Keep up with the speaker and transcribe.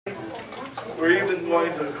We're even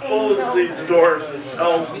going to close these doors and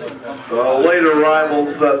tell late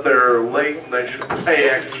arrivals that they're late and they should pay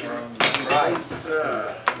extra.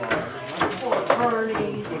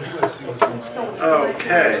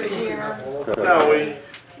 Okay. Now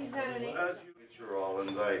you're all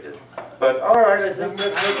invited. But all right, I think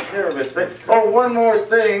that takes care of it. Oh, one more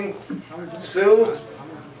thing, Sue,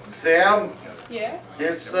 Sam. Yeah.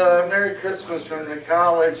 It's Merry Christmas from the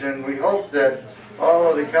college, and we hope that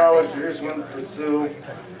all of the college, here's one for Sue,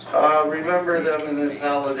 remember them in this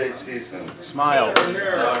holiday season. Smile. All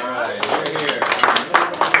right.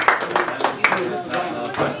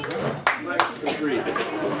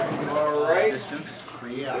 All right. If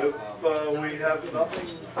we have nothing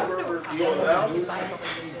further to announce,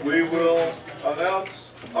 we will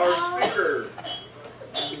announce our speaker,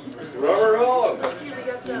 Robert Holland. Are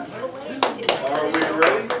we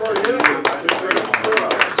ready for him? Ready for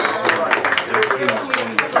us?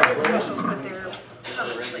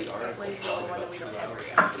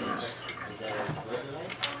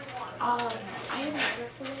 I am never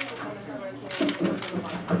familiar with one of her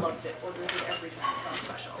regulars. Loves it, orders it every time it's on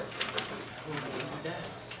special.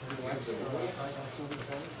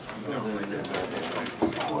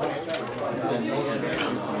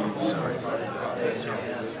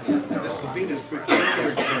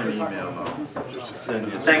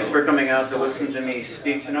 Thanks for coming out to listen to me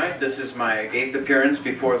speak tonight. This is my 8th appearance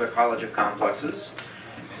before the College of Complexes.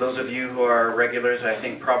 Those of you who are regulars, I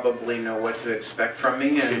think, probably know what to expect from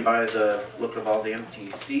me, and by the look of all the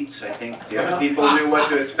empty seats, I think the other people knew what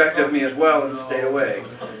to expect of me as well and stayed away.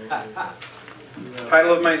 The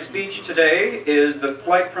title of my speech today is The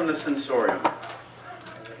Flight from the Sensorium.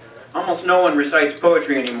 Almost no one recites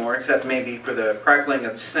poetry anymore, except maybe for the crackling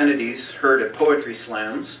obscenities heard at poetry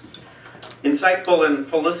slams. Insightful and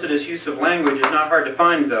felicitous use of language is not hard to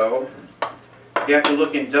find, though. You have to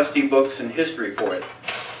look in dusty books and history for it.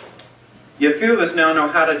 Yet few of us now know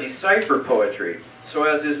how to decipher poetry. So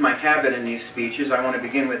as is my habit in these speeches, I want to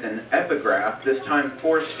begin with an epigraph, this time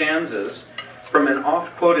 4 stanzas, from an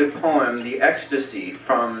oft-quoted poem, The Ecstasy,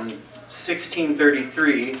 from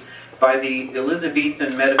 1633, by the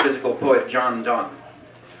Elizabethan metaphysical poet John Donne.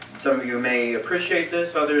 Some of you may appreciate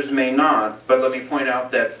this, others may not, but let me point out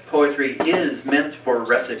that poetry is meant for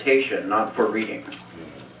recitation, not for reading.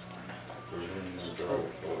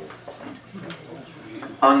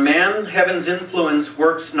 On man, heaven's influence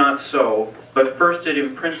works not so, but first it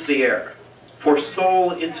imprints the air. For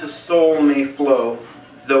soul into soul may flow,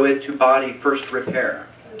 though it to body first repair.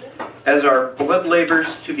 As our blood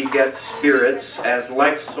labors to beget spirits, as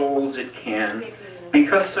like souls it can,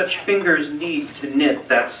 because such fingers need to knit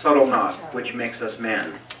that subtle knot which makes us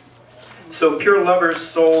man. So pure lovers'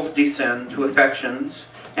 souls descend to affections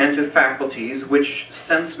and to faculties which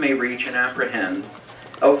sense may reach and apprehend,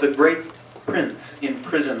 else a great prince in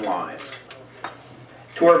prison lies.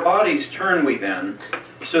 To our bodies turn we then,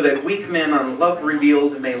 so that weak men on love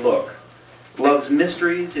revealed may look. Love's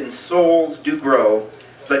mysteries in souls do grow,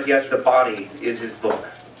 but yet the body is his book.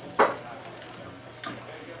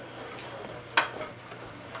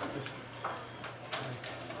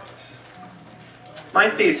 My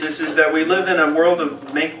thesis is that we live in a world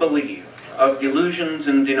of make-believe, of delusions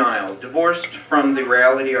and denial, divorced from the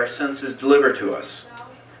reality our senses deliver to us.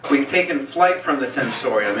 We've taken flight from the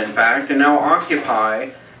sensorium, in fact, and now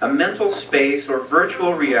occupy a mental space or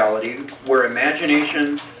virtual reality where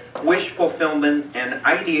imagination, wish fulfillment, and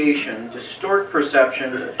ideation distort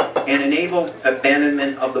perception and enable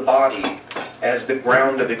abandonment of the body as the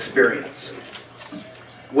ground of experience.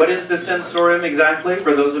 What is the sensorium exactly,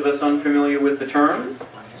 for those of us unfamiliar with the term?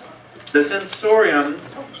 The sensorium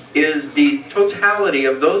is the totality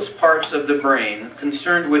of those parts of the brain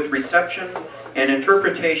concerned with reception and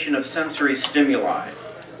interpretation of sensory stimuli,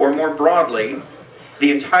 or more broadly, the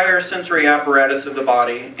entire sensory apparatus of the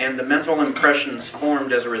body and the mental impressions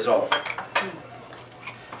formed as a result.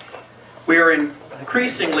 We are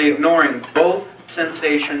increasingly ignoring both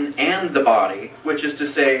sensation and the body, which is to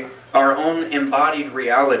say, our own embodied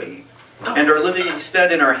reality, and are living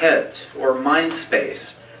instead in our heads, or mind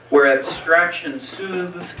space, where abstraction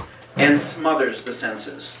soothes and smothers the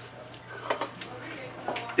senses.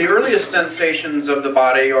 The earliest sensations of the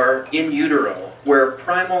body are in utero, where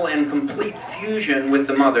primal and complete fusion with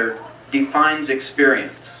the mother defines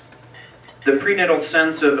experience. The prenatal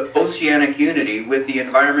sense of oceanic unity with the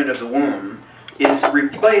environment of the womb is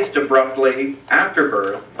replaced abruptly after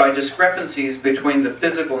birth by discrepancies between the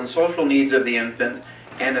physical and social needs of the infant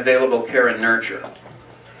and available care and nurture.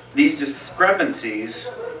 These discrepancies,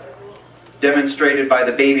 demonstrated by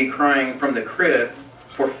the baby crying from the crib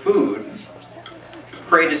for food,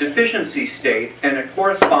 create a deficiency state and a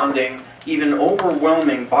corresponding even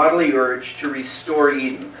overwhelming bodily urge to restore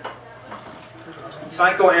Eden.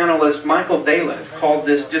 Psychoanalyst Michael Valent called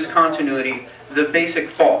this discontinuity the basic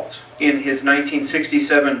fault in his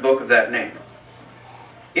 1967 book of that name.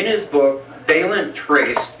 In his book, Valent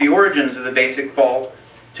traced the origins of the basic fault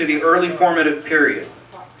to the early formative period,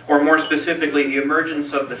 or more specifically, the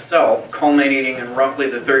emergence of the self, culminating in roughly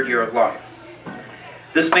the 3rd year of life.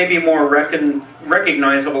 This may be more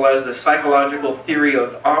recognizable as the psychological theory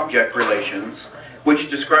of object relations, which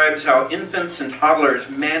describes how infants and toddlers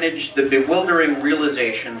manage the bewildering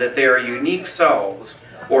realization that they are unique selves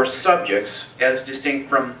or subjects as distinct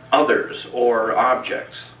from others or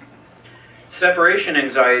objects. Separation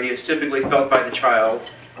anxiety is typically felt by the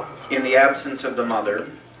child in the absence of the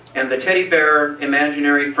mother, and the teddy bear,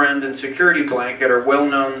 imaginary friend, and security blanket are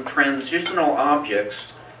well-known transitional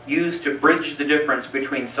objects used to bridge the difference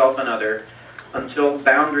between self and other until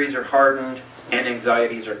boundaries are hardened and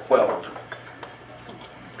anxieties are quelled.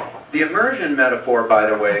 The immersion metaphor, by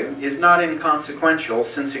the way, is not inconsequential,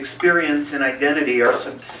 since experience and identity are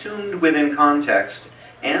subsumed within context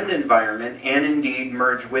and environment, and indeed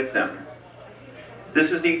merge with them. This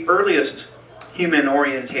is the earliest human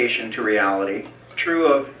orientation to reality, true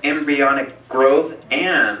of embryonic growth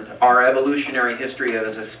and our evolutionary history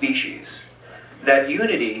as a species. That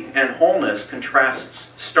unity and wholeness contrasts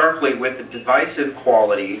starkly with the divisive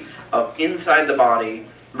quality of inside the body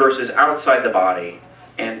versus outside the body,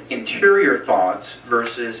 and interior thoughts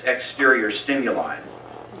versus exterior stimuli.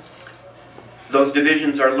 Those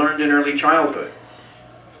divisions are learned in early childhood.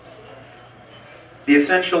 The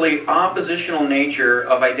essentially oppositional nature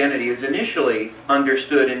of identity is initially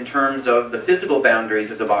understood in terms of the physical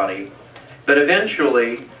boundaries of the body, but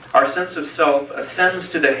eventually our sense of self ascends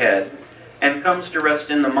to the head and comes to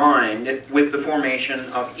rest in the mind with the formation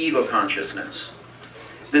of ego consciousness.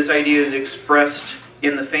 This idea is expressed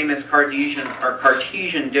in the famous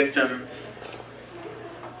Cartesian dictum,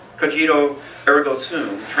 cogito ergo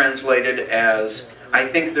sum, translated as, I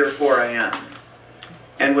think therefore I am,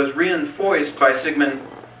 and was reinforced by Sigmund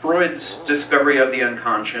Freud's discovery of the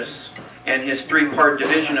unconscious and his 3-part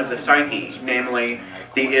division of the psyche, namely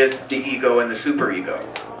the id, the ego, and the superego.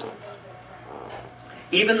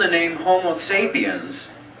 Even the name Homo sapiens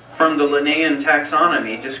from the Linnaean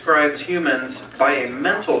taxonomy describes humans by a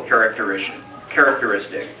mental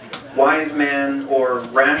characteristic, wise man or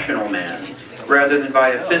rational man, rather than by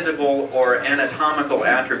a physical or anatomical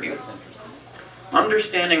attribute.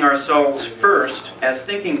 Understanding ourselves first as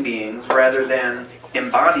thinking beings rather than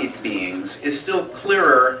embodied beings is still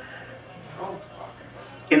clearer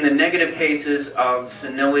in the negative cases of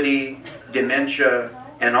senility, dementia,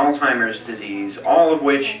 and Alzheimer's disease, all of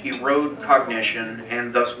which erode cognition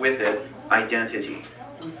and thus with it, identity.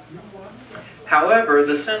 However,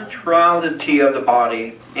 the centrality of the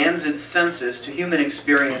body and its senses to human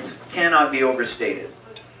experience cannot be overstated.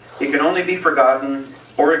 It can only be forgotten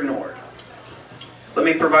or ignored. Let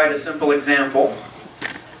me provide a simple example.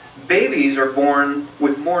 Babies are born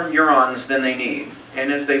with more neurons than they need,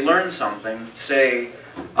 and as they learn something, say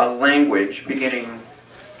a language beginning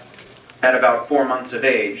at about 4 months of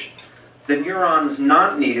age, the neurons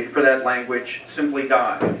not needed for that language simply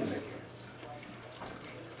die.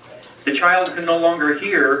 The child can no longer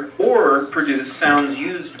hear or produce sounds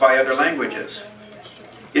used by other languages.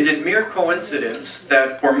 Is it mere coincidence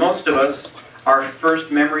that for most of us, our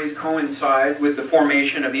first memories coincide with the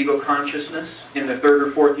formation of ego consciousness in the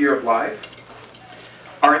 3rd or 4th year of life?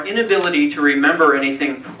 Our inability to remember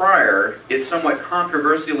anything prior is somewhat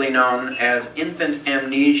controversially known as infant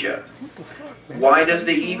amnesia. Why does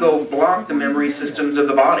the ego block the memory systems of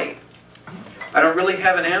the body? I don't really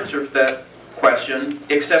have an answer for that question,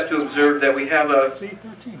 except to observe that we have a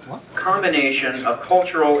combination of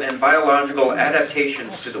cultural and biological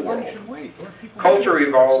adaptations to the world. Culture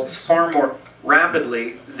evolves far more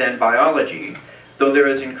rapidly than biology, though there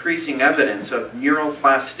is increasing evidence of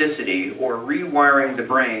neuroplasticity, or rewiring the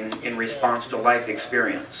brain in response to life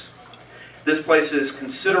experience. This places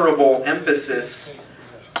considerable emphasis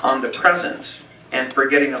on the present and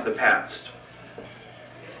forgetting of the past.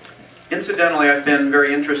 Incidentally, I've been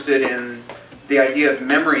very interested in the idea of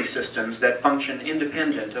memory systems that function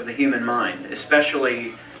independent of the human mind,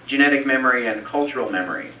 especially genetic memory and cultural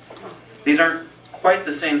memory. These aren't quite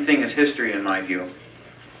the same thing as history in my view.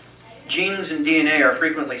 Genes and DNA are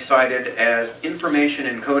frequently cited as information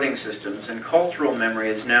encoding systems, and cultural memory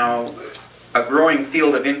is now a growing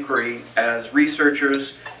field of inquiry as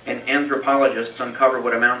researchers and anthropologists uncover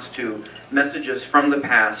what amounts to messages from the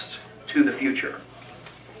past to the future.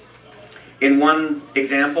 In one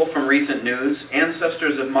example from recent news,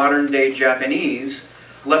 ancestors of modern-day Japanese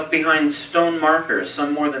left behind stone markers,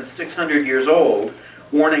 some more than 600 years old,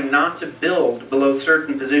 warning not to build below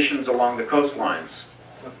certain positions along the coastlines.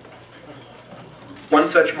 One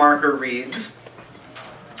such marker reads,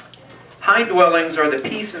 "High dwellings are the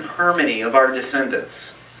peace and harmony of our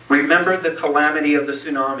descendants. Remember the calamity of the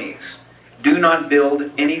tsunamis. Do not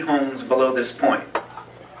build any homes below this point."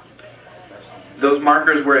 Those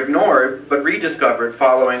markers were ignored, but rediscovered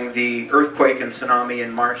following the earthquake and tsunami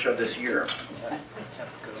in March of this year.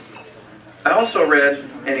 I also read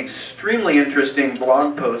an extremely interesting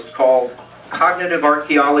blog post called Cognitive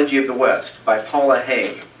Archaeology of the West by Paula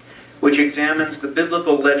Hay, which examines the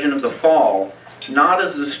biblical legend of the fall not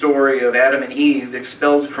as the story of Adam and Eve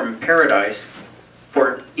expelled from paradise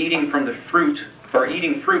for eating from the fruit, or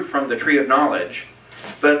eating fruit from the tree of knowledge,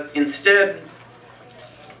 but instead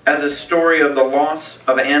as a story of the loss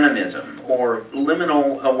of animism, or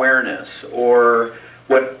liminal awareness, or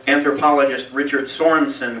what anthropologist Richard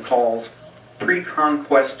Sorensen calls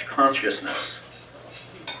pre-conquest consciousness.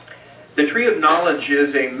 The tree of knowledge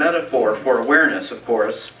is a metaphor for awareness, of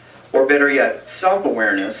course, or better yet,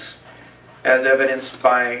 self-awareness, as evidenced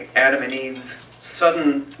by Adam and Eve's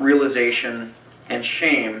sudden realization and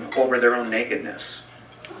shame over their own nakedness.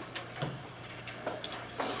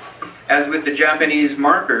 As with the Japanese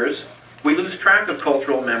markers, we lose track of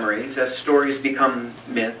cultural memories as stories become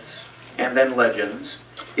myths and then legends,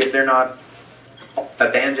 if they're not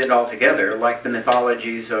abandoned altogether, like the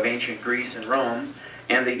mythologies of ancient Greece and Rome,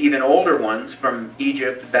 and the even older ones from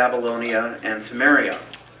Egypt, Babylonia, and Sumeria.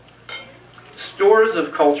 Stores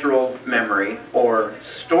of cultural memory, or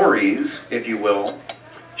stories, if you will,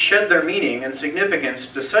 shed their meaning and significance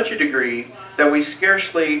to such a degree that we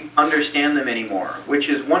scarcely understand them anymore, which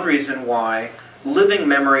is one reason why living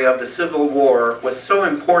memory of the Civil War was so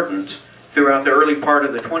important throughout the early part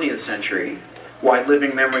of the 20th century, why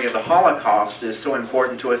living memory of the Holocaust is so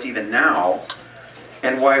important to us even now,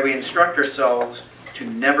 and why we instruct ourselves to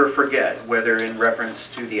never forget, whether in reference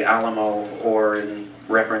to the Alamo or in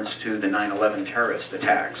reference to the 9/11 terrorist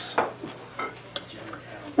attacks.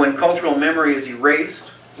 When cultural memory is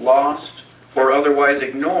erased, lost, or otherwise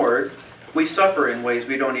ignored, we suffer in ways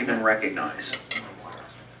we don't even recognize.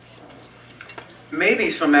 Maybe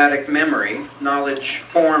somatic memory, knowledge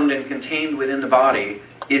formed and contained within the body,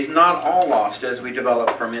 is not all lost as we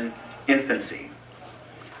develop from infancy.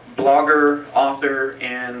 Blogger, author,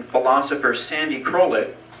 and philosopher Sandy Krolik,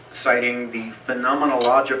 citing the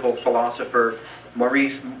phenomenological philosopher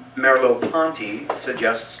Maurice Merleau-Ponty,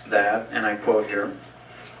 suggests that, and I quote here,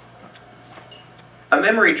 "A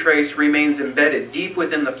memory trace remains embedded deep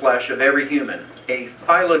within the flesh of every human, a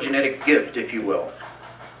phylogenetic gift, if you will,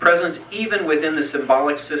 present even within the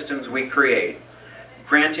symbolic systems we create,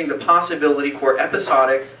 granting the possibility for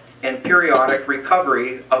episodic and periodic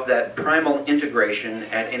recovery of that primal integration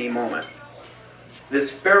at any moment.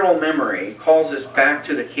 This feral memory calls us back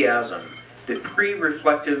to the chiasm, the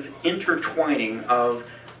pre-reflective intertwining of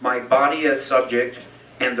my body as subject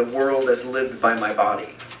and the world as lived by my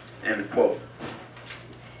body." End quote.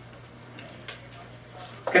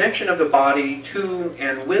 Connection of the body to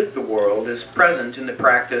and with the world is present in the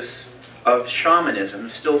practice of shamanism,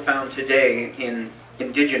 still found today in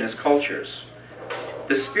indigenous cultures.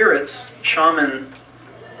 The spirits shamans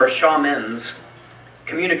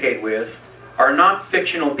communicate with are not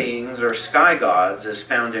fictional beings or sky gods as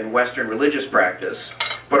found in Western religious practice,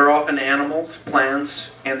 but are often animals,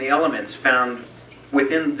 plants, and the elements found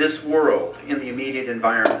within this world in the immediate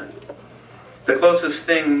environment. The closest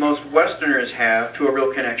thing most Westerners have to a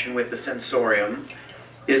real connection with the sensorium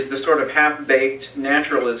is the sort of half-baked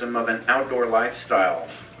naturalism of an outdoor lifestyle,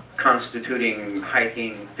 constituting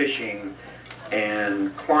hiking, fishing,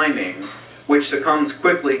 and climbing, which succumbs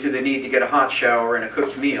quickly to the need to get a hot shower and a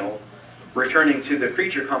cooked meal, returning to the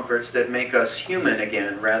creature comforts that make us human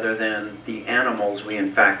again rather than the animals we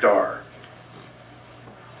in fact are.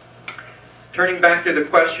 Turning back to the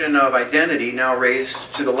question of identity, now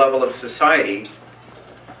raised to the level of society,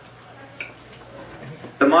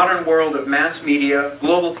 the modern world of mass media,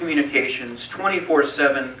 global communications,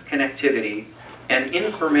 24/7 connectivity, and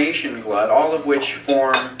information glut, all of which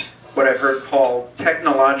form what I've heard called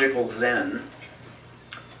technological Zen,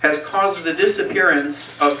 has caused the disappearance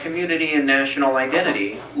of community and national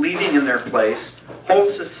identity, leaving in their place whole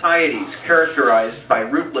societies characterized by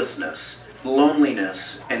rootlessness,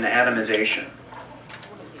 loneliness, and atomization.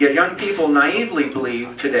 Yet young people naively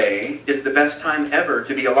believe today is the best time ever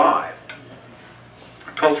to be alive.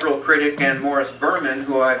 Cultural critic and Morris Berman,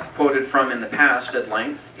 who I've quoted from in the past at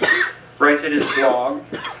length, writes in his blog,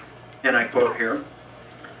 and I quote here,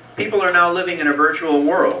 "People are now living in a virtual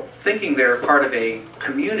world, thinking they're part of a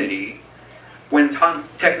community, when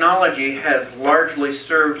technology has largely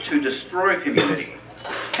served to destroy community,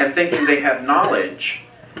 and thinking they have knowledge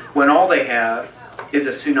when all they have is a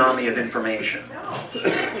tsunami of information.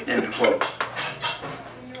 End quote.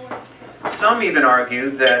 Some even argue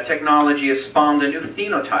that technology has spawned a new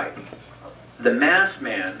phenotype, the mass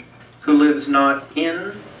man, who lives not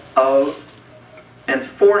in, of, and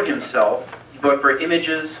for himself, but for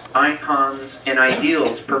images, icons, and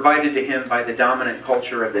ideals provided to him by the dominant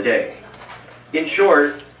culture of the day. In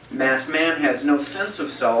short, mass man has no sense of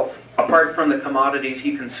self apart from the commodities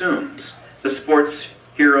he consumes, the sports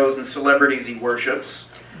heroes and celebrities he worships,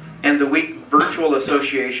 and the weak virtual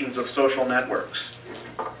associations of social networks.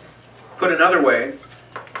 Put another way,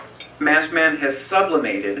 mass man has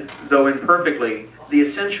sublimated, though imperfectly, the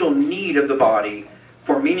essential need of the body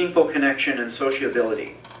for meaningful connection and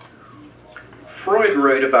sociability. Freud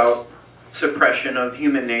wrote about suppression of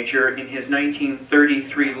human nature in his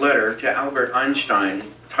 1933 letter to Albert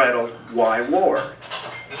Einstein titled, "Why War?"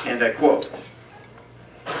 And I quote,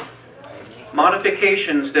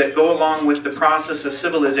 "Modifications that go along with the process of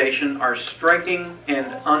civilization are striking and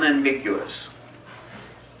unambiguous.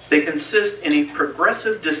 They consist in a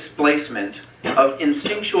progressive displacement of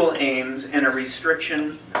instinctual aims and a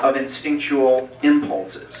restriction of instinctual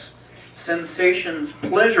impulses. Sensations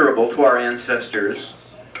pleasurable to our ancestors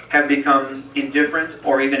have become indifferent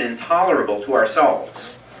or even intolerable to ourselves.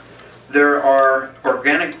 There are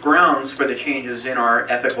organic grounds for the changes in our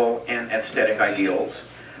ethical and aesthetic ideals.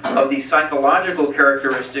 Of the psychological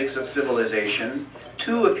characteristics of civilization,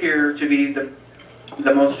 two appear to be the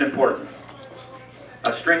most important: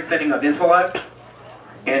 a strengthening of intellect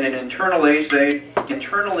and an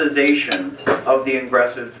internalization of the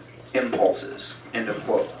aggressive impulses." End of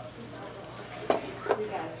quote.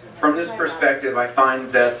 From this perspective, I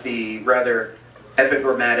find that the rather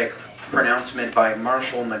epigrammatic pronouncement by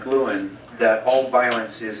Marshall McLuhan that all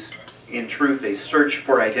violence is, in truth, a search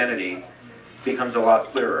for identity becomes a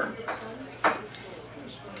lot clearer.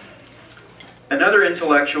 Another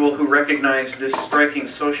intellectual who recognized this striking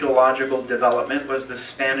sociological development was the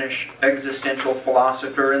Spanish existential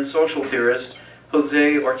philosopher and social theorist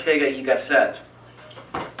José Ortega y Gasset.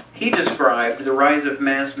 He described the rise of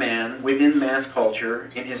mass man within mass culture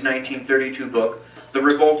in his 1932 book, The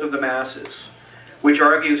Revolt of the Masses, which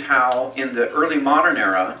argues how, in the early modern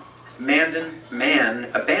era, man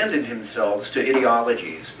abandoned himself to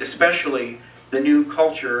ideologies, especially the new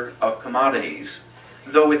culture of commodities,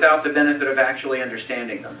 though without the benefit of actually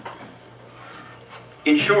understanding them.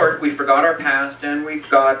 In short, we forgot our past and we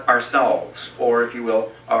forgot ourselves, or if you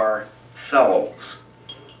will, our selves.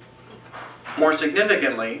 More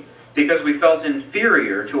significantly, because we felt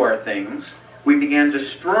inferior to our things, we began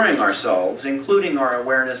destroying ourselves, including our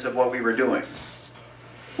awareness of what we were doing.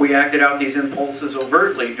 We acted out these impulses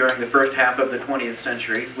overtly during the first half of the 20th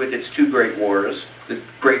century with its two great wars, the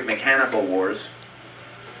great mechanical wars,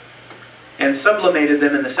 and sublimated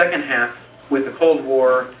them in the second half with the Cold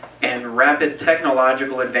War and rapid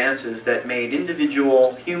technological advances that made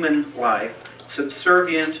individual human life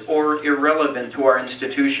subservient or irrelevant to our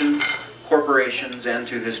institutions, corporations, and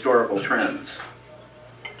to historical trends.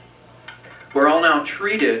 We're all now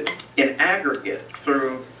treated in aggregate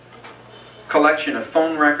through collection of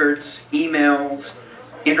phone records, emails,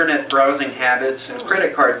 internet browsing habits, and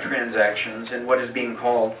credit card transactions in what is being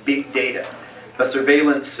called big data, a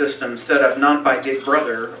surveillance system set up not by Big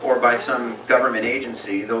Brother or by some government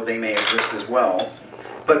agency, though they may exist as well,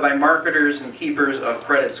 but by marketers and keepers of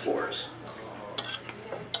credit scores.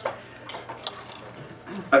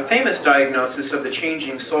 A famous diagnosis of the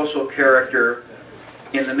changing social character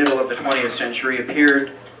in the middle of the 20th century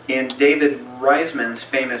appeared in David Reisman's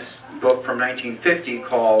famous book from 1950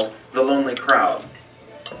 called The Lonely Crowd.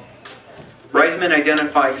 Reisman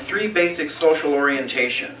identified three basic social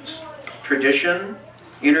orientations: tradition,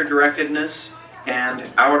 inner-directedness, and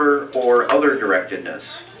outer or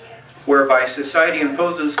other-directedness, whereby society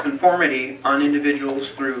imposes conformity on individuals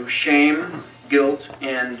through shame, guilt,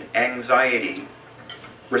 and anxiety,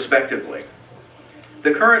 respectively.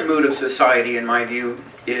 The current mood of society, in my view,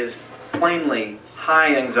 is plainly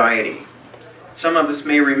high anxiety. Some of us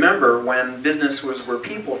may remember when businesses were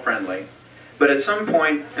people-friendly, but at some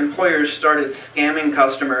point employers started scamming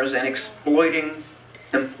customers and exploiting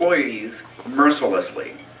employees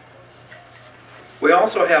mercilessly. We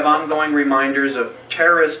also have ongoing reminders of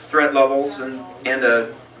terrorist threat levels and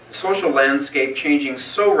a social landscape changing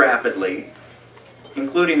so rapidly,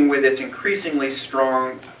 including with its increasingly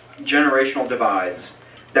strong generational divides,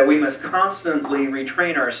 that we must constantly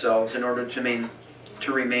retrain ourselves in order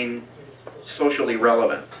to remain socially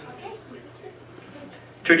relevant.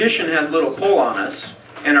 Tradition has little pull on us,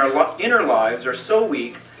 and our inner lives are so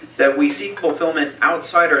weak that we seek fulfillment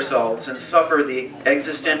outside ourselves and suffer the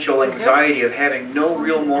existential anxiety of having no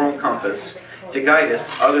real moral compass to guide us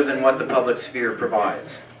other than what the public sphere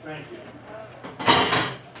provides.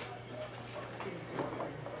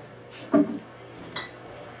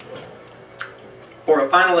 For a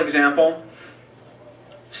final example,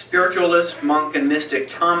 spiritualist, monk, and mystic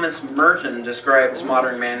Thomas Merton describes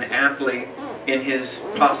modern man aptly in his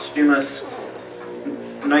posthumous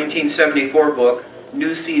 1974 book,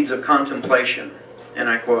 New Seeds of Contemplation. And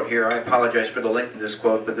I quote here, I apologize for the length of this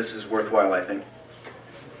quote, but this is worthwhile, I think.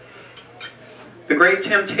 The great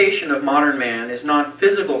temptation of modern man is not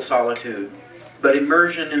physical solitude, but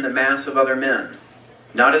immersion in the mass of other men.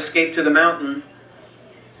 Not escape to the mountain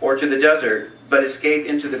or to the desert, but escape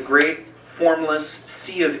into the great formless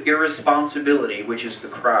sea of irresponsibility, which is the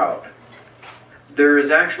crowd. There is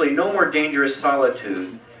actually no more dangerous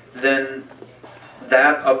solitude than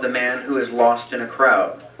that of the man who is lost in a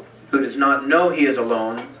crowd, who does not know he is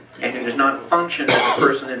alone, and who does not function as a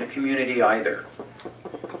person in a community either.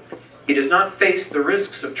 He does not face the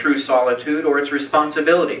risks of true solitude or its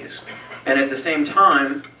responsibilities, and at the same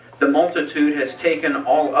time, the multitude has taken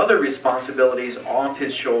all other responsibilities off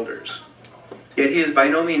his shoulders. Yet he is by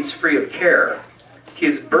no means free of care. He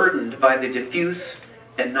is burdened by the diffuse,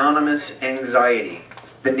 anonymous anxiety,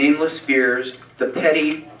 the nameless fears, the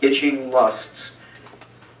petty, itching lusts,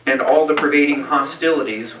 and all the pervading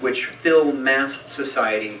hostilities which fill massed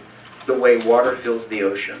society the way water fills the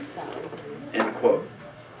ocean." End quote.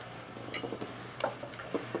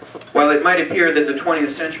 While it might appear that the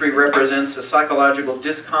 20th century represents a psychological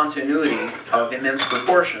discontinuity of immense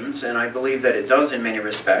proportions, and I believe that it does in many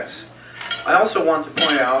respects, I also want to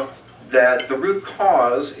point out that the root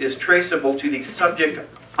cause is traceable to the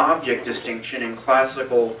subject-object distinction in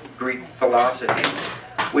classical Greek philosophy,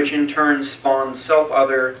 which in turn spawned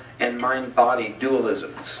self-other and mind-body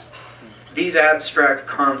dualisms. These abstract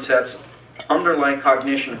concepts underlie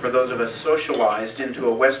cognition for those of us socialized into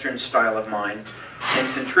a Western style of mind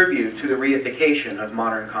and contribute to the reification of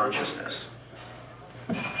modern consciousness.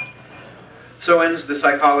 So ends the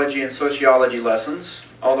psychology and sociology lessons,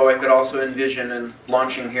 although I could also envision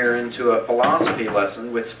launching here into a philosophy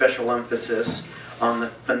lesson with special emphasis on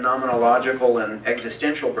the phenomenological and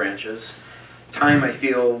existential branches. Time, I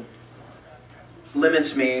feel,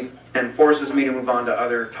 limits me and forces me to move on to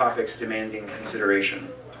other topics demanding consideration.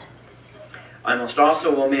 I must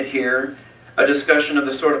also omit here a discussion of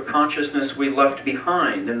the sort of consciousness we left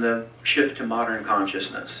behind in the shift to modern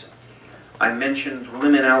consciousness. I mentioned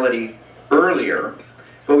liminality earlier,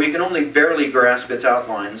 but we can only barely grasp its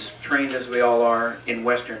outlines, trained as we all are in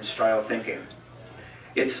Western-style thinking.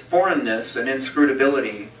 Its foreignness and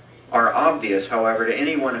inscrutability are obvious, however, to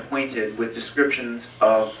anyone acquainted with descriptions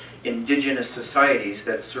of indigenous societies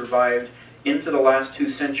that survived into the last 2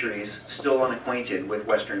 centuries, still unacquainted with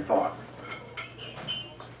Western thought.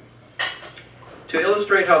 To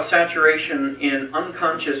illustrate how saturation in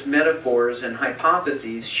unconscious metaphors and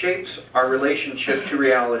hypotheses shapes our relationship to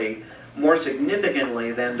reality more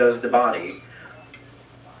significantly than does the body,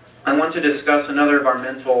 I want to discuss another of our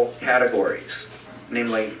mental categories,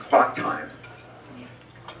 namely clock time.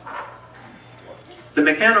 The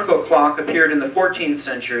mechanical clock appeared in the 14th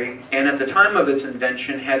century, and at the time of its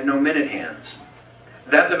invention had no minute hands.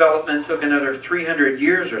 That development took another 300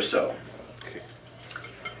 years or so.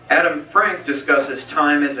 Adam Frank discusses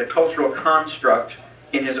time as a cultural construct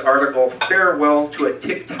in his article, Farewell to a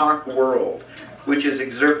Tick-Tock World, which is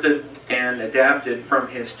excerpted and adapted from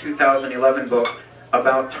his 2011 book,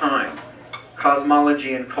 About Time,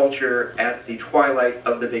 Cosmology and Culture at the Twilight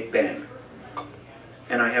of the Big Bang.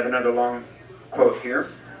 And I have another long quote here.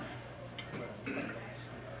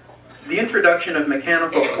 The introduction of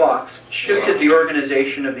mechanical clocks shifted the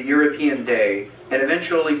organization of the European day and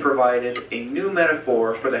eventually provided a new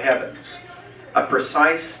metaphor for the heavens, a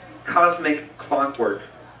precise cosmic clockwork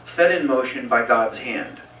set in motion by God's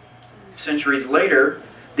hand. Centuries later,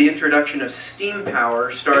 the introduction of steam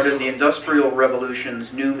power started the Industrial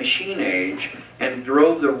Revolution's new machine age and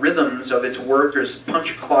drove the rhythms of its workers'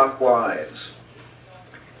 punch clock lives.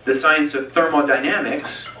 The science of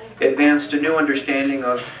thermodynamics advanced a new understanding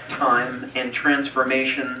of time and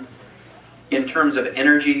transformation in terms of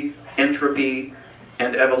energy, entropy,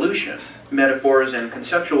 and evolution, metaphors and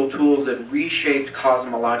conceptual tools that reshaped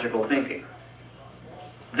cosmological thinking.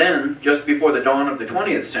 Then, just before the dawn of the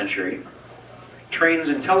 20th century, trains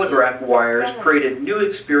and telegraph wires created new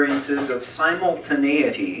experiences of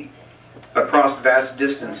simultaneity across vast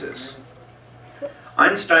distances.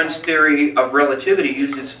 Einstein's theory of relativity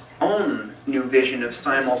used its own new vision of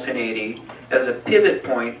simultaneity as a pivot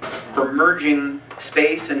point for merging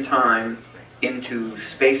space and time into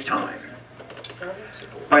space-time.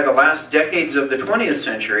 By the last decades of the 20th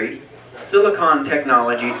century, silicon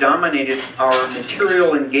technology dominated our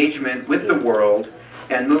material engagement with the world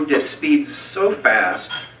and moved at speeds so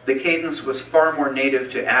fast, the cadence was far more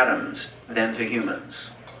native to atoms than to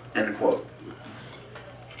humans." End quote.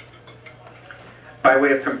 By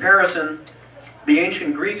way of comparison, the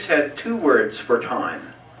ancient Greeks had two words for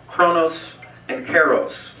time, chronos and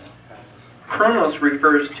kairos. Chronos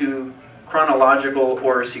refers to chronological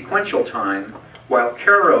or sequential time, while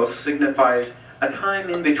kairos signifies a time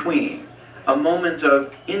in between, a moment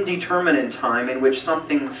of indeterminate time in which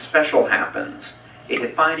something special happens, a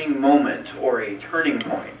defining moment or a turning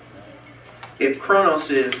point. If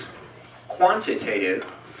chronos is quantitative,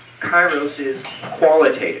 kairos is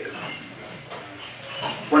qualitative.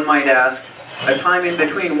 One might ask, a time in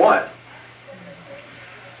between what?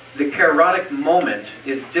 The kairotic moment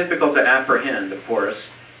is difficult to apprehend, of course,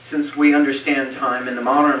 since we understand time in the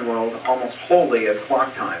modern world almost wholly as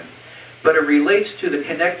clock time. But it relates to the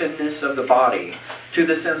connectedness of the body, to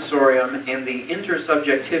the sensorium, and the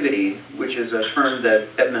intersubjectivity, which is a term that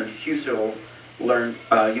Edmund Husserl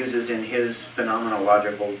uses in his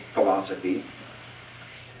phenomenological philosophy.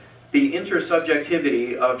 The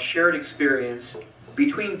intersubjectivity of shared experience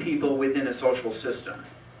between people within a social system.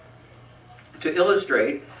 To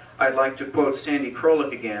illustrate, I'd like to quote Sandy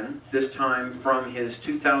Krolik again, this time from his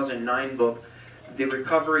 2009 book, The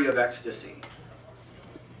Recovery of Ecstasy.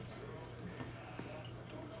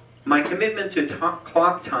 My commitment to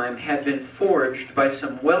clock time had been forged by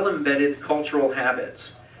some well-embedded cultural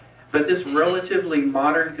habits, but this relatively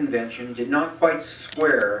modern convention did not quite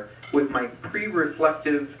square with my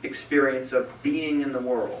pre-reflective experience of being in the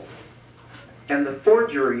world. And the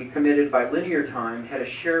forgery committed by linear time had a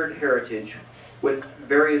shared heritage with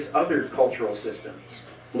various other cultural systems,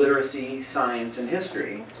 literacy, science, and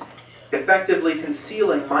history, effectively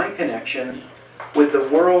concealing my connection with the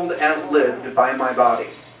world as lived by my body.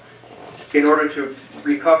 In order to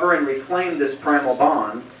recover and reclaim this primal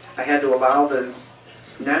bond, I had to allow the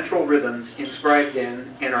natural rhythms inscribed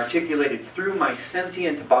in and articulated through my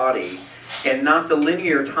sentient body and not the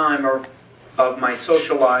linear time of my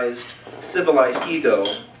socialized, civilized ego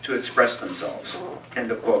to express themselves.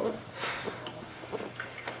 End of quote.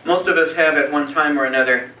 Most of us have at one time or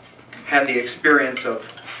another had the experience of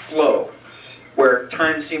flow, where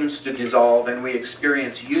time seems to dissolve and we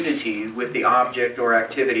experience unity with the object or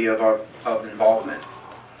activity of involvement.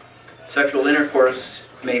 Sexual intercourse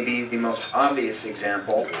may be the most obvious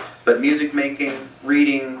example, but music making,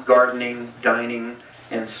 reading, gardening, dining,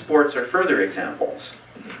 and sports are further examples.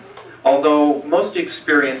 Although most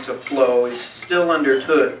experience of flow is still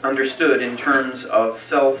understood in terms of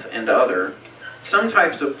self and other, some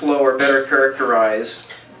types of flow are better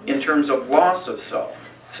characterized in terms of loss of self,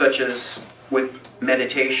 such as with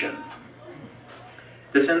meditation.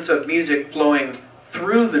 The sense of music flowing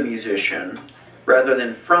through the musician rather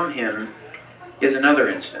than from him is another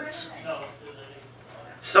instance.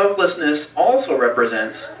 Selflessness also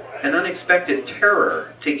represents an unexpected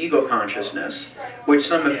terror to ego consciousness, which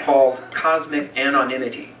some have called cosmic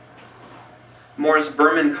anonymity. Morris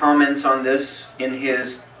Berman comments on this in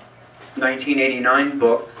his 1989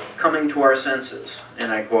 book, Coming to Our Senses,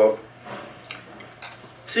 and I quote,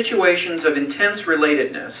 "Situations of intense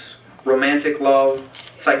relatedness, romantic love,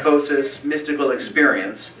 psychosis, mystical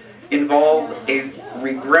experience, involve a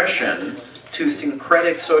regression to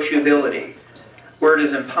syncretic sociability, where it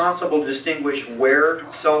is impossible to distinguish where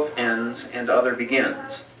self ends and other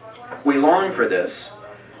begins. We long for this,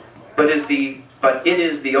 but it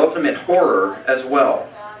is the ultimate horror as well,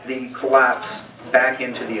 the collapse back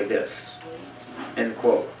into the abyss." End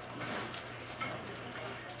quote.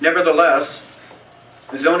 Nevertheless,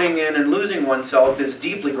 zoning in and losing oneself is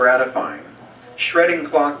deeply gratifying. Shredding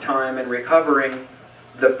clock time and recovering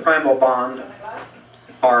the primal bond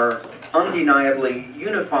are undeniably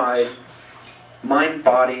unified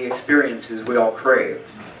mind-body experiences we all crave.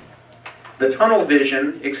 The tunnel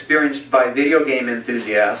vision experienced by video game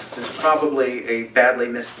enthusiasts is probably a badly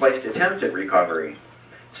misplaced attempt at recovery,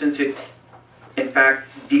 since it in fact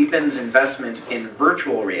deepens investment in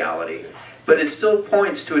virtual reality, but it still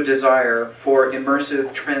points to a desire for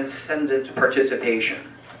immersive, transcendent participation.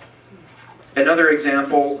 Another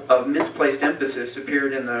example of misplaced emphasis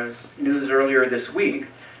appeared in the news earlier this week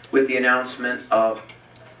with the announcement of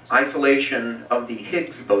isolation of the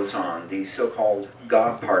Higgs boson, the so-called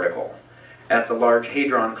God particle, at the Large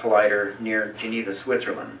Hadron Collider near Geneva,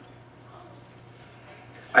 Switzerland.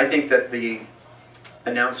 I think that the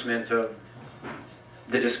announcement of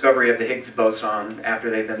the discovery of the Higgs boson, after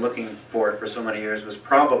they've been looking for it for so many years, was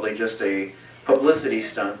probably just a publicity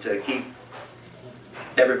stunt to keep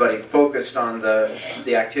everybody focused on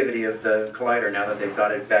the activity of the collider now that they've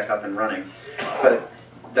got it back up and running. But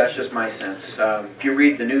that's just my sense. If you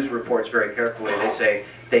read the news reports very carefully, they say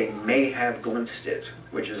they may have glimpsed it,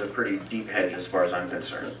 which is a pretty deep hedge as far as I'm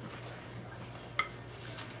concerned.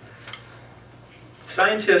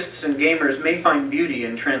 Scientists and gamers may find beauty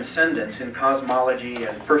and transcendence in cosmology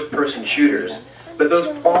and first-person shooters, but those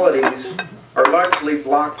qualities are largely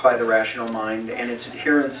blocked by the rational mind and its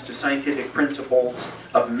adherence to scientific principles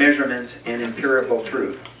of measurement and empirical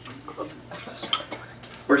truth.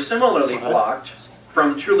 We're similarly blocked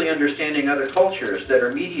from truly understanding other cultures that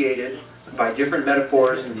are mediated by different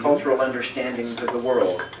metaphors and cultural understandings of the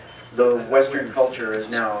world, though Western culture is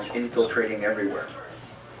now infiltrating everywhere.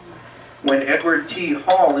 When Edward T.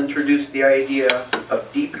 Hall introduced the idea of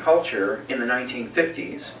deep culture in the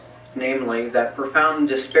 1950s, namely that profound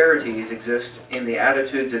disparities exist in the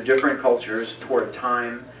attitudes of different cultures toward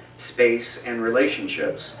time, space, and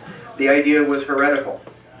relationships, the idea was heretical.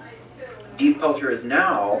 Deep culture is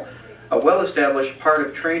now a well-established part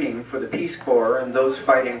of training for the Peace Corps and those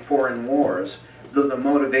fighting foreign wars, though the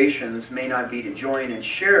motivations may not be to join and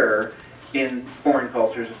share in foreign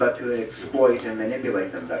cultures, but to exploit and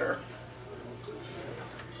manipulate them better.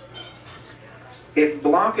 If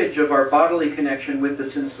blockage of our bodily connection with the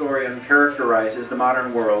sensorium characterizes the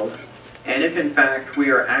modern world, and if in fact we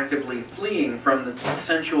are actively fleeing from the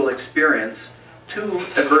sensual experience to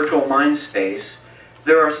a virtual mind space,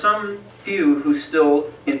 there are some few who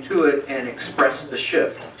still intuit and express the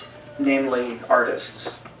shift, namely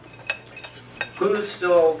artists. Who's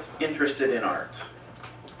still interested in art?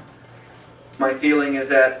 My feeling is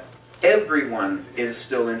that everyone is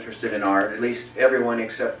still interested in art, at least everyone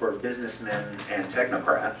except for businessmen and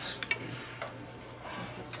technocrats.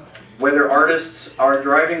 Whether artists are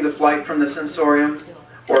driving the flight from the sensorium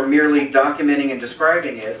or merely documenting and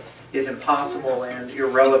describing it is impossible and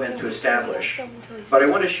irrelevant to establish. But I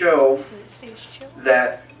want to show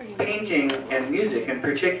that painting and music in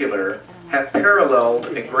particular have paralleled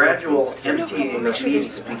a gradual emptying of meaning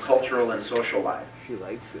in cultural and social life.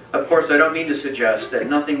 Of course, I don't mean to suggest that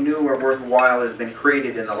nothing new or worthwhile has been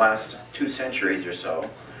created in the last 2 centuries or so.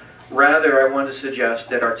 Rather, I want to suggest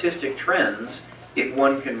that artistic trends, if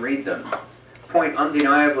one can read them, point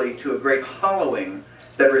undeniably to a great hollowing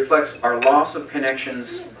that reflects our loss of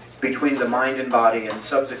connections between the mind and body and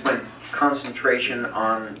subsequent concentration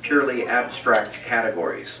on purely abstract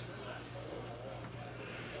categories.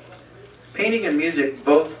 Painting and music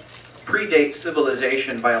both predate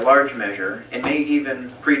civilization by a large measure and may even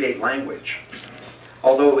predate language.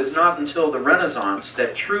 Although it was not until the Renaissance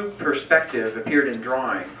that true perspective appeared in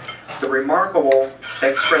drawing, the remarkable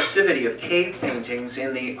expressivity of cave paintings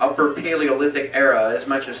in the Upper Paleolithic era, as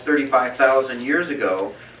much as 35,000 years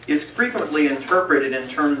ago, is frequently interpreted in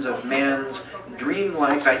terms of man's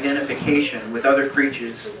dreamlike identification with other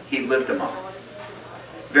creatures he lived among.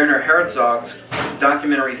 Werner Herzog's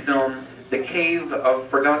documentary film The Cave of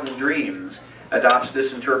Forgotten Dreams adopts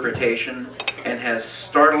this interpretation and has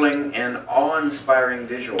startling and awe-inspiring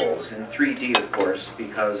visuals in 3D, of course,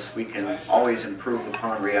 because we can always improve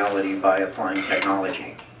upon reality by applying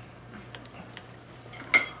technology.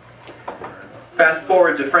 Fast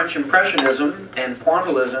forward to French Impressionism and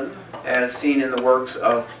Pointillism, as seen in the works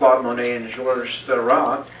of Claude Monet and Georges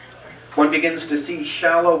Seurat, one begins to see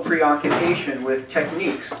shallow preoccupation with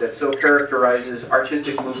techniques that so characterizes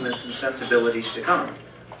artistic movements and sensibilities to come.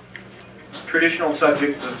 Traditional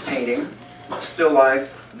subjects of painting, still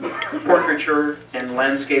life, portraiture, and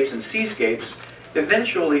landscapes and seascapes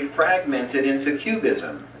eventually fragmented into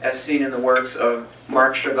cubism, as seen in the works of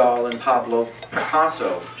Marc Chagall and Pablo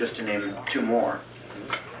Picasso, just to name 2 more.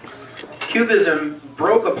 Cubism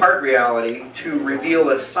broke apart reality to reveal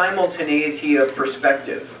a simultaneity of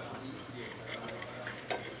perspective.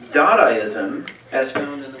 Dadaism, as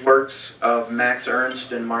found in the works of Max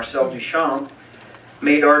Ernst and Marcel Duchamp,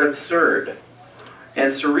 made art absurd.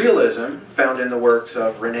 And Surrealism, found in the works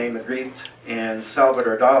of René Magritte and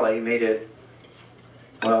Salvador Dali, made it,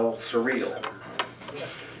 well, surreal.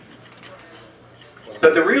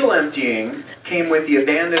 But the real emptying came with the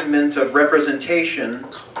abandonment of representation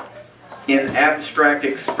in abstract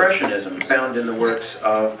expressionism, found in the works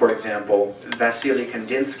of, for example, Vasily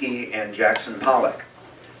Kandinsky and Jackson Pollock.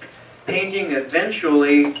 Painting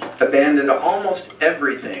eventually abandoned almost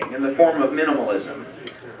everything in the form of minimalism,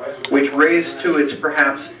 which raised to its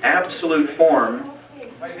perhaps absolute form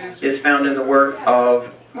is found in the work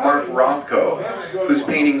of Mark Rothko, whose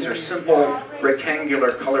paintings are simple,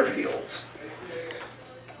 rectangular color fields.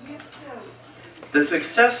 The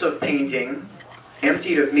success of painting,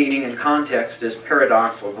 emptied of meaning and context, is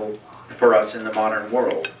paradoxical for us in the modern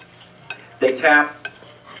world. They tap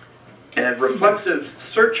a reflexive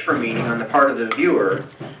search for meaning on the part of the viewer,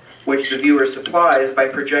 which the viewer supplies by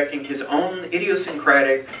projecting his own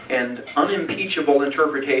idiosyncratic and unimpeachable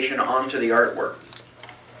interpretation onto the artwork.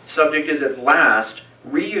 Subject is at last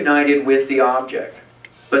reunited with the object,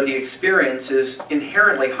 but the experience is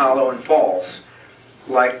inherently hollow and false,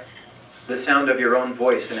 like the sound of your own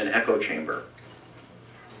voice in an echo chamber.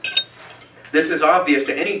 This is obvious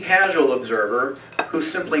to any casual observer who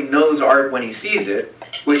simply knows art when he sees it,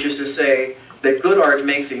 which is to say that good art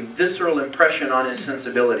makes a visceral impression on his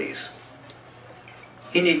sensibilities.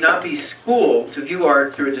 He need not be schooled to view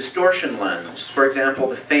art through a distortion lens, for example,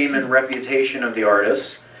 the fame and reputation of the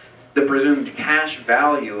artist, the presumed cash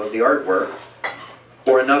value of the artwork,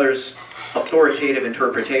 or another's authoritative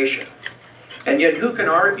interpretation. And yet who can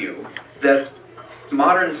argue that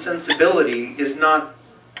modern sensibility is not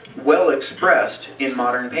well expressed in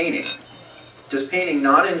modern painting? Does painting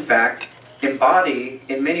not, in fact, embody,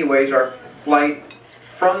 in many ways, our flight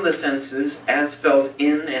from the senses as felt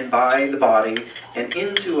in and by the body and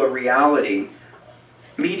into a reality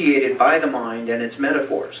mediated by the mind and its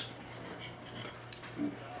metaphors?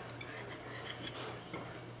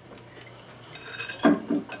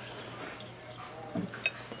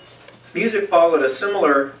 Music followed a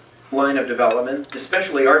similar line of development,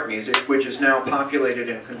 especially art music, which is now populated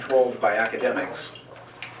and controlled by academics.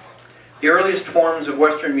 The earliest forms of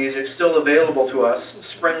Western music still available to us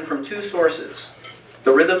sprang from two sources: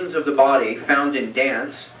 the rhythms of the body found in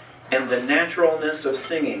dance and the naturalness of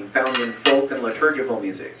singing found in folk and liturgical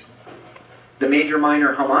music. The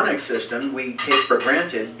major-minor harmonic system we take for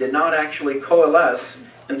granted did not actually coalesce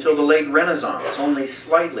until the late Renaissance, only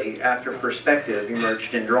slightly after perspective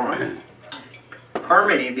emerged in drawing.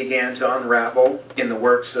 Harmony began to unravel in the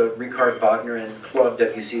works of Richard Wagner and Claude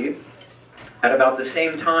Debussy. At about the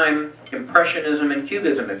same time, Impressionism and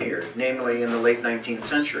Cubism appeared, namely in the late 19th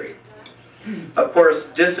century. Of course,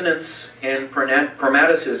 dissonance and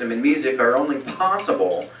chromaticism in music are only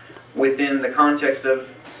possible within the context of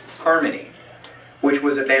harmony, which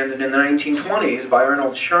was abandoned in the 1920s by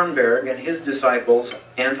Arnold Schoenberg and his disciples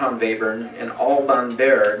Anton Webern and Alban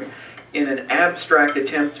Berg in an abstract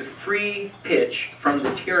attempt to free pitch from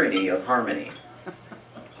the tyranny of harmony.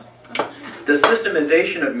 The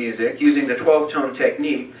systemization of music using the 12-tone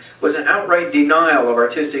technique was an outright denial of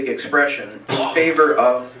artistic expression in favor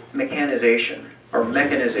of mechanization, or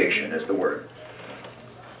mechanization is the word.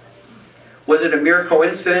 Was it a mere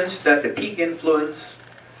coincidence that the peak influence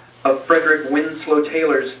of Frederick Winslow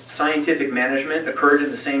Taylor's scientific management occurred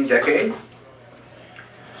in the same decade?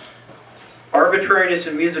 Arbitrariness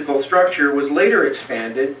in musical structure was later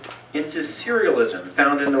expanded into serialism,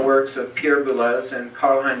 found in the works of Pierre Boulez and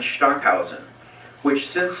Karlheinz Stockhausen, which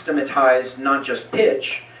systematized not just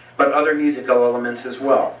pitch, but other musical elements as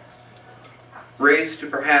well. Raised to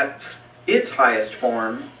perhaps its highest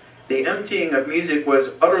form, the emptying of music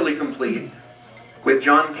was utterly complete with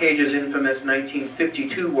John Cage's infamous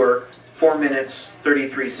 1952 work, 4 minutes,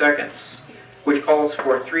 33 seconds, which calls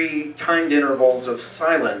for 3 timed intervals of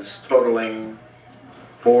silence totaling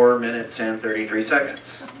 4 minutes and 33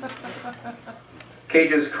 seconds.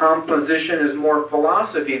 Cage's composition is more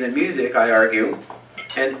philosophy than music, I argue,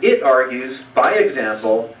 and it argues, by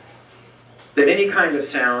example, that any kind of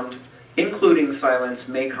sound, including silence,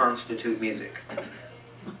 may constitute music.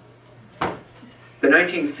 The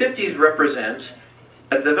 1950s represent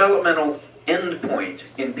a developmental endpoint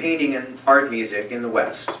in painting and art music in the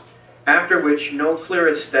West, after which no clear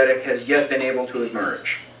aesthetic has yet been able to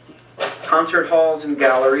emerge. Concert halls and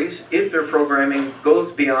galleries, if their programming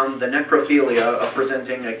goes beyond the necrophilia of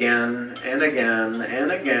presenting again and again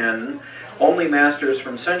and again only masters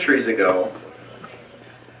from centuries ago,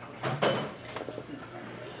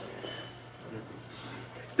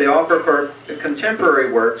 they offer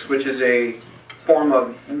contemporary works, which is a form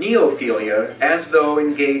of neophilia, as though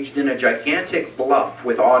engaged in a gigantic bluff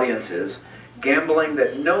with audiences, gambling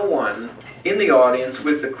that no one in the audience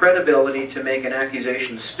with the credibility to make an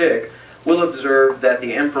accusation stick will observe that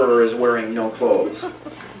the emperor is wearing no clothes.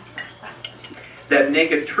 That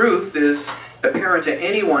naked truth is apparent to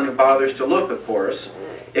anyone who bothers to look, of course,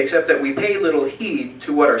 except that we pay little heed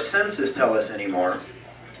to what our senses tell us anymore,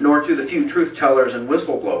 nor to the few truth-tellers and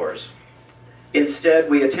whistleblowers. Instead,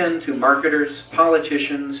 we attend to marketers,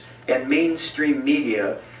 politicians, and mainstream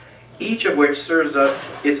media, each of which serves up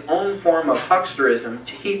its own form of hucksterism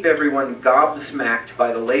to keep everyone gobsmacked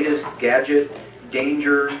by the latest gadget,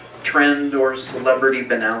 danger, trend, or celebrity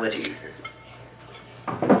banality.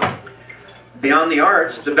 Beyond the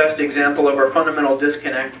arts, the best example of our fundamental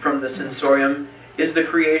disconnect from the sensorium is the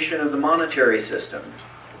creation of the monetary system.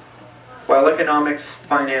 While economics,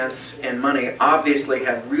 finance, and money obviously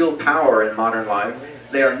have real power in modern life,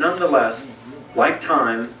 they are nonetheless, like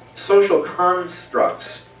time, social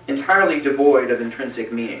constructs entirely devoid of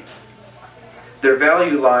intrinsic meaning. Their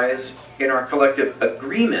value lies in our collective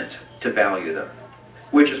agreement to value them,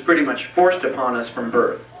 which is pretty much forced upon us from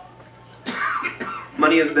birth.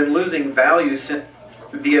 Money has been losing value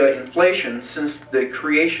via inflation since the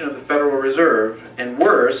creation of the Federal Reserve, and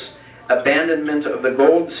worse, abandonment of the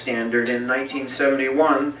gold standard in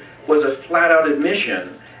 1971 was a flat-out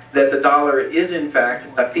admission that the dollar is in fact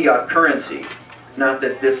a fiat currency, not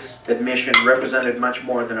that this admission represented much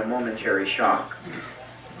more than a momentary shock.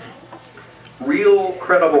 Real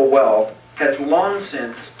credible wealth has long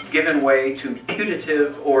since given way to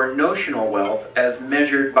putative or notional wealth as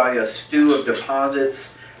measured by a stew of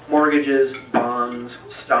deposits, mortgages, bonds,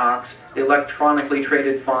 stocks, electronically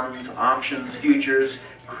traded funds, options, futures,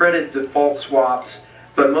 credit default swaps,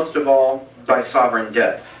 but most of all, by sovereign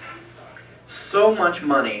debt. So much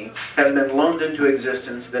money has been loaned into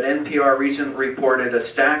existence that NPR recently reported a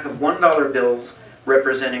stack of $1 bills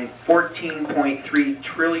representing $14.3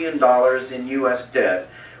 trillion in U.S. debt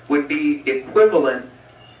would be equivalent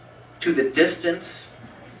to the distance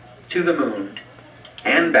to the moon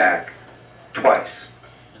and back twice.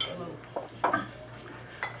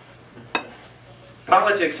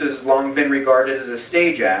 Politics has long been regarded as a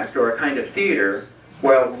stage act or a kind of theater,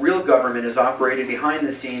 while real government is operated behind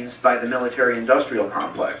the scenes by the military-industrial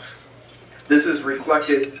complex. This is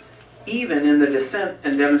reflected even in the dissent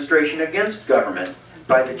and demonstration against government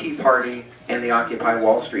by the Tea Party and the Occupy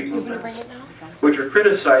Wall Street movements, which are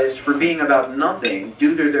criticized for being about nothing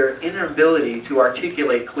due to their inability to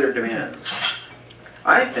articulate clear demands.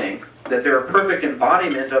 I think that they're a perfect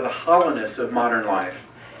embodiment of the hollowness of modern life,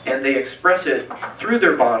 and they express it through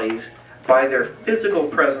their bodies by their physical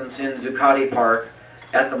presence in Zuccotti Park,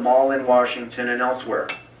 at the mall in Washington, and elsewhere.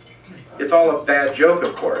 It's all a bad joke,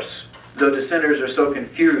 of course, though dissenters are so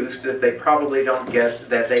confused that they probably don't get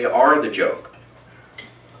that they are the joke.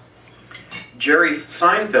 Jerry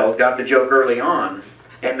Seinfeld got the joke early on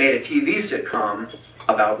and made a TV sitcom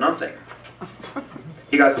about nothing.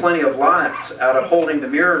 He got plenty of laughs out of holding the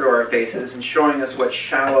mirror to our faces and showing us what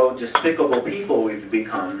shallow, despicable people we've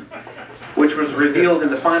become, which was revealed in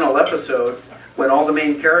the final episode when all the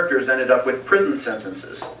main characters ended up with prison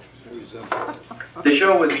sentences. The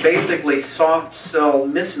show was basically soft sell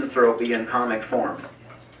misanthropy in comic form.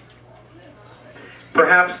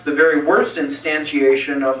 Perhaps the very worst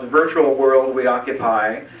instantiation of the virtual world we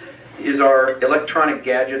occupy is our electronic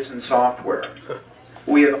gadgets and software.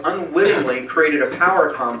 We have unwittingly created a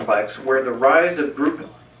power complex where the rise of group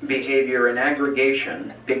behavior and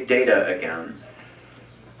aggregation, big data again,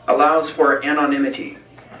 allows for anonymity.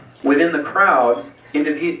 Within the crowd,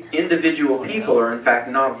 individual people are in fact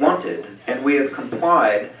not wanted, and we have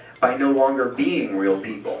complied by no longer being real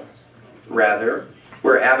people. Rather,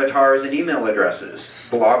 we're avatars and email addresses,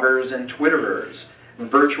 bloggers and Twitterers,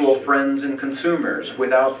 virtual friends and consumers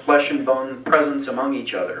without flesh and bone presence among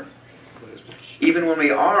each other. Even when we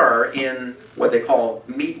are in what they call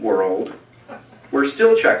meat world, we're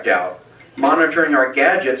still checked out, monitoring our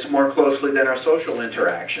gadgets more closely than our social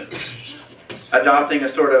interactions, adopting a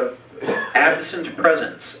sort of absent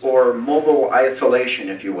presence or mobile isolation,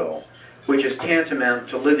 if you will, which is tantamount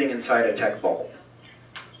to living inside a tech bubble.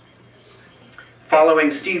 Following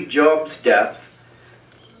Steve Jobs' death,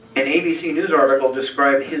 an ABC News article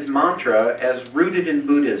described his mantra as rooted in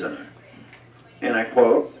Buddhism. And I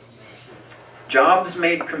quote, "Jobs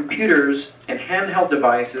made computers and handheld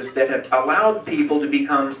devices that have allowed people to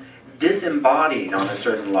become disembodied on a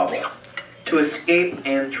certain level, to escape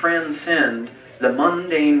and transcend the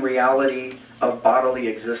mundane reality of bodily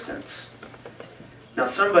existence." Now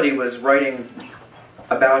somebody was writing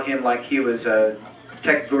about him like he was a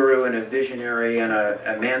tech guru and a visionary and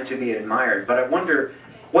a man to be admired, but I wonder,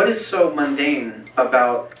 what is so mundane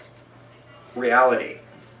about reality?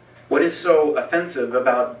 What is so offensive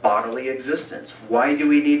about bodily existence? Why do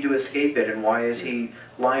we need to escape it, and why is he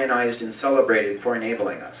lionized and celebrated for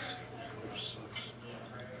enabling us?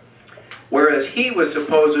 Whereas he was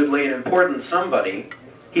supposedly an important somebody,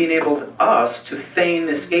 he enabled us to feign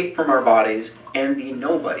escape from our bodies and be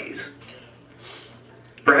nobodies.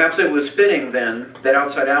 Perhaps it was fitting then that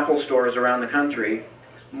outside Apple stores around the country,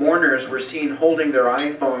 mourners were seen holding their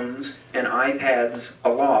iPhones and iPads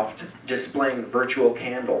aloft, displaying virtual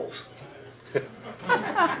candles.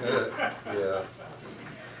 Yeah.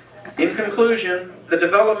 In conclusion, the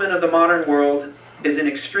development of the modern world is an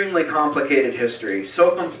extremely complicated history,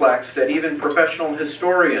 so complex that even professional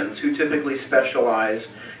historians who typically specialize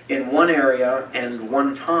in one area and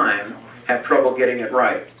one time have trouble getting it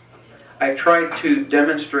right. I've tried to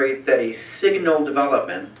demonstrate that a signal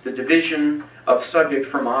development, the division of subject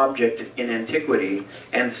from object in antiquity,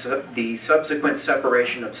 and the subsequent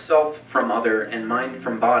separation of self from other and mind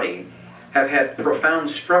from body, have had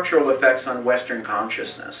profound structural effects on Western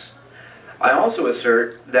consciousness. I also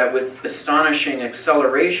assert that with astonishing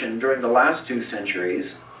acceleration during the last 2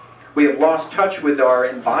 centuries, we have lost touch with our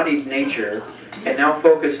embodied nature and now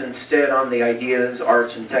focus instead on the ideas,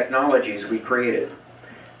 arts, and technologies we created.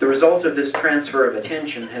 The result of this transfer of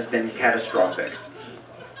attention has been catastrophic.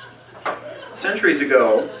 Centuries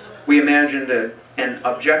ago, we imagined an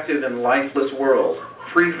objective and lifeless world,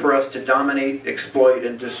 free for us to dominate, exploit,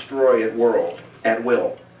 and destroy at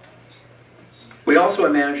will. We also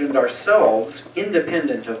imagined ourselves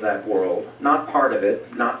independent of that world, not part of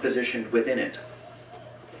it, not positioned within it.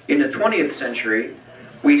 In the 20th century,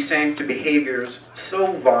 we sank to behaviors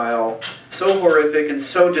so vile, so horrific, and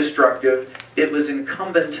so destructive, it was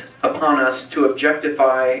incumbent upon us to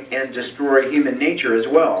objectify and destroy human nature as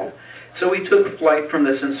well. So we took flight from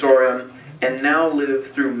the sensorium and now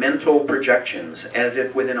live through mental projections as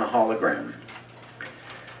if within a hologram.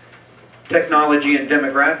 Technology and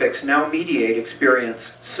demographics now mediate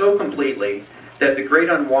experience so completely that the great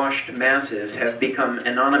unwashed masses have become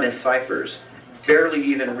anonymous ciphers, barely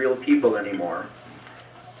even real people anymore.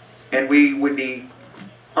 And we would be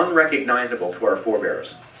unrecognizable to our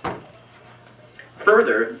forebears.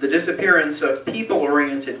 Further, the disappearance of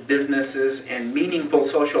people-oriented businesses and meaningful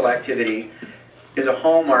social activity is a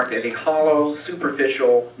hallmark of a hollow,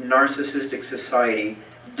 superficial, narcissistic society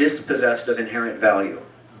dispossessed of inherent value.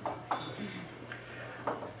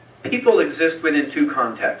 People exist within 2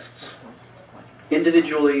 contexts,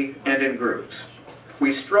 individually and in groups.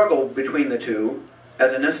 We struggle between the 2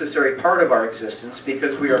 as a necessary part of our existence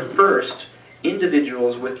because we are first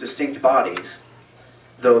individuals with distinct bodies,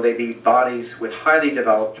 though they be bodies with highly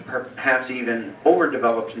developed, perhaps even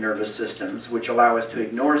overdeveloped nervous systems, which allow us to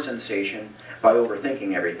ignore sensation by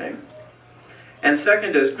overthinking everything. And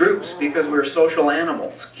second, as groups, because we're social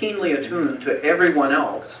animals, keenly attuned to everyone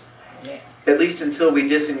else, at least until we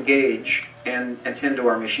disengage and attend to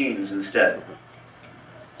our machines instead,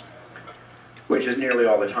 which is nearly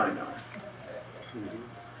all the time now.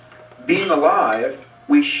 Being alive,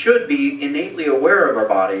 we should be innately aware of our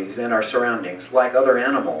bodies and our surroundings, like other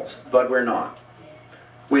animals, but we're not.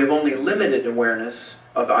 We have only limited awareness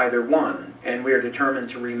of either one, and we are determined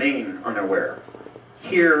to remain unaware.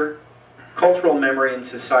 Here, cultural memory and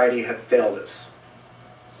society have failed us.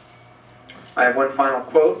 I have one final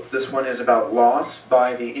quote. This one is about loss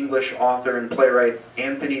by the English author and playwright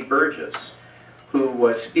Anthony Burgess, who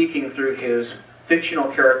was speaking through his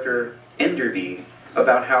fictional character Enderby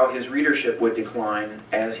about how his readership would decline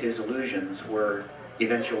as his illusions were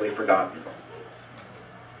eventually forgotten.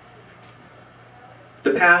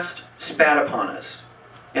 The past spat upon us,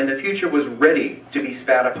 and the future was ready to be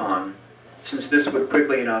spat upon, since this would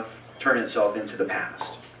quickly enough turn itself into the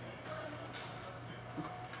past.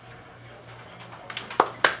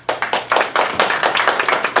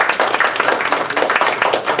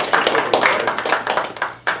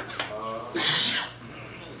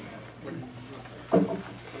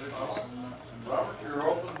 Robert, you're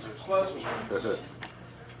open to questions.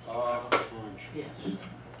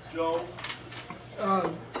 Joe?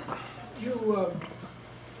 You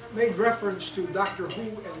made reference to Doctor Who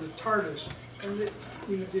and the TARDIS, and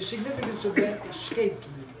the significance of that escaped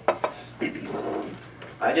me.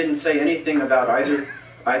 I didn't say anything about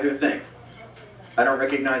either thing. I don't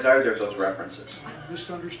recognize either of those references.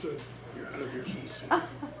 Misunderstood. You're out of here, CC.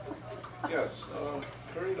 Yes,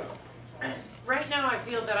 Karina. Right now I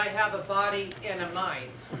feel that I have a body and a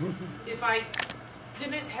mind. If I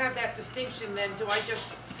didn't have that distinction, then do I just,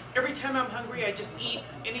 every time I'm hungry I just eat,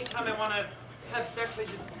 anytime I want to have sex I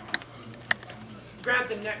just grab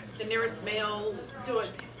the nearest male, do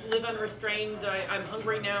it, live unrestrained, I'm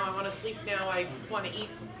hungry now, I want to sleep now, I want to eat,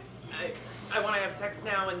 I want to have sex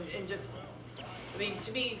now, and just, I mean,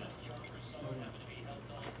 to me,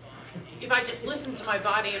 if I just listen to my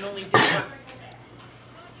body and only do what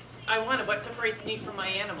I want, what separates me from my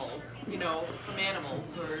animals, you know, from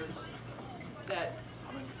animals, or that.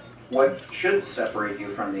 What should separate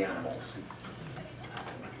you from the animals?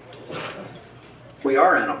 We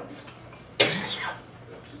are animals.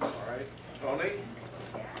 All right. Tony?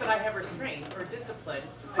 But I have restraint or discipline.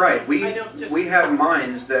 Right. We we have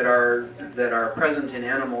minds that are present in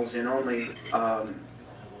animals in only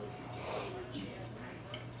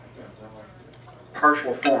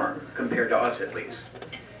partial form compared to us, at least.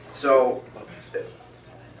 So,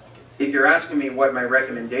 if you're asking me what my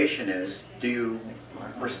recommendation is, do you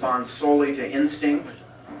respond solely to instinct,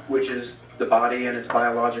 which is the body and its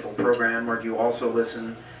biological program, or do you also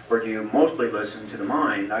listen, or do you mostly listen to the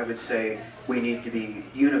mind? I would say we need to be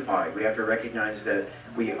unified. We have to recognize that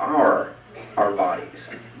we are our bodies,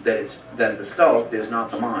 that the self is not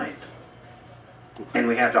the mind. And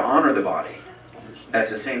we have to honor the body at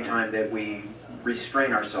the same time that we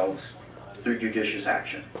restrain ourselves through judicious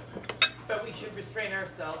action. But we should restrain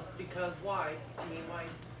ourselves because why? I mean, why?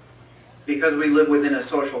 Because we live within a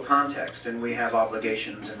social context and we have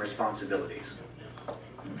obligations and responsibilities.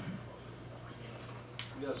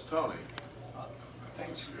 Yes, Tony.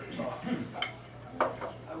 Thanks for your talk.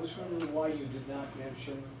 I was wondering why you did not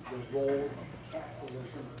mention the role of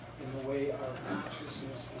capitalism in the way our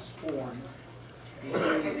consciousness is formed, the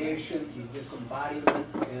alienation, the disembodiment,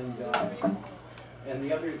 and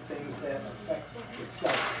the other things that affect the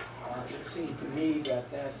self. It seemed to me that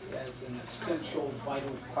as an essential,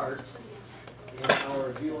 vital part in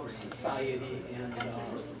our view of society and our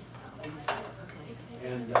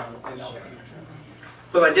future.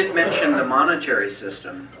 Well, I did mention the monetary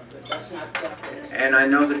system. That's not capitalism. And I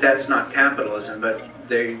know that that's not capitalism, but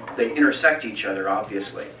they intersect each other,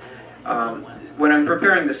 obviously. When I'm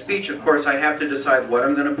preparing the speech, of course, I have to decide what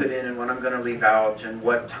I'm going to put in and what I'm going to leave out and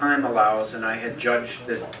what time allows, and I had judged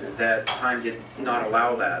that time did not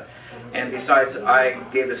allow that. And besides, I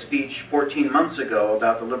gave a speech 14 months ago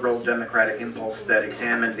about the liberal democratic impulse that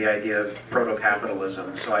examined the idea of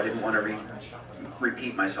proto-capitalism, so I didn't want to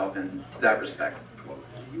repeat myself in that respect.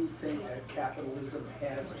 Do you think that capitalism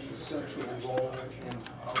has a central role in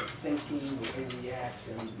our thinking, the way we act,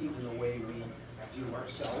 and even the way we view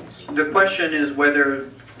ourselves? The question is whether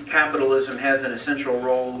capitalism has an essential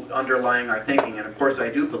role underlying our thinking, and of course I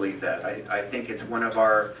do believe that. I think it's one of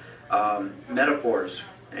our metaphors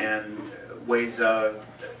and ways of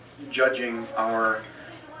judging our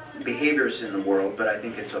behaviors in the world, but I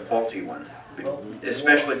think it's a faulty one,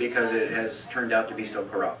 especially because it has turned out to be so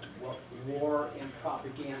corrupt. Well, war and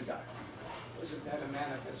propaganda, wasn't that a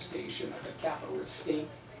manifestation of a capitalist state?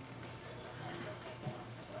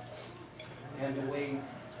 And the way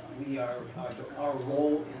we are, our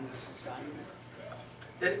role in the society?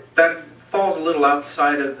 That falls a little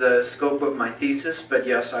outside of the scope of my thesis, but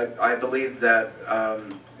yes, I believe that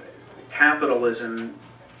capitalism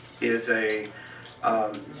is a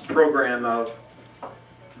program of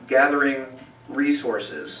gathering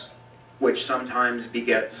resources, which sometimes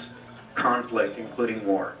begets conflict, including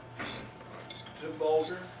war. Tim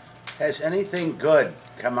Bulger? Has anything good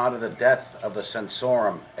come out of the death of the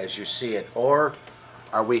Sensorium as you see it, or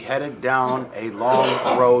are we headed down a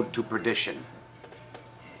long road to perdition?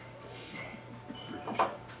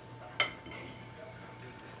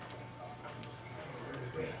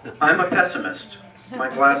 I'm a pessimist. My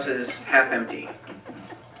glass is half empty.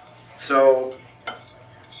 So,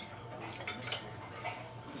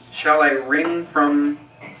 shall I wring from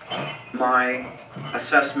my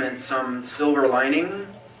assessment some silver lining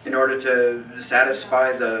in order to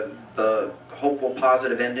satisfy the hopeful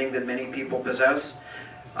positive ending that many people possess?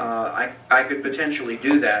 I could potentially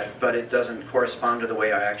do that, but it doesn't correspond to the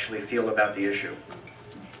way I actually feel about the issue.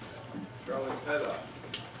 Charlie Petta.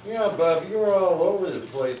 Yeah, Bob, you were all over the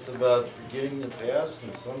place about forgetting the past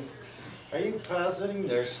and some. Are you positing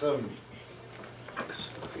there's some this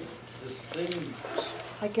thing?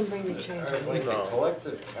 I can bring the change. Like a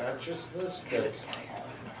collective consciousness that's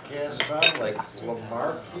passed on, like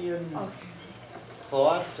Lamarckian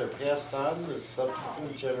thoughts are passed on to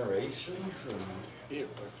subsequent generations, and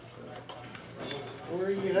where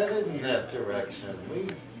are you headed in that direction?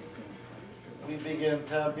 We began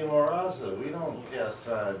tabula rasa. We don't pass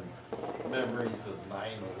on memories of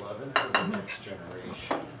 9/11 to the next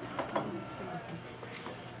generation.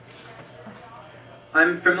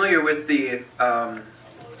 I'm familiar with the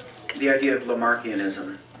idea of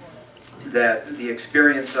Lamarckianism, that the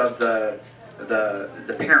experience of the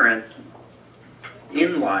parent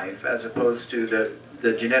in life, as opposed to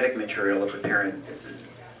the genetic material of the parent,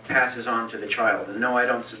 passes on to the child. And no, I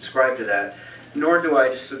don't subscribe to that. Nor do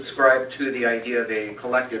I subscribe to the idea of a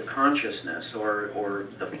collective consciousness or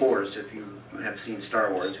the Force, if you have seen Star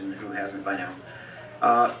Wars, and who hasn't by now.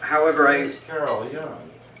 However, Carol Young.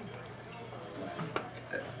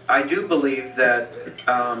 I do believe that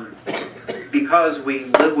because we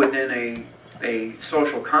live within a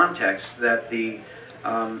social context, that the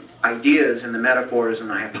ideas and the metaphors and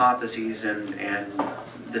the hypotheses and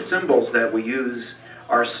the symbols that we use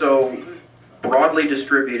are so broadly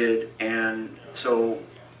distributed and so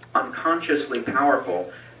unconsciously powerful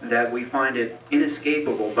that we find it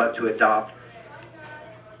inescapable but to adopt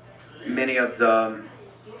many of the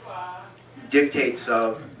dictates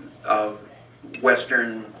of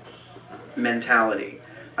Western mentality.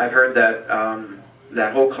 I've heard that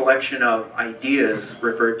that whole collection of ideas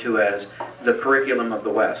referred to as the curriculum of the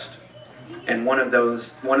West. And one of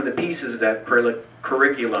the pieces of that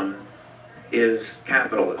curriculum is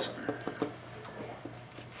capitalism.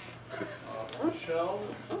 Michelle?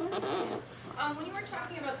 When you were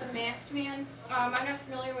talking about the masked man, I'm not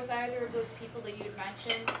familiar with either of those people that you had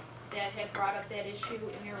mentioned that had brought up that issue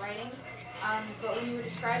in your writings. But when you were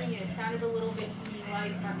describing it, it sounded a little bit to me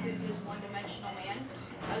like Marcuse's one-dimensional man.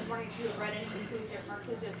 I was wondering if you had read any Marcuse or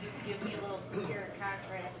Marcuse, if you could give me a little compare and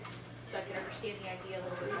contrast so I could understand the idea a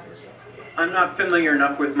little bit better too. I'm not familiar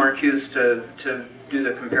enough with Marcuse to do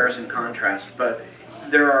the comparison contrast, but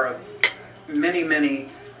there are many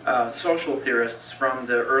social theorists from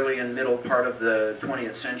the early and middle part of the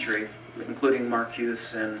 20th century, including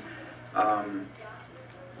Marcuse and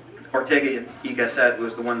Ortega y Gasset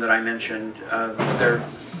was the one that I mentioned.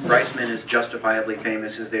 Reisman is justifiably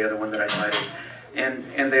famous, is the other one that I cited.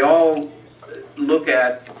 And they all look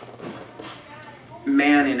at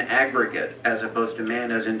man in aggregate as opposed to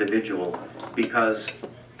man as individual, because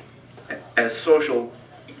as social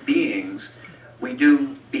beings, we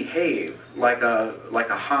do behave like a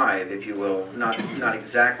hive, if you will, not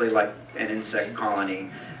exactly like an insect colony,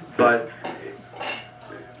 but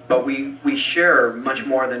we share much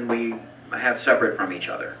more than we have separate from each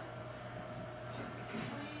other.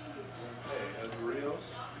 Okay, and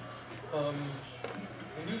Rios?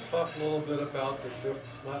 Can you talk a little bit about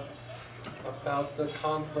the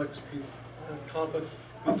conflict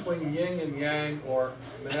between yin and yang, or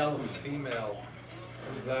male and female,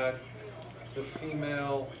 and that the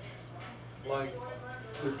female, like,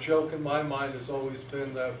 the joke in my mind has always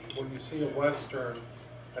been that when you see a Western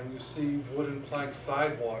and you see wooden plank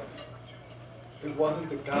sidewalks, it wasn't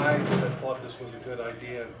the guys that thought this was a good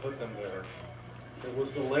idea and put them there. It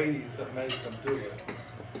was the ladies that made them do it.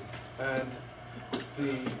 And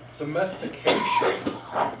the domestication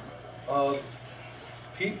of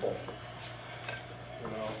people, you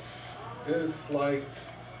know, is like,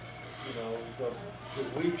 you know,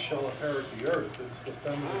 the weak shall inherit the earth. It's the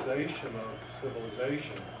feminization of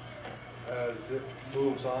civilization as it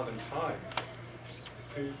moves on in time.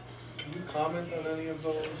 Can you comment on any of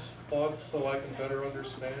those thoughts so I can better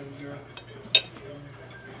understand your...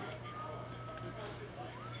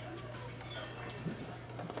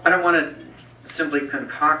 I don't want to simply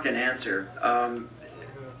concoct an answer.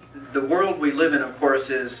 The world we live in, of course,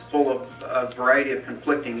 is full of a variety of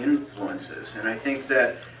conflicting influences, and I think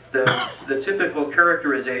that the typical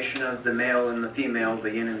characterization of the male and the female,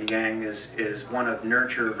 the yin and the yang, is one of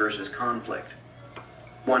nurture versus conflict,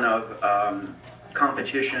 one of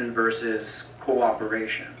competition versus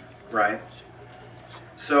cooperation, right?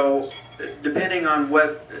 So depending on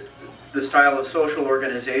what the style of social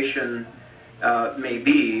organization may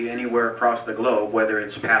be anywhere across the globe, whether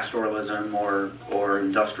it's pastoralism or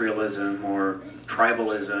industrialism or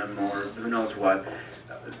tribalism or who knows what,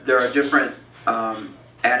 there are different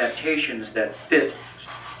adaptations that fit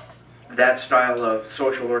that style of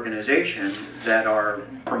social organization that are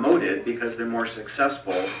promoted because they're more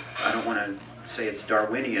successful. I don't want to say it's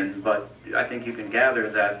Darwinian, but I think you can gather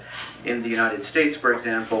that in the United States, for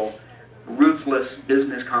example, ruthless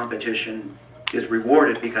business competition is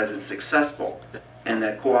rewarded because it's successful, and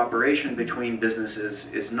that cooperation between businesses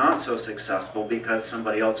is not so successful because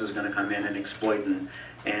somebody else is going to come in and exploit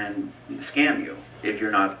and scam you if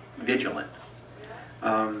you're not vigilant.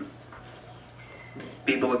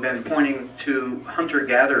 People have been pointing to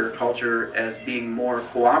hunter-gatherer culture as being more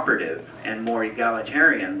cooperative and more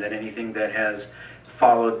egalitarian than anything that has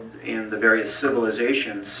followed in the various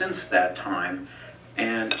civilizations since that time.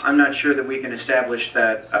 And I'm not sure that we can establish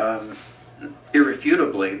that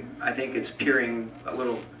irrefutably. I think it's peering a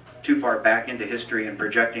little too far back into history and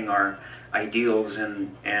projecting our ideals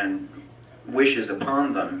and wishes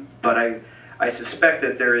upon them. But I suspect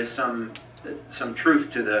that there is some truth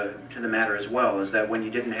to the matter as well, is that when you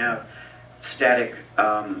didn't have static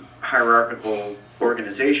hierarchical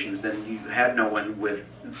organizations, then you had no one with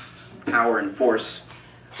power and force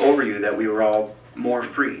over you, that we were all more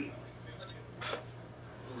free.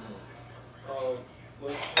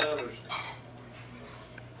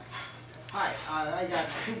 Hi, I got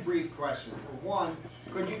two brief questions. One,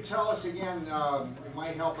 could you tell us again, it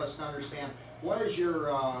might help us to understand, what is your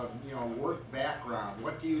work background?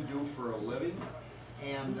 What do you do for a living?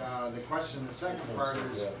 And the second part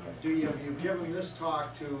is, have you given this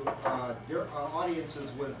talk to audiences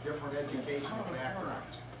with different educational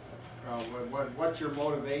backgrounds? What's your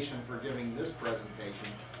motivation for giving this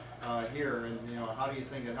presentation here, and how do you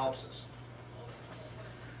think it helps us?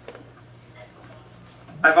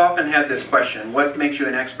 I've often had this question, what makes you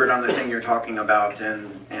an expert on the thing you're talking about?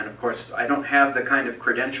 And of course, I don't have the kind of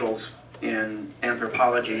credentials in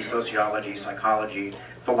anthropology, sociology, psychology,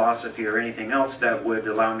 philosophy, or anything else that would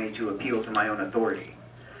allow me to appeal to my own authority.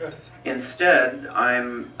 Instead,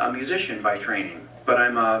 I'm a musician by training, but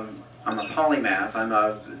I'm a polymath, I'm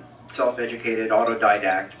a self-educated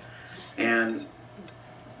autodidact, and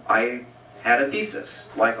I had a thesis,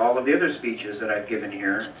 like all of the other speeches that I've given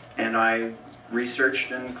here, and I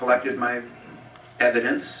researched and collected my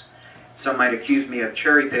evidence. Some might accuse me of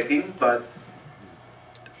cherry picking, but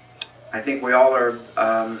I think we all are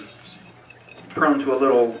prone to a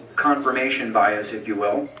little confirmation bias, if you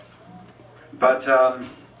will. But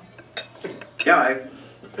yeah,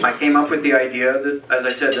 I came up with the idea that, as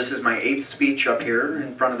I said, this is my 8th speech up here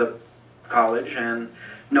in front of the college, and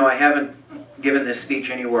no, I haven't given this speech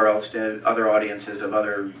anywhere else to other audiences of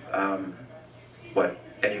other,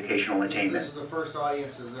 educational attainment. This is the first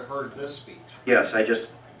audiences that heard this speech. Yes, I just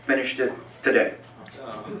finished it today.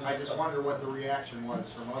 I just wonder what the reaction was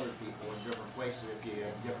from other people in different places if you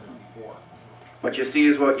had given it before. What you see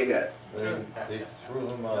is what you get. They threw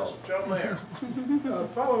them out. John Mayer.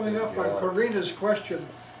 Following up on Karina's question,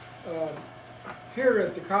 here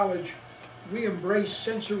at the college, we embrace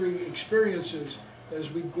sensory experiences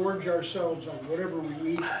as we gorge ourselves on whatever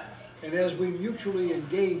we eat and as we mutually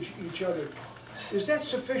engage each other. Is that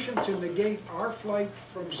sufficient to negate our flight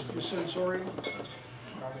from the sensorium?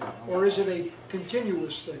 Or is it a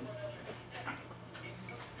continuous thing?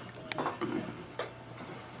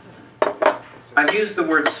 I've used the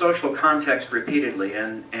word social context repeatedly,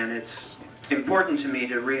 and it's important to me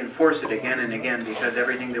to reinforce it again and again because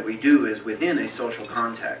everything that we do is within a social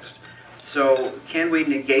context. So can we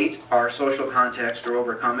negate our social context or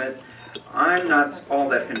overcome it? I'm not all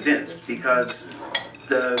that convinced because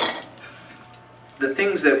the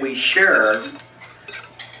things that we share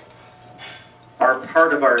are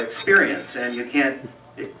part of our experience, and you can't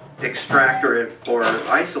extract or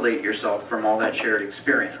isolate yourself from all that shared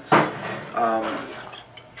experience.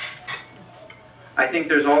 I think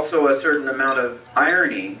there's also a certain amount of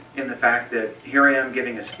irony in the fact that here I am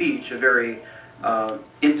giving a speech, a very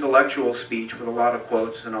intellectual speech with a lot of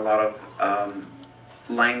quotes and a lot of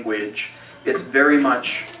language. It's very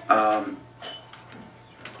much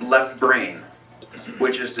left brain,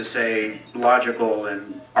 which is to say logical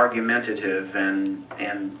and argumentative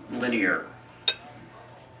and linear.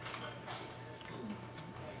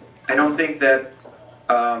 I don't think that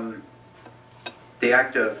the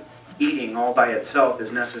act of eating all by itself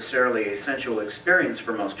is necessarily a sensual experience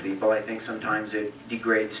for most people. I think sometimes it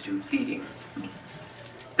degrades to feeding.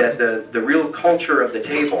 That the real culture of the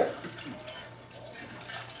table,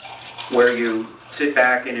 where you sit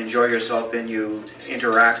back and enjoy yourself and you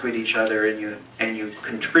interact with each other and you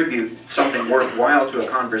contribute something worthwhile to a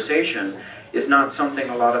conversation, is not something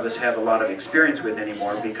a lot of us have a lot of experience with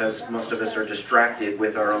anymore because most of us are distracted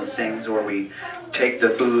with our own things, or we take the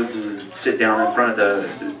food and sit down in front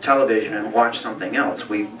of the television and watch something else.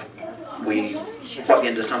 We plug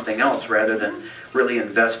into something else rather than really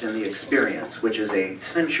invest in the experience, which is a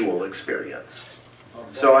sensual experience.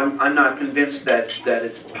 So I'm not convinced that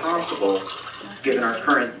it's possible, given our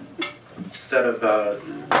current set of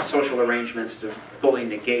social arrangements, to fully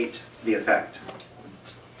negate the effect.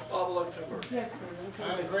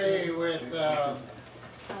 I agree with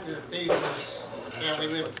your thesis that we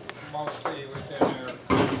live mostly within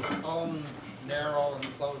our own narrow and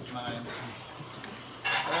closed minds.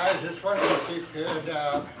 But I was just wondering if you could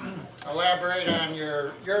elaborate on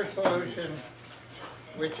your solution,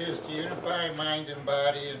 which is to unify mind and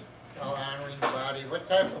body and honoring the body. What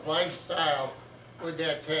type of lifestyle would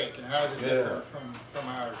that take, and how is it different from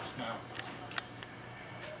ours now?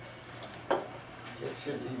 It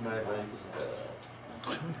should be my lifestyle.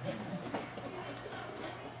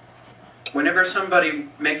 Whenever somebody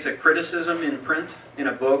makes a criticism in print, in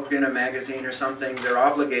a book, in a magazine or something, they're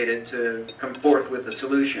obligated to come forth with a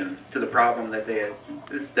solution to the problem that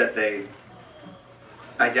they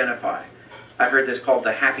identify. I've heard this called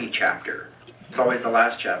the happy chapter. It's always the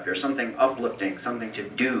last chapter, something uplifting, something to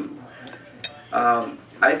do.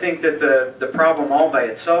 I think that the problem all by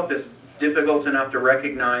itself is difficult enough to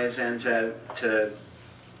recognize and to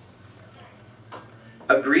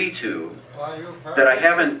agree to, that I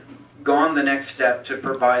haven't gone the next step to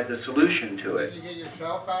provide the solution to it. Did you get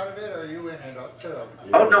yourself out of it, or are you in it too?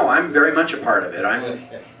 Oh no, I'm very much a part of it.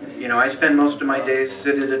 I spend most of my days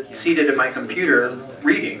seated at my computer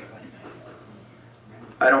reading.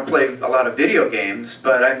 I don't play a lot of video games,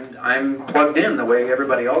 but I'm plugged in the way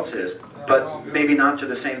everybody else is, but maybe not to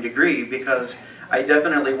the same degree, because I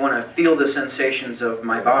definitely want to feel the sensations of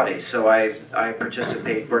my body. So I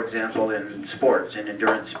participate, for example, in sports, in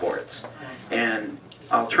endurance sports. And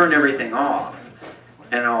I'll turn everything off,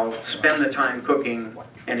 and I'll spend the time cooking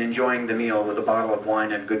and enjoying the meal with a bottle of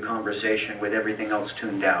wine and good conversation with everything else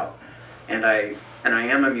tuned out. And I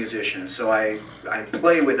am a musician, so I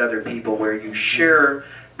play with other people where you share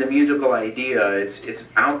the musical idea. It's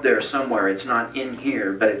out there somewhere. It's not in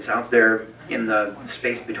here, but it's out there in the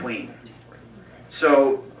space between.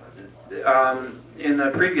 So in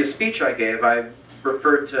the previous speech I gave, I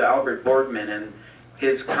referred to Albert Borgman and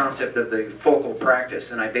his concept of the focal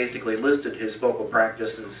practice, and I basically listed his focal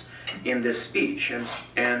practices in this speech.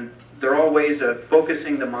 And they're all ways of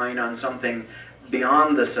focusing the mind on something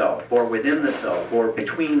beyond the self, or within the self, or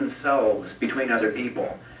between selves, between other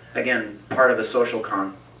people. Again, part of a social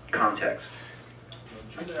context.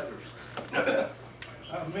 If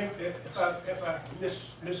I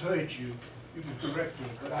misheard you, you can correct me,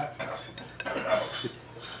 but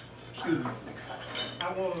excuse me.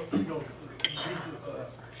 I want to,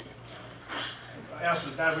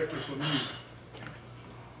 answer directly from you.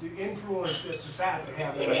 The influence that society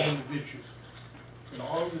has on an individual, and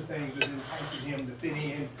all of the things that enticing him to fit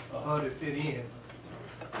in or her to fit in,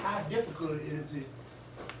 how difficult is it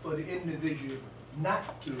for the individual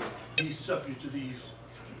not to be subject to these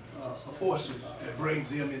forces that brings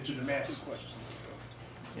them into the masses?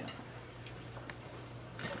 Yeah.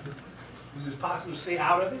 Is it possible to stay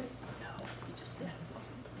out of it?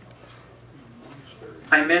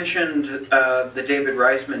 I mentioned the David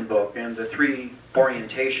Reisman book and the 3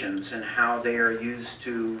 orientations and how they are used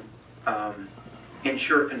to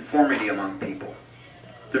ensure conformity among people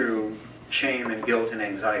through shame and guilt and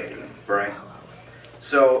anxiety, right?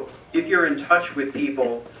 So if you're in touch with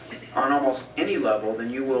people on almost any level,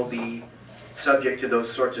 then you will be subject to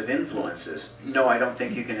those sorts of influences. No, I don't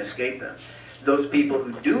think you can escape them. Those people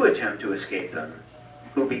who do attempt to escape them,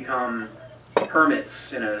 who become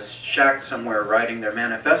hermits in a shack somewhere writing their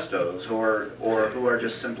manifestos, or who are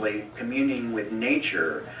just simply communing with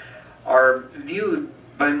nature, are viewed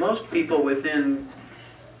by most people within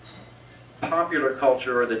popular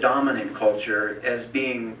culture or the dominant culture as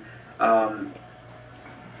being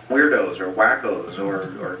weirdos or wackos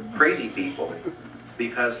or crazy people,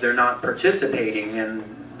 because they're not participating in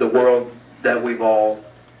the world that we've all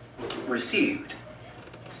received.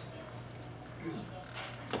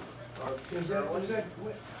 Is that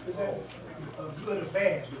good or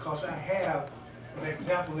bad? Because I have an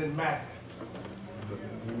example in mind.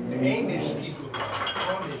 The Amish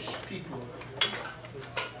people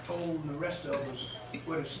told the rest of us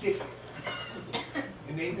where to stick it.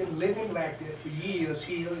 And they've been living like that for years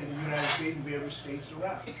here in the United States and various states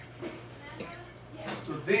around.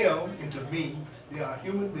 To them and to me, they are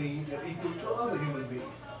human beings that are equal to other human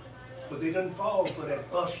beings. But they don't fall for that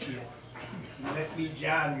us shit. Let me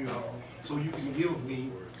join you on so you can give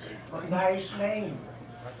me a nice name.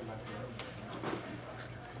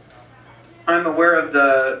 I'm aware of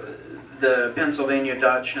the Pennsylvania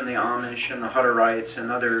Dutch and the Amish and the Hutterites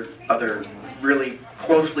and other really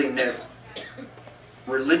closely knit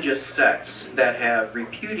religious sects that have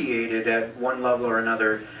repudiated at one level or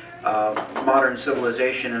another modern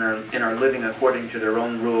civilization and are living according to their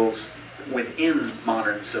own rules within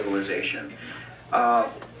modern civilization.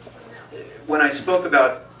 When I spoke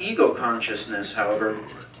about ego consciousness, however,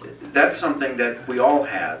 that's something that we all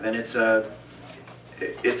have, and it's a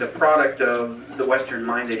product of the Western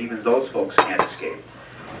mind that even those folks can't escape.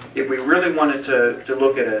 If we really wanted to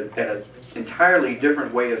look at an entirely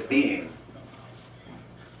different way of being,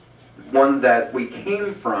 one that we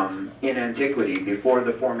came from in antiquity before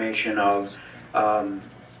the formation of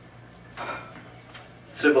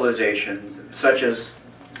civilization, such as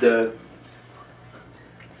the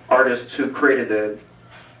artists who created the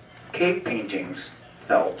cave paintings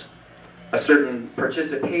felt, a certain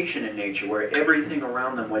participation in nature where everything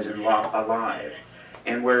around them was alive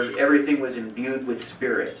and where everything was imbued with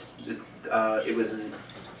spirit. It was an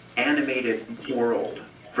animated world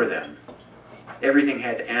for them. Everything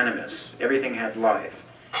had animus, everything had life,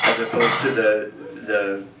 as opposed to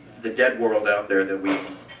the dead world out there that we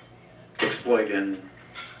exploit and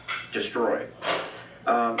destroy.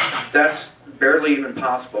 That's barely even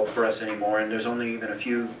possible for us anymore, and there's only even a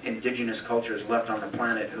few indigenous cultures left on the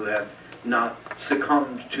planet who have not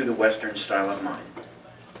succumbed to the Western style of mind.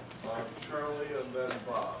 Charlie and then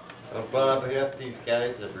Bob. Bob, half these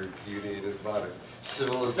guys have repudiated modern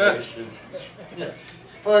civilization.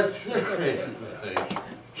 But seriously,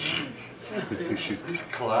 these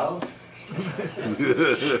clowns,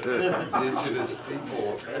 they're indigenous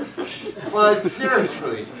people. But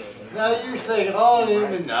seriously, Now you're saying all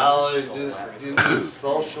human knowledge is in this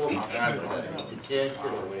social context. You can't get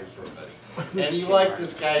away from it. And you like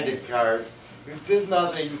this guy Descartes, who did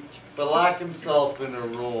nothing but lock himself in a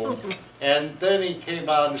room, and then he came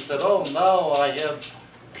out and said, "Oh, now I have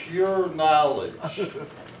pure knowledge."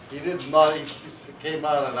 He did not. He just came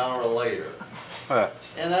out an hour later.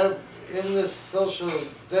 And in this social,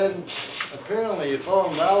 then apparently, if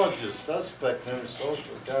all knowledge is suspect in a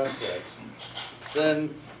social context,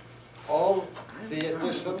 then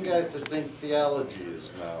there's some guys that think theology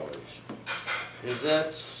is knowledge. Is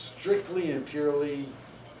that strictly and purely,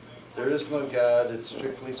 there is no God, it's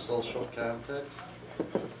strictly social context?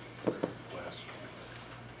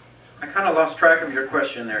 I kind of lost track of your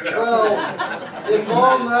question there, Chuck. Well, if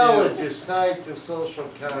all knowledge is tied to social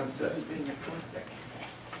context,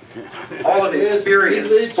 all of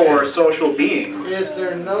experience for social beings. Is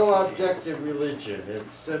there no objective religion?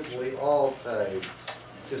 It's simply all tied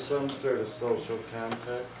to some sort of social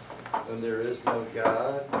context, and there is no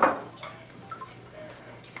God?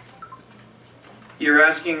 You're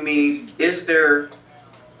asking me, is there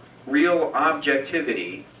real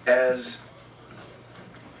objectivity as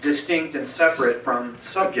distinct and separate from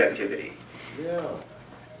subjectivity? Yeah.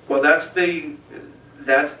 Well, that's the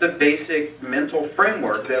basic mental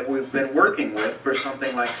framework that we've been working with for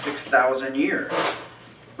something like 6,000 years.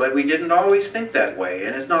 But we didn't always think that way,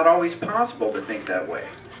 and it's not always possible to think that way.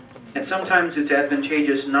 And sometimes it's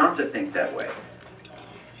advantageous not to think that way,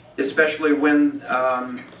 especially when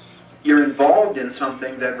you're involved in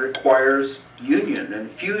something that requires union and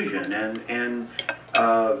fusion and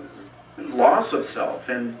loss of self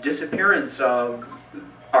and disappearance of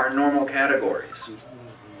our normal categories.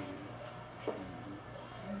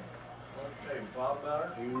 Bob Matter?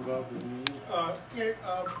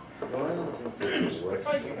 If I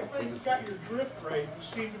got your drift right, you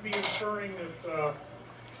seem to be inferring that,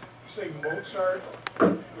 say, Mozart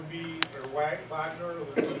would be, or Wagner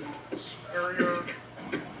would be superior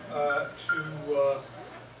to,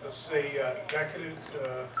 let's say, decadent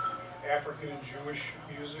African and Jewish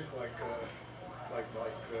music, like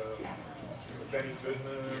Benny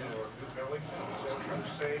Goodman or Millington. Is that what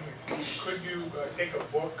you're saying? Could you take a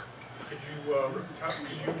book? Could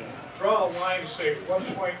you draw a line and say at one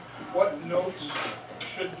point what notes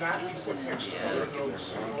should not be put next to other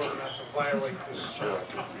notes in order not to violate this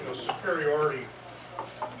superiority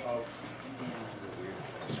of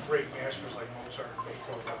these great masters like Mozart and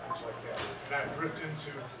Beethoven and things like that, and not drift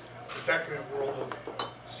into the decadent world of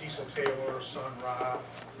Cecil Taylor, Sun Ra,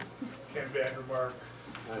 Ken Vandermark,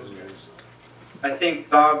 those guys. I think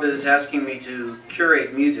Bob is asking me to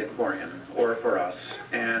curate music for him or for us,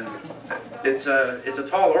 and it's a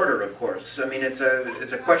tall order, of course. I mean, it's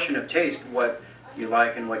a question of taste, what you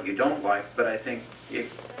like and what you don't like, but I think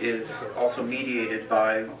it is also mediated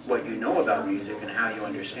by what you know about music and how you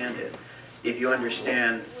understand it. If you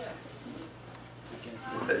understand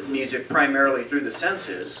music primarily through the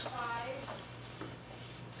senses,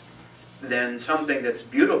 then something that's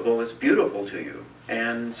beautiful is beautiful to you,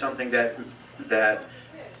 and something that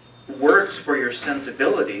works for your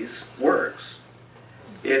sensibilities works.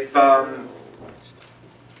 If, on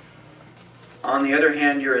the other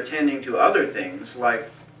hand, you're attending to other things like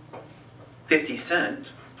 50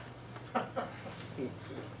 Cent,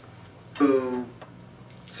 who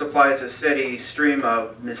supplies a steady stream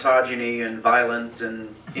of misogyny and violence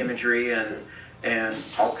and imagery and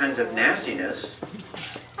all kinds of nastiness,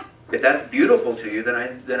 if that's beautiful to you,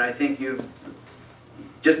 then I think you've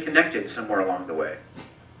disconnected somewhere along the way.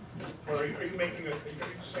 Or are you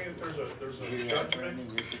saying that there's a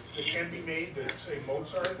judgment that can be made that, say,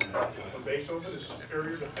 Mozart or Beethoven is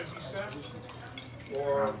superior to 50 Cent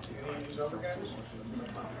or any of these other guys?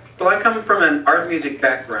 Well, I come from an art music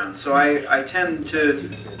background, so I tend to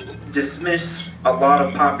dismiss a lot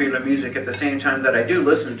of popular music at the same time that I do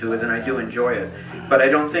listen to it and I do enjoy it. But I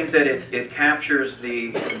don't think that it captures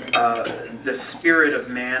the spirit of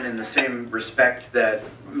man in the same respect that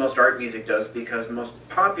most art music does, because most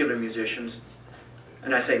popular musicians,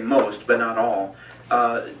 and I say most, but not all,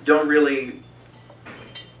 don't really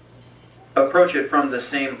approach it from the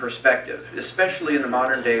same perspective, especially in the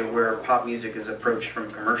modern day where pop music is approached from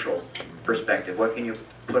a commercial perspective. What can you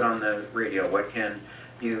put on the radio? What can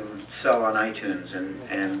you sell on iTunes?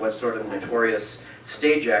 And what sort of notorious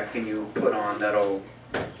stage act can you put on that'll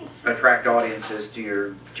attract audiences to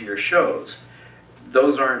your shows?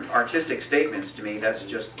 Those aren't artistic statements to me. That's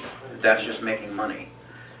just making money.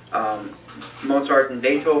 Mozart and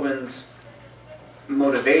Beethoven's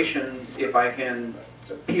motivation, if I can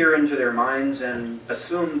peer into their minds and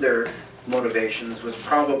assume their motivations, was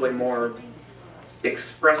probably more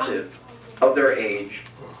expressive of their age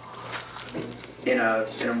in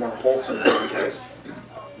a more wholesome context.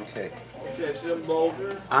 Okay. Okay, Tim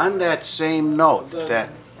Boulder. On that same note, that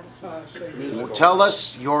tell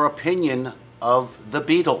us your opinion of the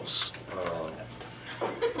Beatles.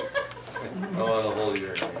 Oh, the whole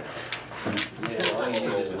year.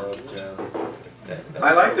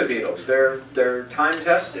 I like the Beatles. They're time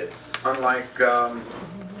tested, unlike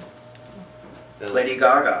Lady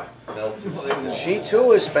Gaga. She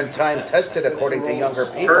too has been time tested according to younger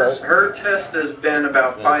people. Her test has been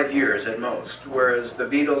about 5 years at most, whereas the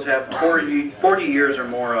Beatles have 40 years or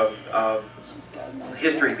more of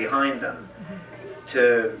history behind them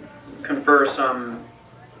to confer some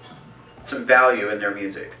value in their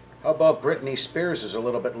music. How about Britney Spears is a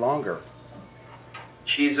little bit longer?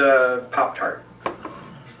 She's a Pop-Tart.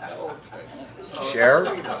 Cher?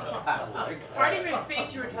 Part of your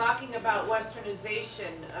speech you were talking about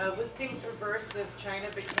westernization. With things reversed, if China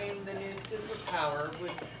became the new superpower,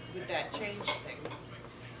 would that change things?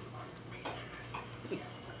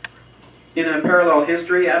 In a parallel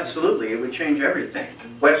history, absolutely, it would change everything.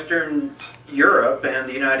 Western Europe and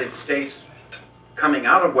the United States, coming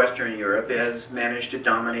out of Western Europe, has managed to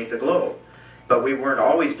dominate the globe. But we weren't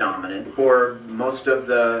always dominant. For most of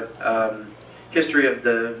the history of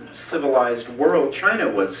the civilized world, China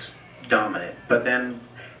was dominant. But then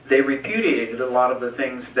they repudiated a lot of the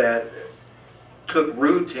things that took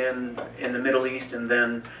root in the Middle East and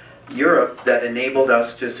then Europe that enabled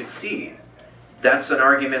us to succeed. That's an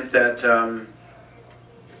argument that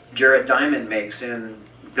Jared Diamond makes in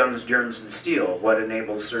Guns, Germs, and Steel, what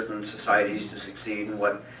enables certain societies to succeed and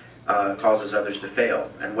what causes others to fail.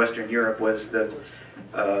 And Western Europe was the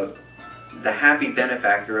happy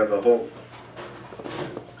benefactor of a whole,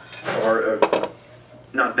 or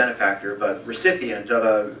not benefactor, but recipient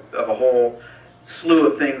of a whole slew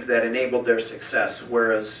of things that enabled their success,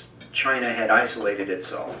 whereas China had isolated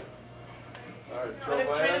itself. But if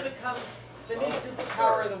China becomes the new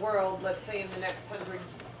superpower of the world, let's say in the next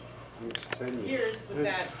 100 years, would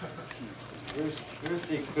that... Here's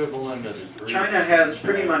the equivalent of the Greeks. China has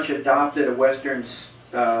pretty much adopted a Western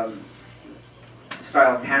style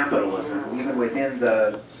capitalism, even within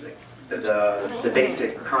the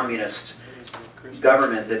basic communist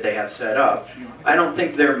government that they have set up. I don't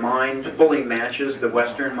think their mind fully matches the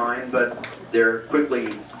Western mind, but they're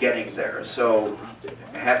quickly getting there. So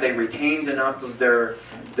have they retained enough of their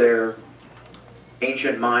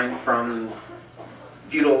ancient mind from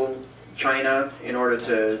feudal China in order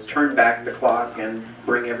to turn back the clock and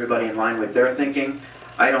bring everybody in line with their thinking?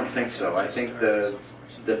 I don't think so. I think the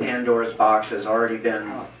Pandora's box has already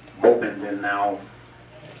been opened and now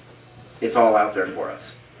it's all out there for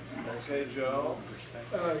us. Okay, Joe.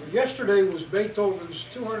 Yesterday was Beethoven's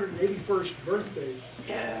 281st birthday,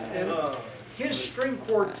 and his string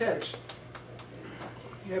quartets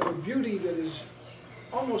have a beauty that is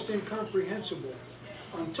almost incomprehensible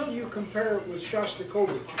until you compare it with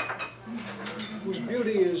Shostakovich, whose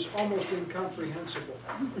beauty is almost incomprehensible.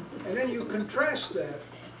 And then you contrast that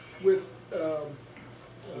with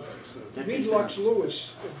Lux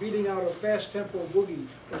Lewis beating out a fast tempo boogie,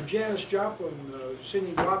 and Janis Joplin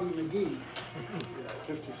singing Bobby McGee.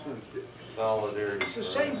 50 Cent. Solidarity. It's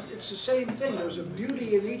the same thing. There's a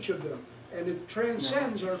beauty in each of them, and it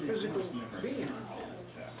transcends our physical being.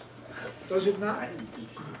 Does it not?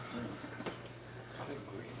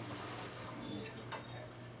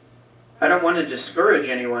 I don't want to discourage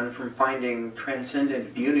anyone from finding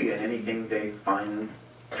transcendent beauty in anything they find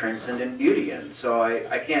transcendent beauty in. So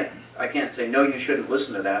I can't say, no, you shouldn't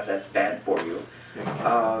listen to that, that's bad for you.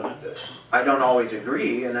 I don't always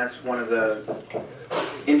agree, and that's one of the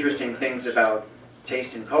interesting things about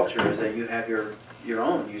taste and culture, is that you have your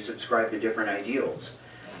own, you subscribe to different ideals.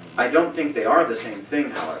 I don't think they are the same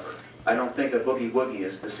thing, however. I don't think a boogie woogie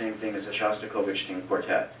is the same thing as a Shostakovich string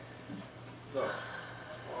quartet. No.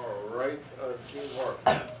 All right, Gene Mark.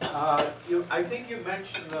 I think you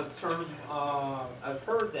mentioned the term, I've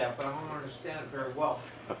heard that, but I don't understand it very well.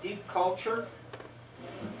 Deep culture?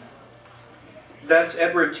 That's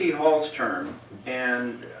Edward T. Hall's term,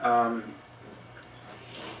 and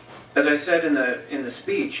as I said in the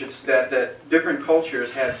speech, it's that different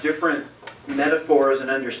cultures have different metaphors and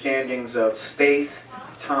understandings of space,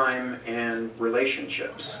 time, and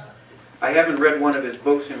relationships. I haven't read one of his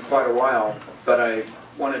books in quite a while, but I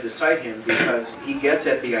wanted to cite him because he gets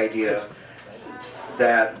at the idea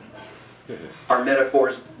that our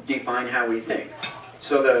metaphors define how we think.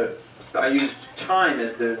 So I used time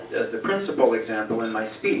as the principal example in my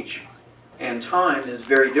speech, and time is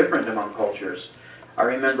very different among cultures. I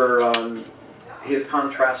remember his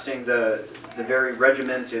contrasting the very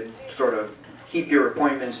regimented sort of keep your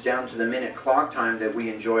appointments down to the minute clock time that we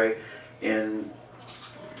enjoy in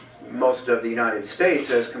most of the United States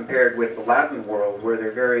as compared with the Latin world, where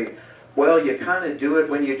they're very, well, you kind of do it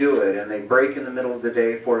when you do it, and they break in the middle of the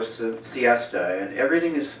day for a siesta, and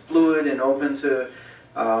everything is fluid and open to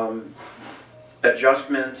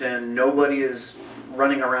adjustment, and nobody is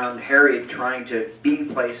running around harried trying to be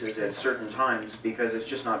places at certain times because it's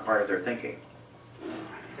just not part of their thinking.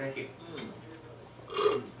 Thank you.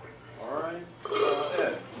 All right,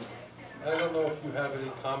 Ed. I don't know if you have any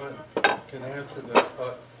comment, can answer this,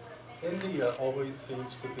 but India always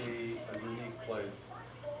seems to be a unique place.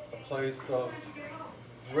 A place of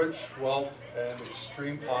rich wealth and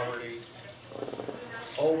extreme poverty,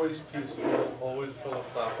 always peaceful, always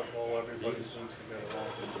philosophical, everybody seems to get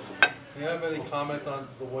along. Do you have any comment on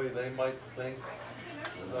the way they might think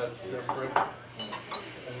that's different?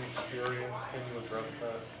 Any experience? Can you address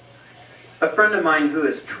that? A friend of mine who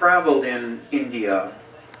has traveled in India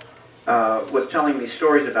was telling me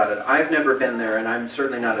stories about it. I've never been there, and I'm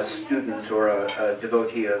certainly not a student or a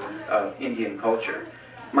devotee of Indian culture.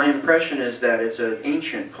 My impression is that it's an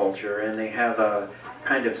ancient culture, and they have a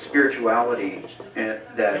kind of spirituality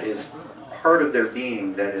that is part of their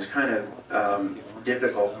being that is kind of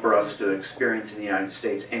difficult for us to experience in the United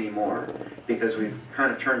States anymore, because we've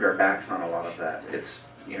kind of turned our backs on a lot of that. It's,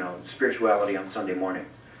 you know, spirituality on Sunday morning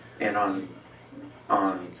and on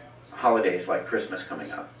holidays like Christmas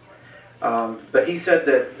coming up. But he said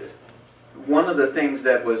that one of the things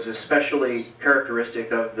that was especially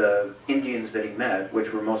characteristic of the Indians that he met,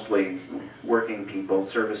 which were mostly working people,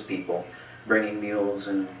 service people, bringing meals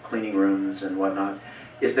and cleaning rooms and whatnot,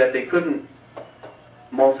 is that they couldn't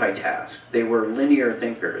multitask. They were linear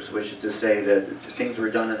thinkers, which is to say that things were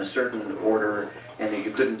done in a certain order and that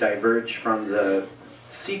you couldn't diverge from the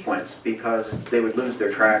sequence because they would lose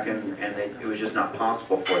their track and it was just not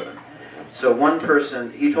possible for them. So one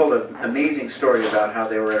person, he told an amazing story about how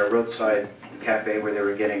they were at a roadside cafe where they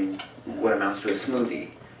were getting what amounts to a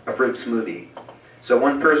smoothie, a fruit smoothie. So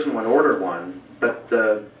one person would order one, but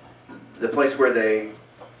the place where they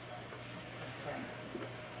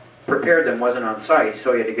prepared them wasn't on site,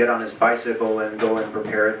 so he had to get on his bicycle and go and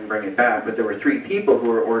prepare it and bring it back. But there were 3 people who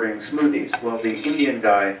were ordering smoothies. Well, the Indian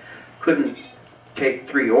guy couldn't take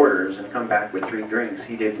 3 orders and come back with 3 drinks.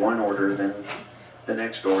 He did 1 order, then the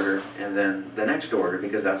next order, and then the next order,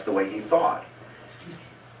 because that's the way he thought.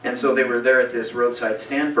 And so they were there at this roadside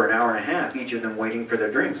stand for an hour and a half, each of them waiting for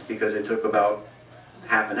their drinks, because it took about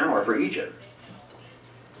half an hour for each of them.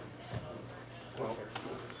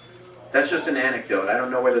 That's just an anecdote. I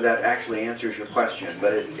don't know whether that actually answers your question,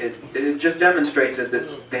 but it just demonstrates that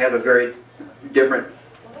they have a very different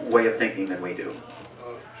way of thinking than we do.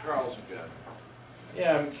 Charles again.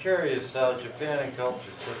 Yeah, I'm curious how Japan and culture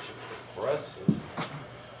is such a progressive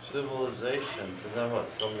civilizations, and then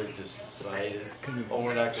what, somebody just decided, oh,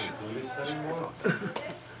 we're not going to do this anymore?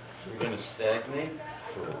 We're going to stagnate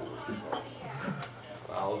for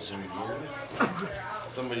 1,000 years?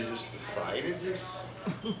 Somebody just decided this?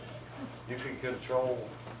 You can control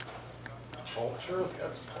culture?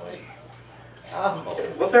 That's like,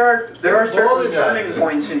 well, there are certain turning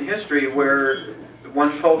points in history where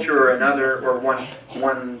one culture or another, or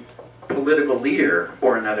one political leader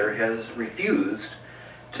or another has refused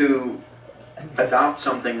to adopt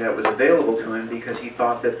something that was available to him because he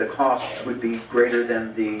thought that the costs would be greater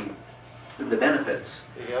than the benefits.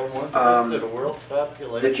 the world's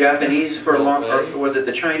population. The Japanese for a long, or was it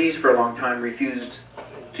the Chinese for a long time, refused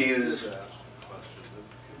to use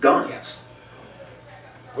guns.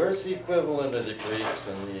 Where's the equivalent of the Greeks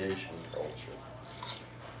and the Asian culture?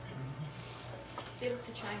 They look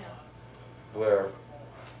to China. Where?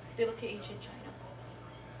 They look to ancient China.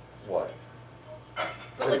 What?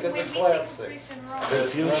 But Look like at when the we think of classic. Greece and Rome.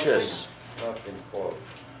 There's Confucius. Nothing close.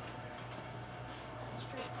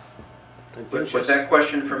 Was that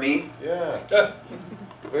question for me? Yeah.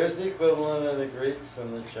 Where's the equivalent of the Greeks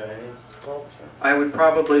and the Chinese culture? I would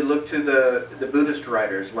probably look to the Buddhist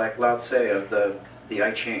writers like Lao Tse of the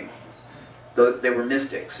I Ching. They were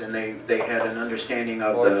mystics, and they had an understanding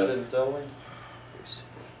of Fortune telling?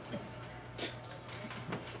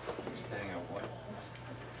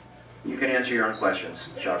 You can answer your own questions,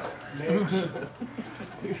 Chuck.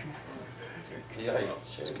 Yeah,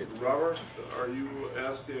 Robert, are you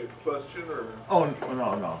asking a question or? Oh,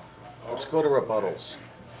 no. Let's go to rebuttals.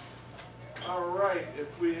 All right,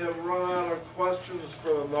 if we have run out of questions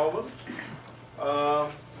for the moment,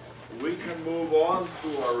 we can move on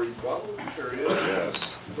to our rebuttal period.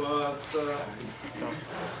 Yes. But,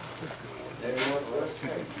 Any more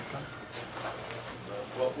questions?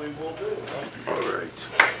 that's what we will do. All right.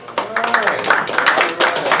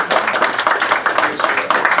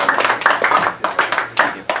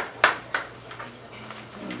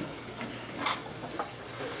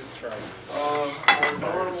 our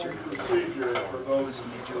normal procedure for those who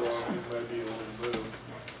may be a little new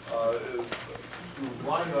is to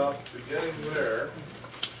line up beginning there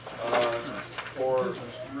for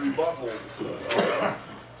rebuttals.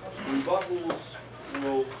 Rebuttals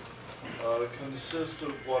will consist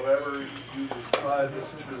of whatever you decide to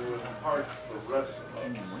impart to the rest of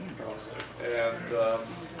us. And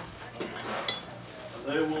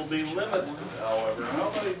they will be limited, however. How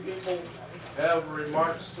many people have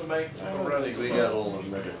remarks to make to the rest of us? We got a little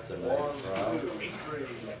minute tonight. 1, 2, 3.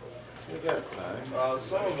 We got time.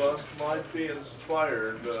 Some of us might be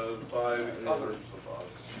inspired by others of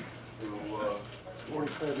us who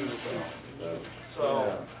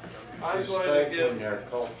so I'm going to give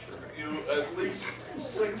you at least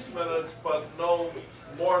 6 minutes, but no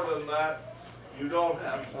more than that. You don't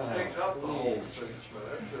have to take up the whole 6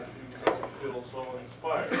 minutes if you feel so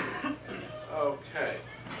inspired. Okay.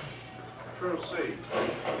 Proceed.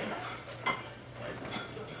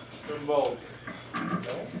 Convulge.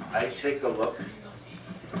 I take a look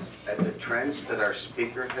at the trends that our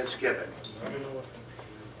speaker has given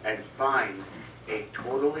and find a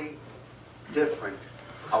totally different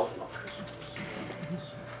outlook.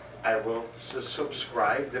 I will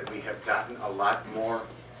subscribe that we have gotten a lot more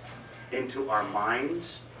into our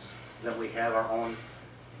minds than we have our own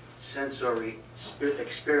sensory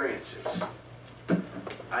experiences.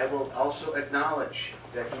 I will also acknowledge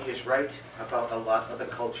that he is right about a lot of the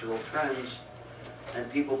cultural trends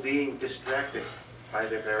and people being distracted by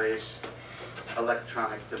their various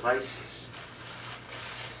electronic devices.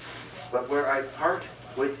 But where I part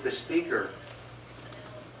with the speaker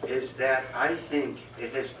is that I think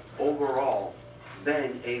it has overall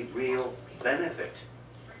been a real benefit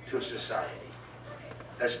to society,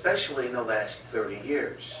 especially in the last 30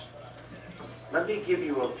 years. Let me give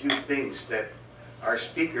you a few things that our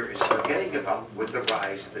speaker is forgetting about with the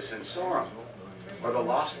rise of the sensorium, or the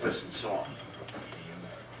loss of the sensorium.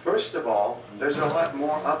 First of all, there's a lot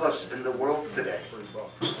more of us in the world today.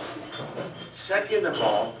 Second of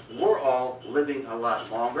all, we're all living a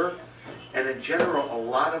lot longer, and in general, a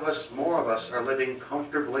lot of us, more of us, are living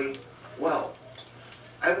comfortably well.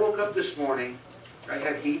 I woke up this morning, I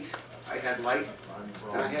had heat, I had light,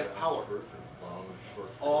 and I had power.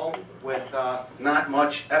 All with not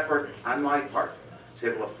much effort on my part. I was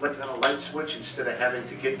able to flick on a light switch instead of having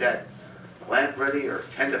to get that lamp ready or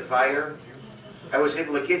tend a fire. I was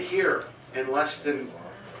able to get here in less than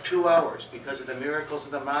 2 hours because of the miracles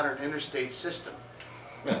of the modern interstate system.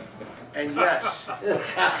 And yes,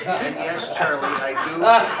 Charlie, I do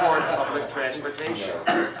support public transportation.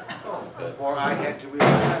 Or I had to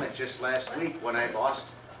rely on it just last week when I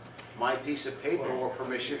lost my piece of paper or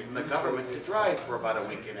permission from the government to drive for about a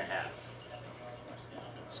week and a half.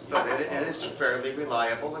 But it is fairly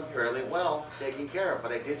reliable and fairly well taken care of.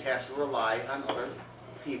 But I did have to rely on other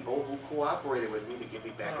people who cooperated with me to get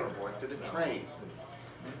me back and forth to the train.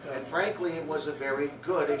 And frankly, it was a very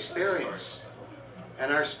good experience.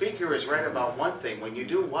 And our speaker is right about one thing. When you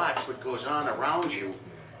do watch what goes on around you,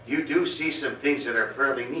 you do see some things that are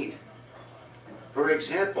fairly neat. For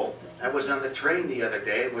example, I was on the train the other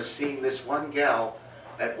day and was seeing this one gal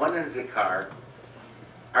at one end of the car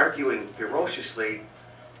arguing ferociously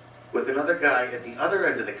with another guy at the other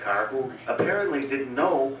end of the car who apparently didn't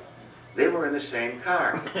know they were in the same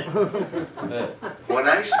car. When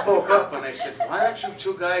I spoke up and I said, "Why don't you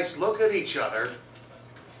two guys look at each other?"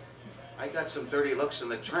 I got some dirty looks in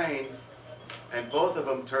the train, and both of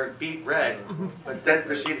them turned beet red, but then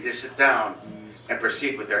proceeded to sit down and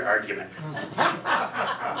proceed with their argument.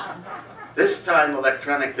 This time,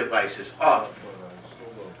 electronic devices off.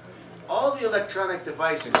 All the electronic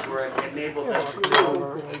devices were enabled them to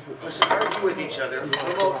do was to argue with each other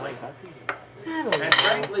remotely. And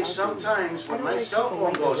frankly, sometimes when my cell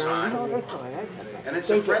phone goes on, and it's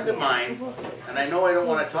a friend of mine, and I know I don't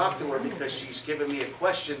want to talk to her because she's given me a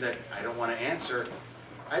question that I don't want to answer,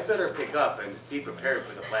 I better pick up and be prepared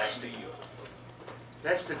for the blasting.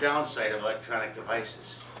 That's the downside of electronic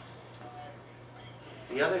devices.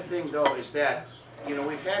 The other thing, though, is that, you know,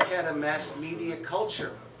 we've had a mass media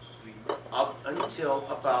culture up until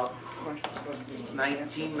about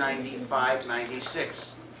 1995,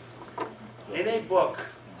 96. In a book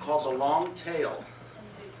called The Long Tail,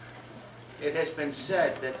 it has been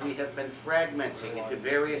said that we have been fragmenting into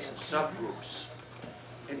various subgroups,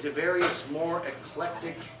 into various more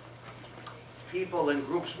eclectic people and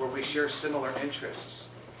groups where we share similar interests.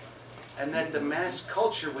 And that the mass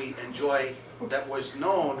culture we enjoy that was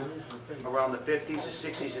known around the 50s, the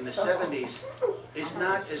 60s, and the 70s is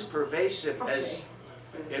not as pervasive as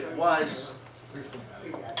it was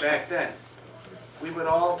back then. We would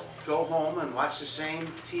all go home and watch the same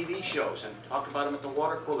TV shows and talk about them at the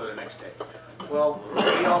water cooler the next day. Well,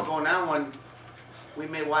 we all go now and we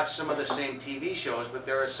may watch some of the same TV shows, but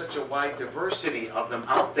there is such a wide diversity of them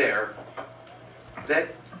out there that,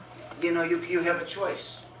 you know, you have a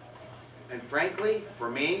choice. And frankly, for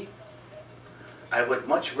me, I would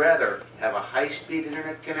much rather have a high-speed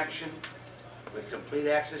internet connection with complete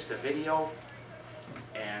access to video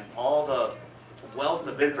and all the wealth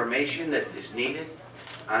of information that is needed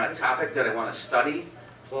on a topic that I want to study.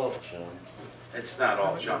 It's all junk. It's not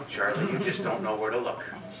all junk, Charlie. You just don't know where to look.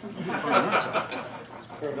 It's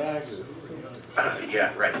pornography.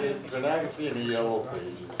 Yeah, right. Pornography in the yellow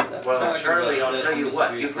pages. Well, Charlie, I'll tell you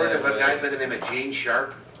what. You've heard of a guy by the name of Gene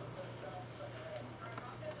Sharp?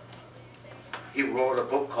 He wrote a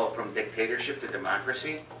book called From Dictatorship to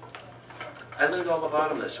Democracy. I learned all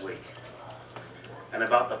about him this week. And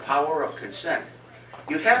about the power of consent.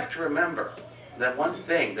 You have to remember that one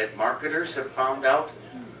thing that marketers have found out,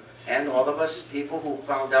 and all of us people who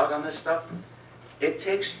found out on this stuff, it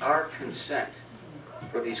takes our consent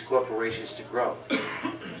for these corporations to grow.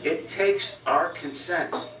 It takes our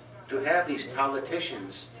consent to have these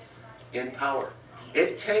politicians in power.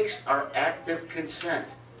 It takes our active consent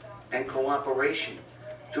and cooperation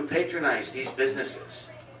to patronize these businesses.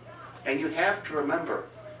 And you have to remember,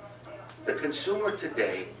 the consumer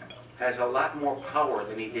today has a lot more power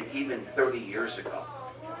than he did even 30 years ago.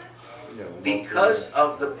 Because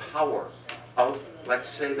of the power of, let's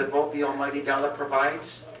say, the vote the almighty dollar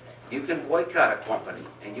provides, you can boycott a company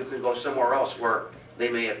and you can go somewhere else where they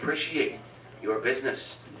may appreciate your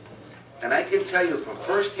business. And I can tell you from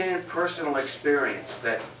firsthand personal experience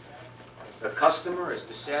that if the customer is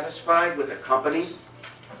dissatisfied with a company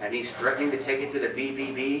and he's threatening to take it to the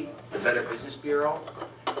BBB, the Better Business Bureau,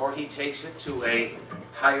 or he takes it to a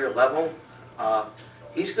higher level,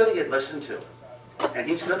 he's going to get listened to. And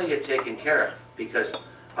he's going to get taken care of, because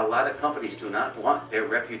a lot of companies do not want their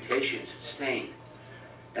reputations stained.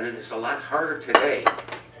 And it is a lot harder today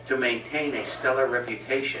to maintain a stellar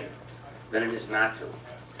reputation than it is not to.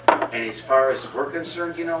 And as far as we're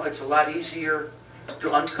concerned, you know, it's a lot easier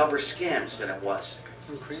to uncover scams than it was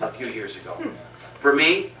a few years ago. For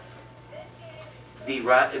me,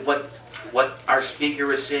 what our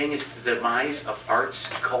speaker is saying is the demise of arts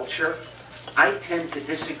culture. I tend to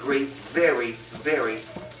disagree very, very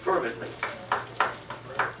fervently.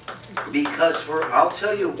 Because I'll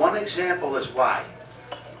tell you one example is why.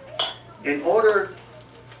 In order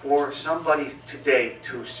for somebody today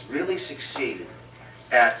to really succeed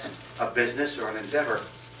at a business or an endeavor,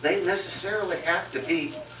 they necessarily have to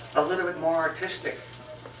be a little bit more artistic.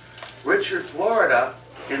 Richard Florida,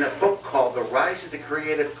 in a book called The Rise of the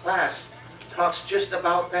Creative Class, talks just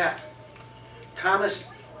about that. Thomas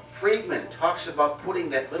Friedman talks about putting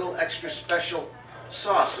that little extra special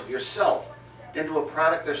sauce of yourself into a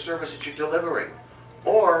product or service that you're delivering.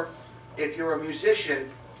 Or, if you're a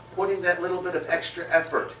musician, putting that little bit of extra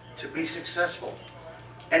effort to be successful.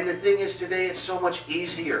 And the thing is, today it's so much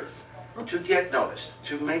easier to get noticed,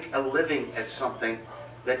 to make a living at something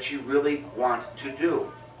that you really want to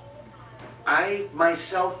do. I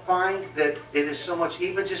myself find that it is so much,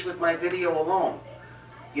 even just with my video alone,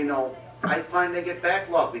 you know, I find I get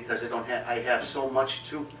backlogged because I have so much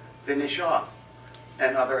to finish off.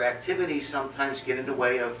 And other activities sometimes get in the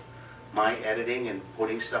way of my editing and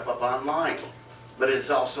putting stuff up online. But it is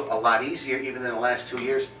also a lot easier, even in the last 2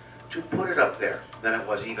 years, to put it up there than it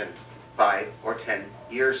was even 5 or 10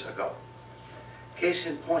 years ago. Case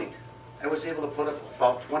in point, I was able to put up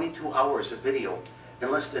about 22 hours of video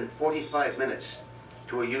in less than 45 minutes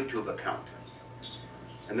to a YouTube account.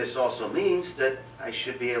 And this also means that I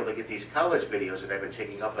should be able to get these college videos that I've been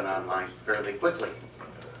taking up and online fairly quickly.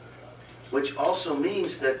 Which also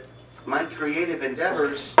means that my creative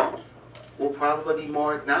endeavors will probably be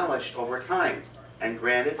more acknowledged over time. And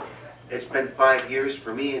granted, it's been 5 years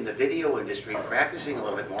for me in the video industry practicing a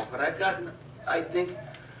little bit more, but I've gotten, I think,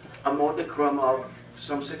 a modicum of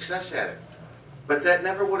some success at it. But that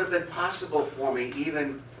never would have been possible for me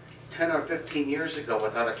even 10 or 15 years ago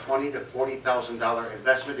without a $20,000 to $40,000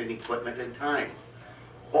 investment in equipment and time.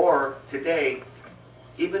 Or today,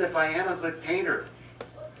 even if I am a good painter,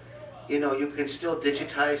 you know, you can still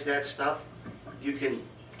digitize that stuff. You can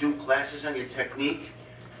do classes on your technique.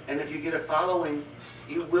 And if you get a following,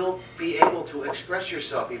 you will be able to express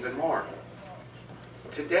yourself even more.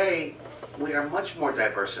 Today, we are much more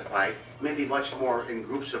diversified, maybe much more in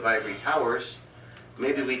groups of ivory towers.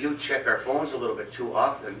 Maybe we do check our phones a little bit too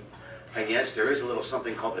often. And yes, there is a little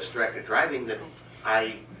something called distracted driving that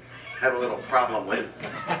I have a little problem with.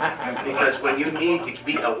 Because when you need to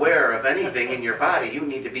be aware of anything in your body, you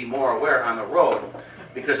need to be more aware on the road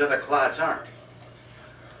because other clods aren't.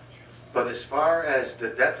 But as far as the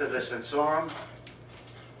death of the Sensorium,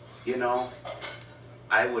 you know,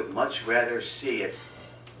 I would much rather see it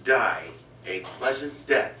die a pleasant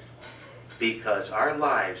death, because our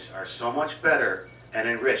lives are so much better and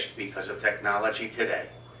enriched because of technology today.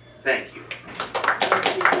 Thank you.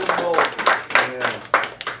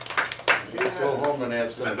 Go home and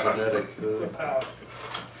have some genetic food.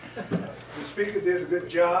 The speaker did a good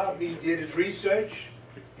job. He did his research,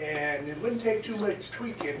 and it wouldn't take too much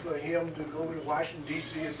tweaking for him to go to Washington,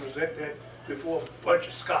 D.C. and present that before a bunch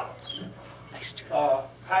of scholars.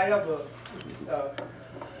 However, I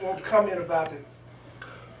want to comment about it.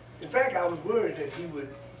 In fact, I was worried that he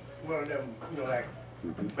would, one of them, you know, like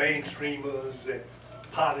mainstreamers that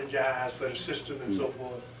apologize for the system and so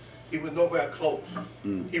forth. He was nowhere close.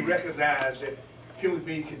 He recognized that human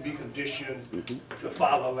beings can be conditioned to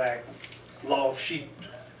follow like lost sheep.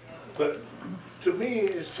 But to me,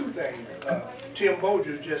 it's two things. Tim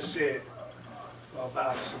Bolger just said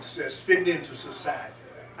about success, fitting into society.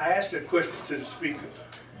 I asked that question to the speaker,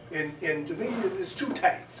 and to me, it's two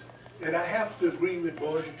types. And I have to agree with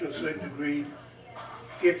Bolger to a certain degree.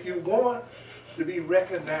 If you want to be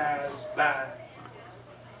recognized by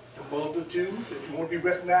the multitude, if you want to be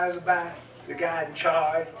recognized by the guy in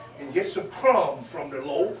charge and get some crumbs from the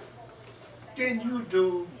loaf, then you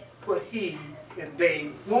do what he and they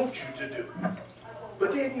want you to do.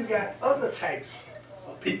 But then you got other types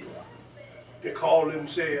of people. They call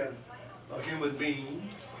themselves a human being,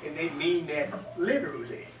 and they mean that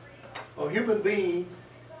literally. A human being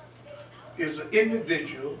is an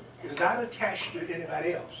individual, is not attached to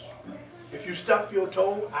anybody else. If you stuck your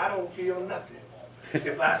toe, I don't feel nothing.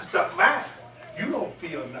 If I stuck mine, you don't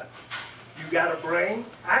feel nothing. You got a brain,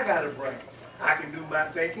 I got a brain. I can do my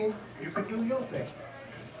thinking, you can do your thinking.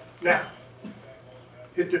 Now,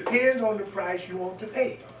 it depends on the price you want to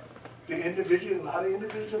pay. The individual, a lot of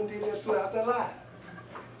individuals did that throughout their lives.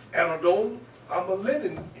 And although I'm a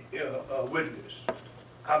living witness,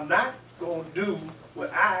 I'm not going to do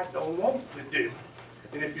what I don't want to do.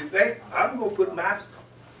 And if you think I'm going to put my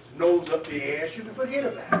nose up the ass, you can forget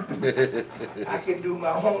about it. I can do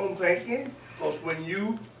my own thinking, because when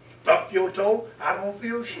you stump your toe, I don't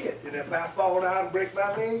feel shit. And if I fall down and break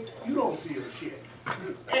my leg, you don't feel shit.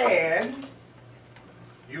 And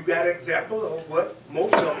you got an example of what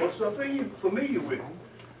most of us are familiar with.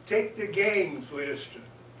 Take the games, for instance.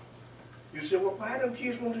 You say, well, why do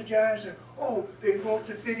kids want to join? Say, oh, they want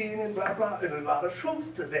to fit in and blah, blah. And a lot of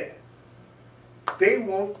truth to that. They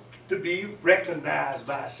want to be recognized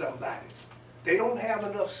by somebody. They don't have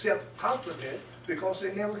enough self-confidence because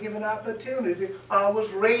they never give an opportunity. I was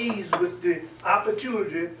raised with the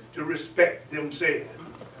opportunity to respect themselves.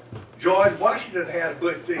 George Washington had a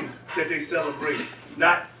birthday that they celebrate,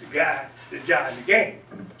 not the guy that joined the game.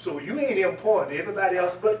 So you ain't important to everybody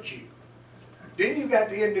else but you. Then you got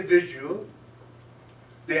the individual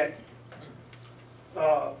that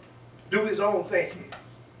do his own thinking.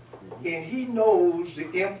 And he knows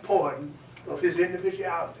the importance of his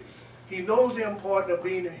individuality. He knows the importance of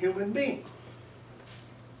being a human being.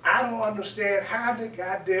 I don't understand how in the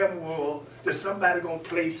goddamn world is somebody going to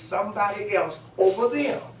place somebody else over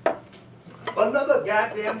them. Another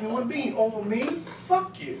goddamn human being over me?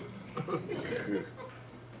 Fuck you.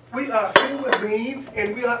 We are human beings,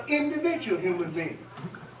 and we are individual human beings.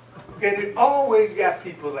 And it always got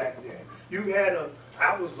people like that. You had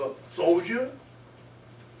I was a soldier.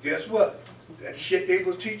 Guess what? That shit they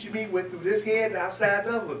was teaching me went through this head and outside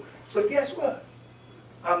the other. But guess what?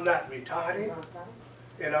 I'm not retarded,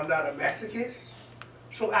 and I'm not a masochist,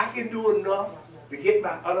 so I can do enough to get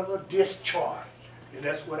my other discharge. And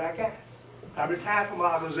that's what I got. I retired from an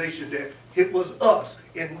organization that it was us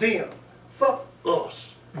and them. Fuck us.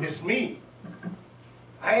 It's me.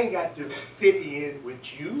 I ain't got to fit in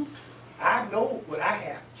with you. I know what I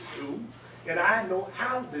have to do, and I know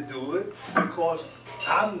how to do it because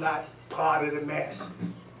I'm not part of the masses.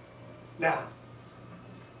 Now,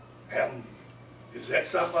 is that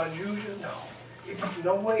something unusual? No.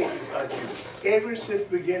 No way it's unusual. Ever since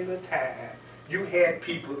the beginning of time, you had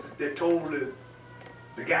people that told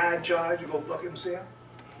the guy in charge to go fuck himself,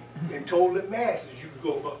 and told the masses you can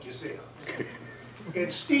go fuck yourself.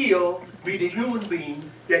 And still be the human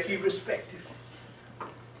being that he respected.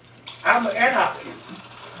 I'm an anarchist.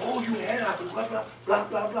 Oh, you an anarchist, blah, blah, blah,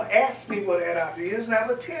 blah, blah. Ask me what anarchy is, and I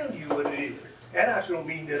will tell you what it is. Anarchy don't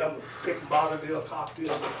mean that I'm going to take a bottle of a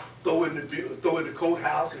cocktail and throw in the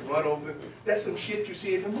courthouse and run over. That's some shit you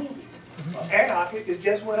see in the movies. Anarchy is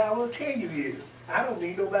just what I will tell you here. I don't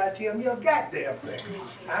need nobody to tell me a goddamn thing.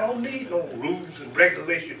 I don't need no rules and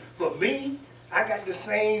regulations. For me, I got the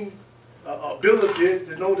same ability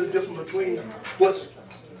to know the difference between what's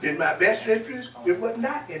in my best interest and what's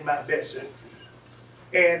not in my best interest.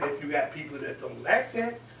 And if you got people that don't like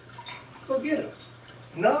that, forget them.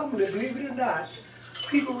 Normally, believe it or not,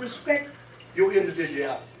 people respect your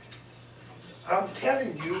individuality. I'm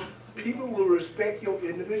telling you, people will respect your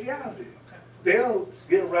individuality. They'll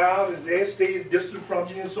get around and they'll stay distant from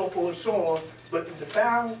you and so forth and so on. But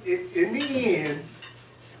in the end,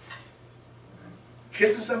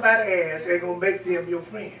 kissing somebody's ass ain't gonna make them your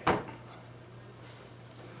friend.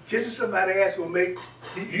 Kissing somebody's ass gonna make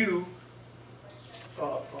you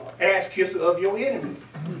ass kisser of your enemy.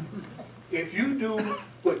 If you do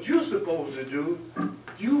what you're supposed to do,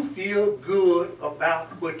 you feel good about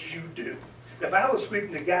what you do. If I was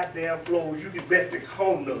sweeping the goddamn floors, you could bet the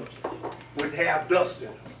corners would have dust in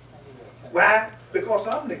them. Why? Because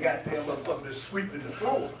I'm the goddamn motherfucker that's sweeping the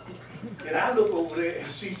floor. And I look over there and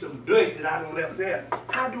see some dirt that I done left there.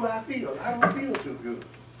 How do I feel? I don't feel too good.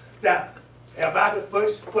 Now, am I the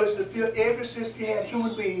first person to feel? Ever since you had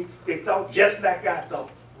human beings, they thought just like I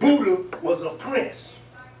thought. Buddha was a prince.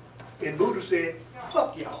 And Buddha said,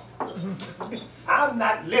 fuck y'all. I'm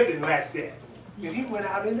not living like that. And he went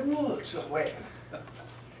out in the woods somewhere.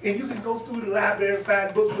 And you can go through the library and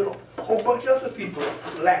find books with a whole bunch of other people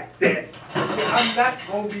like that. And say, I'm not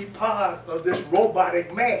going to be part of this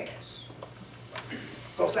robotic mass.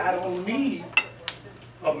 Because I don't need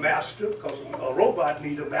a master, because a robot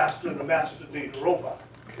needs a master and a master needs a robot.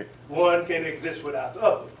 One can exist without the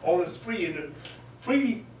other. Only is free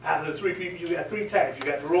out of the three people, you got three types. You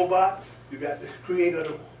got the robot, you got the creator of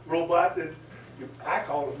the robot, that I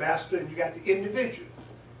call the master, and you got the individual.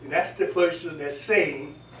 And that's the person that's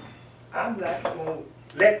saying, I'm not going to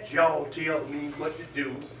let y'all tell me what to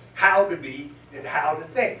do, how to be, and how to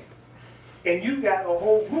think. And you got a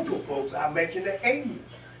whole group of folks, I mentioned the English.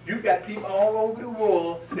 You got people all over the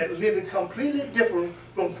world that live in completely different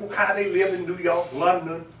from how they live in New York,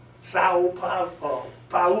 London, Sao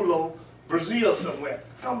Paulo, Brazil somewhere.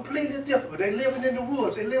 Completely different. They living in the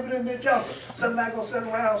woods. They living in the jungle. Somebody gonna sit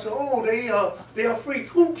around and say, oh, they are freaks.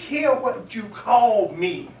 Who care what you call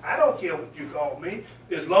me? I don't care what you call me,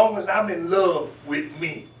 as long as I'm in love with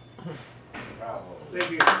me. Bravo.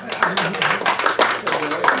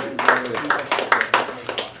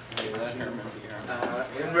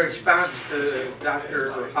 In response to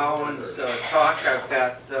Dr. Holland's talk, I've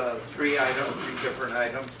got three different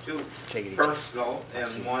items, two personal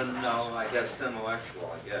and one, I guess,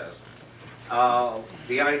 intellectual, I guess.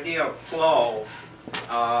 The idea of flow,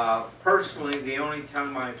 personally, the only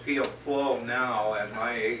time I feel flow now at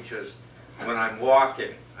my age is when I'm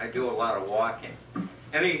walking. I do a lot of walking.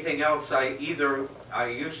 Anything else I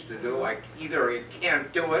used to do, I either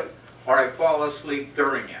can't do it or I fall asleep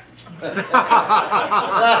during it.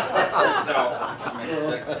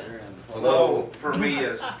 Flow for me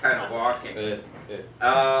is kind of walking.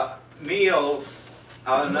 Meals,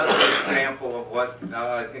 another example of what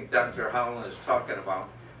I think Dr. Holland is talking about.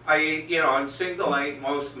 I'm single. I eat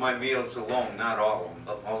most of my meals alone, not all of them,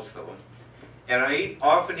 but most of them. And I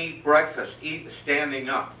often eat breakfast, standing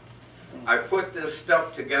up. I put this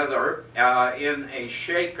stuff together in a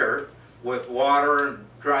shaker with water and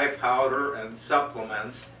dry powder and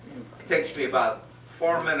supplements. It takes me about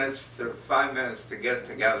 4 minutes to 5 minutes to get it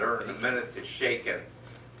together and a minute to shake it.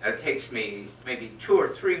 And it takes me maybe 2 or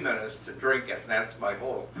 3 minutes to drink it, and that's my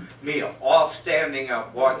whole meal. All standing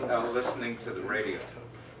up, listening to the radio.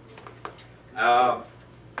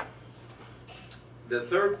 The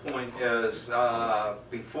third point is,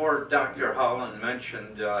 before Dr. Holland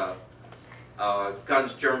mentioned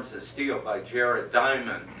Guns, Germs, and Steel by Jared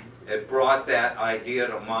Diamond, it brought that idea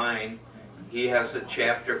to mind. He has a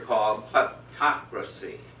chapter called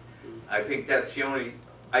kleptocracy. I think that's the only,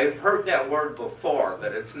 I've heard that word before,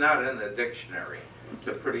 but it's not in the dictionary. It's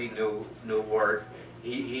a pretty new word.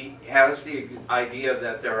 He has the idea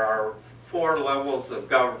that there are 4 levels of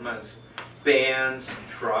governments: bands,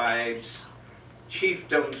 tribes,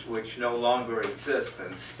 chiefdoms, which no longer exist,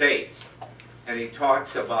 and states. And he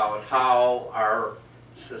talks about how our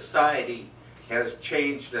society has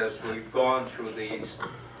changed as we've gone through these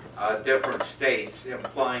different states,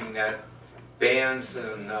 implying that bands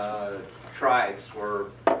and tribes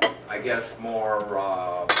were, I guess,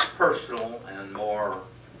 more personal and more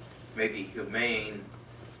maybe humane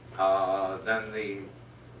than the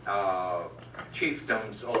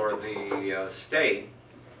chiefdoms or the state.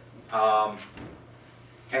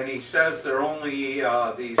 And he says there are only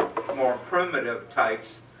these more primitive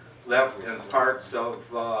types left in parts of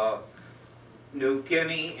New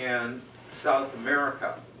Guinea and South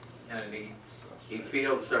America, and he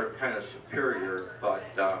feels they're kind of superior. But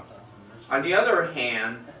on the other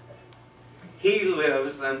hand, he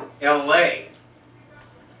lives in LA.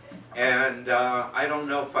 And I don't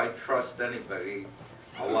know if I trust anybody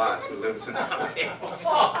a lot who lives in LA.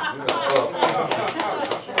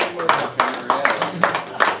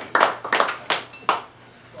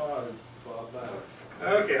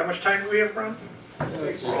 Okay, how much time do we have, Ron?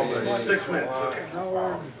 6 minutes, okay.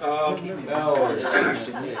 Oh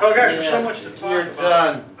gosh, there's so much to talk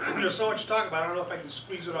about. There's so much to talk about. I don't know if I can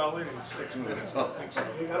squeeze it all in 6 minutes. I don't think so.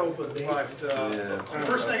 But the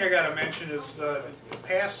first thing I got to mention is the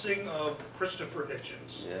passing of Christopher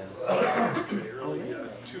Hitchens. Really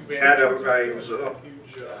too bad. I was a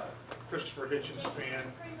huge Christopher Hitchens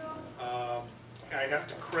fan. I have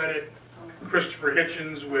to credit Christopher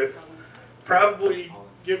Hitchens with probably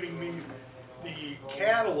giving me the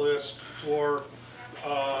catalyst for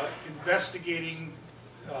investigating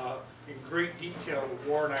in great detail the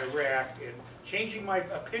war in Iraq and changing my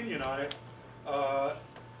opinion on it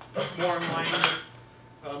more in line with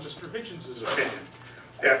Mr. Hitchens' opinion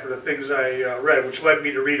after the things I read, which led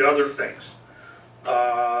me to read other things.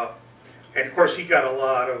 And of course he got a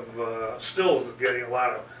lot of, still getting a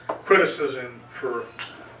lot of criticism for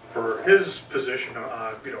his position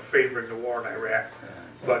on, favoring the war in Iraq.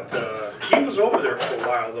 But he was over there for a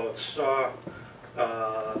while, though, and saw,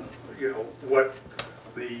 what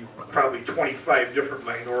the probably 25 different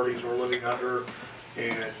minorities were living under,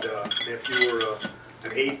 and if you were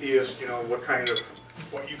an atheist,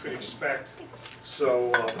 what you could expect.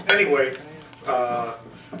 So anyway, I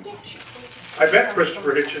met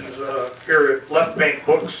Christopher Hitchens here at Left Bank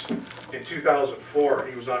Books in 2004.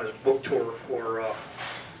 He was on his book tour for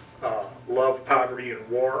Love, Poverty, and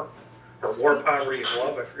War. Or War, Poverty, and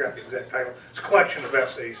Love, I forgot the exact title. It's a collection of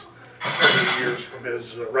essays over the years from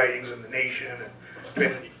his writings in The Nation and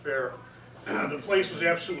Vanity Fair. The place was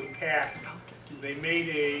absolutely packed. They made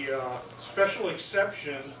a special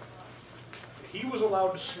exception. He was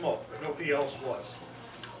allowed to smoke, but nobody else was.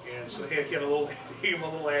 And so they gave him a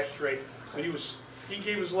little ashtray. So he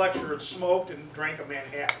gave his lecture and smoked and drank a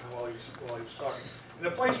Manhattan while he was talking. And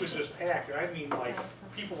the place was just packed. I mean, like,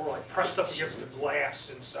 people were like pressed up against the glass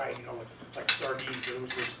inside, like sardines. It was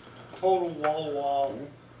this total wall-to-wall,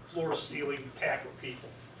 floor-to-ceiling pack of people.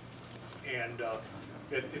 And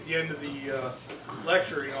at the end of the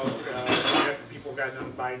lecture, after people got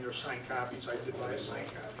done buying their signed copies, I did buy a signed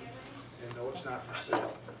copy. And no, it's not for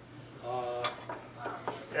sale.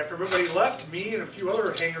 After everybody left, me and a few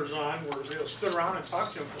other hangers-on stood around and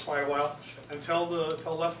talked to him for quite a while until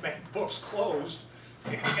Left Bank Books closed.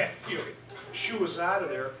 And shoo us out of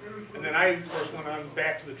there, and then I, of course, went on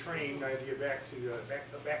back to the train. I had to get back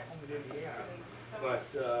home in Indiana. But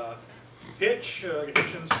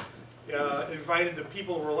Hitchens invited the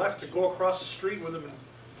people who were left to go across the street with him and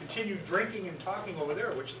continue drinking and talking over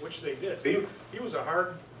there, which they did. He was a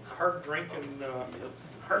hard drinking,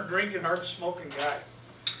 hard smoking guy.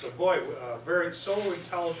 But boy, so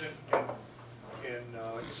intelligent and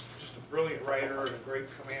just a brilliant writer and a great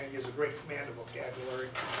command. He has a great command of vocabulary.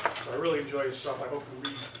 So I really enjoy his stuff. I hope you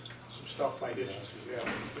read some stuff by Hitchens.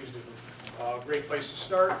 Yeah, please do. Great place to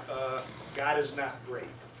start. God is Not Great.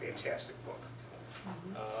 Fantastic book.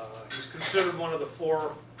 He's considered one of the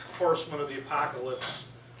 4 horsemen of the apocalypse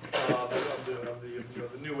of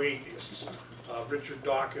the new atheists. Richard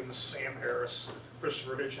Dawkins, Sam Harris,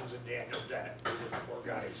 Christopher Hitchens, and Daniel Dennett. Those are the 4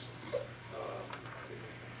 guys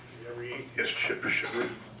every atheist should read.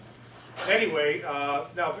 Anyway,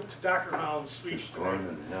 now to Dr. Holland's speech tonight.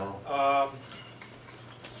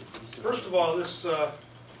 First of all, this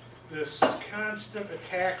constant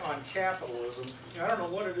attack on capitalism, I don't know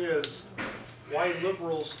what it is, why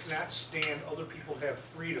liberals cannot stand other people to have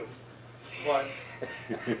freedom, but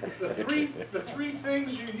the three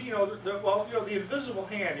things the invisible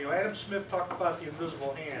hand. Adam Smith talked about the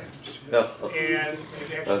invisible hand, and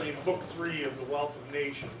actually in book 3 of The Wealth of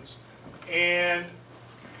Nations. And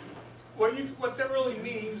what that really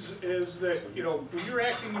means is that when you're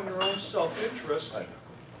acting in your own self-interest,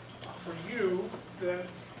 for you, then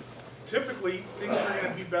typically things are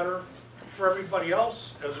going to be better for everybody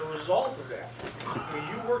else as a result of that. I mean,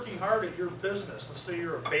 you working hard at your business, let's say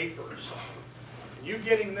you're a baker or something, and you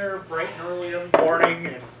getting there bright and early in the morning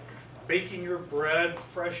and baking your bread,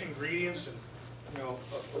 fresh ingredients, and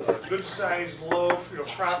a good-sized loaf,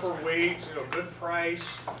 proper weight, good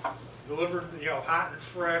price, delivered, hot and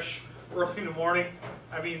fresh, early in the morning.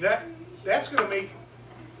 I mean, that's going to make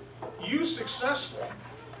you successful.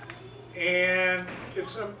 And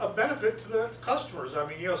it's a benefit to the customers. I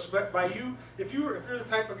mean, by you, if you're the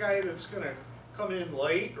type of guy that's going to come in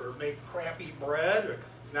late or make crappy bread or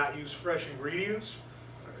not use fresh ingredients,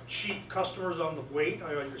 or cheat customers on the weight.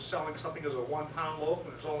 You're selling something as a 1-pound loaf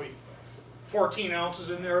and there's only 14 ounces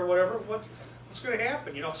in there or whatever, what's going to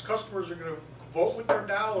happen? You know, customers are going to vote with their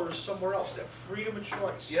dollars somewhere else. That freedom of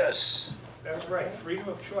choice. Yes. That's right, freedom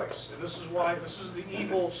of choice. And this is why, this is the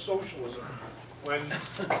evil of socialism.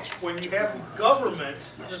 When you have the government,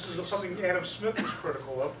 this is something Adam Smith is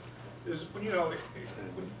critical of, is when, you know,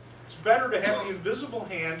 it's better to have the invisible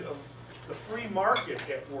hand of the free market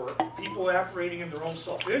at work, people operating in their own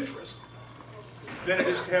self-interest, than it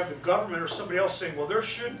is to have the government or somebody else saying, well, you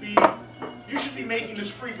should be making this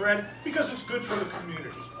free bread because it's good for the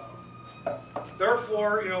community.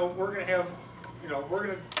 Therefore, you know, we're going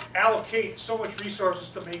to allocate so much resources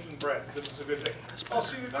to making bread because it's a good thing. Well,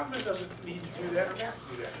 see, the government doesn't need to do that or have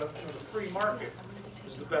to do that. But, you know, the free market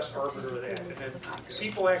is the best arbiter of that. And then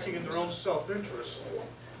people acting in their own self-interest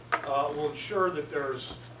will ensure that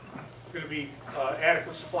there's going to be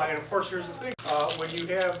adequate supply. And of course, here's the thing: when you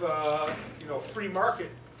have you know, free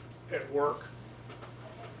market at work,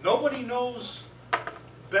 nobody knows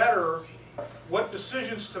better what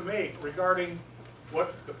decisions to make regarding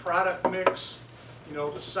what the product mix, you know,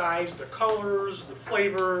 the size, the colors, the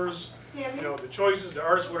flavors, you know, the choices, the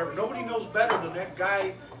artists, whatever. Nobody knows better than that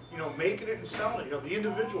guy, you know, making it and selling it. You know, the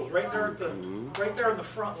individuals right there right there in the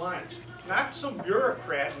front lines, not some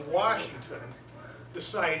bureaucrat in Washington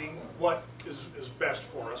deciding what is best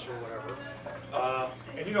for us or whatever.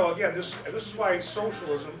 And you know, again, this is why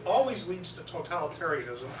socialism always leads to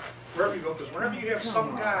totalitarianism wherever you go, because whenever you have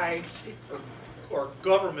some guy or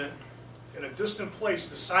government in a distant place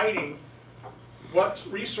deciding what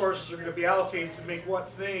resources are going to be allocated to make what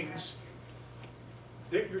things,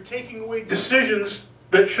 that you're taking away decisions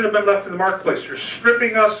that should have been left in the marketplace. You're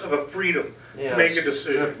stripping us of a freedom to make a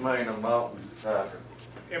decision. Strip mine a mountain top.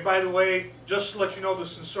 And by the way, just to let you know, the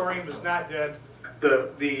Sensorium is not dead.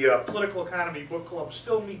 The Political Economy Book Club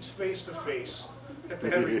still meets face to face at the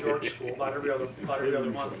Henry George School about every other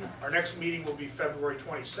month. Our next meeting will be February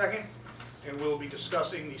 22nd, and we'll be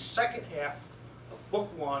discussing the second half of Book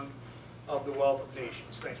 1 of The Wealth of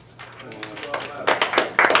Nations. Thank you.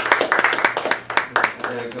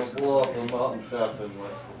 Yeah, go blow up a mountain top and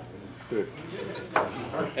what?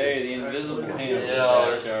 Hey, the invisible hand.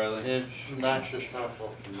 Yeah, Charlie. It's not just top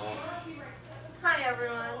of the mountain. Hi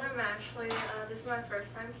everyone, I'm Ashley. This is my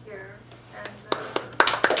first time here,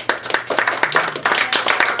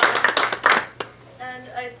 and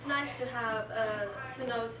it's nice to have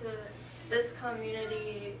know this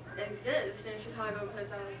community exists in Chicago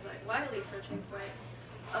because I was like widely searching for it.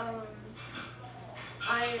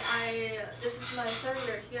 This is my third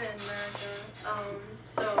year here in America,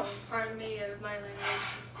 so pardon me if my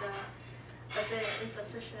language is a bit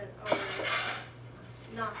insufficient or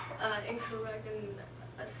not incorrect in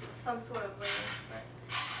some sort of way.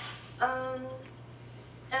 But,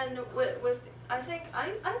 and with I think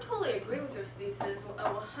I totally agree with your thesis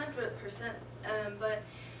 100%. But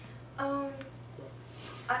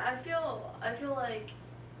I feel like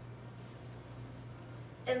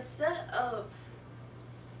instead of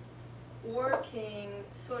working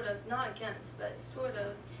sort of not against, but sort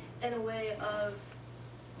of in a way of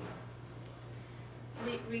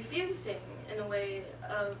refusing in a way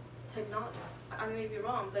of technology. I may be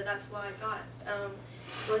wrong, but that's what I got.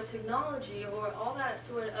 With technology or all that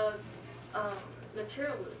sort of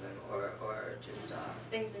materialism or just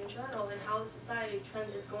things in general and how the society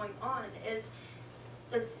trend is going on is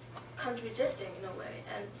contradicting in a way.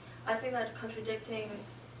 And I think that contradicting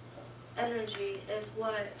energy is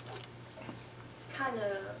what kind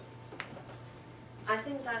of, I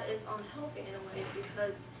think that is unhealthy in a way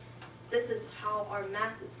because this is how our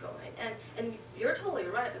mass is going. And you're totally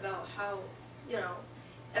right about how, you know,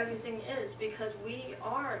 everything is because we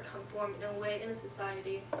are conformed in a way in a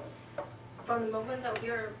society from the moment that we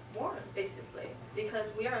are born, basically,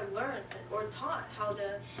 because we are learned or taught how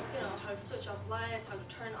to, you know, how to switch off lights, how to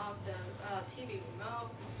turn off the TV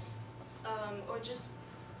remote, or just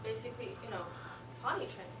basically, you know, potty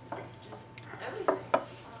training, just everything.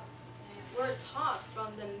 We're taught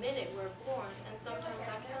from the minute we're born, and sometimes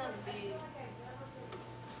that can be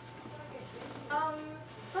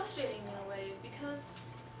frustrating in a way because,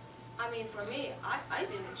 I mean, for me, I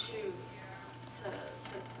didn't choose to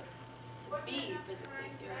be physically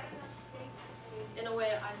here. In a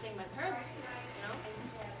way, I think my parents did, you know?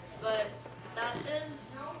 But that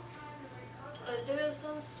is, there is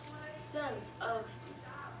some sense of,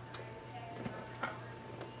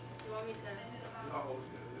 you want me to? A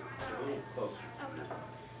little closer. Okay.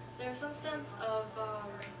 There's some sense of,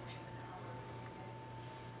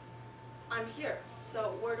 I'm here,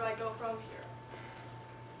 so where do I go from here?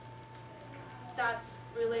 That's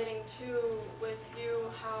relating to, with you,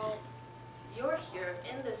 how you're here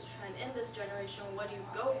in this trend, in this generation, where do you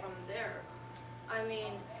go from there? I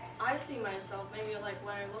mean, I see myself, maybe like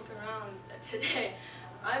when I look around today,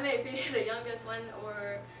 I may be the youngest one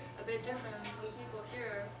or a bit different from the people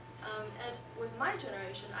here. And with my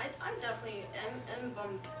generation, I definitely am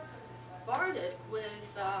bombarded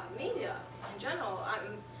with media in general.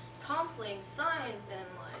 I'm constantly in signs and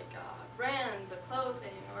like brands of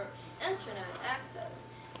clothing or internet access.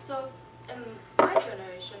 So in my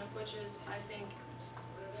generation, which is I think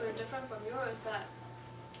sort of different from yours, that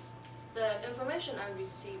the information I'm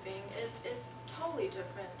receiving is totally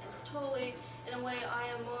different. It's totally, in a way, I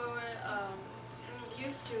am more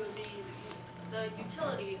used to the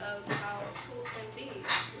utility of how tools can be,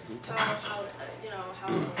 how you know,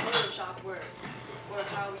 how Photoshop works, or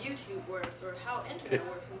how YouTube works, or how internet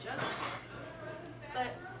works in general.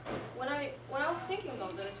 But when I was thinking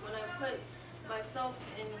about this, when I put myself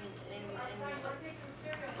in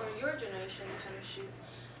or your generation kind of shoes,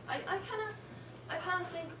 I kind of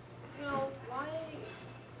think, you know, why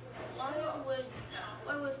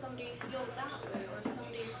would somebody feel that way, or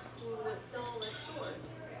somebody who would feel like yours,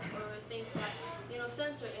 or think that, you know,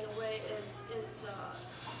 censor in a way is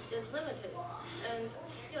limited, and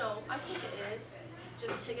you know, I think it is.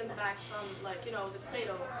 Just taken back from, like, you know, the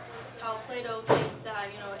Plato, how Plato thinks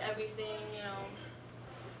that, you know, everything, you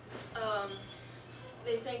know,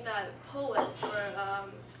 they think that poets or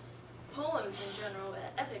poems in general,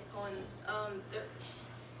 epic poems,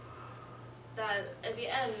 that at the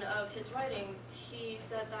end of his writing, he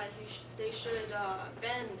said that they should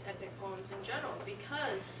ban epic poems in general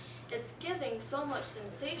because it's giving so much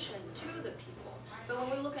sensation to the people. But when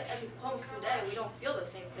we look at epic poems today, we don't feel the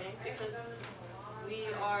same thing because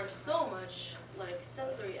we are so much like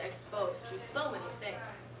sensory exposed to so many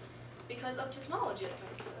things because of technology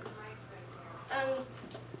advancements. And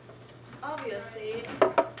obviously,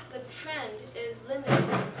 the trend is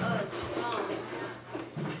limiting us from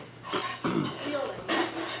feeling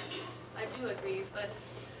this. I do agree, but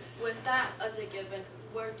with that as a given,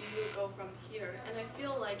 where do you go from here? And I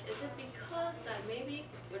feel like, is it because that maybe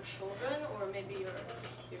your children or maybe your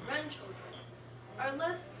grandchildren are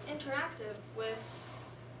less interactive with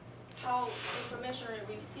how information are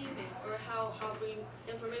receiving or how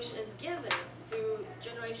information is given through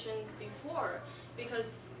generations before?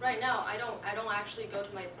 Because right now I don't actually go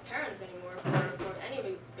to my parents anymore for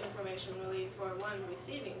any information really for one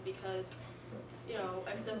receiving, because, you know,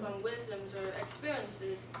 except from wisdoms or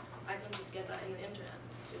experiences, I can just get that in the internet,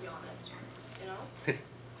 to be honest, you know?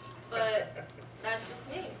 But that's just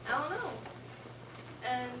me. I don't know.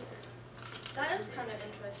 And that is kind of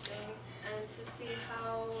interesting, and to see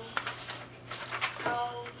how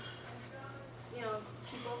you know,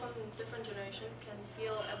 people from different generations can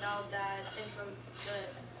feel about that, and from the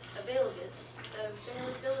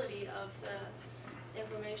availability of the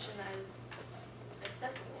information that is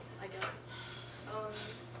accessible, I guess.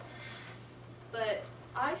 But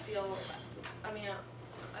I feel, I mean,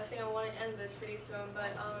 I think I want to end this pretty soon,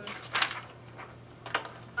 but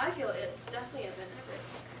I feel it's definitely a benefit.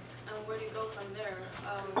 And where do you go from there?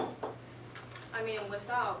 I mean,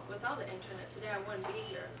 without the internet today, I wouldn't be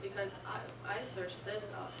here, because I searched this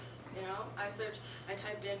up, you know? I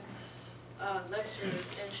typed in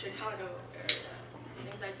lectures in Chicago area,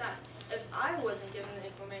 things like that. If I wasn't given the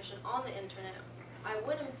information on the internet, I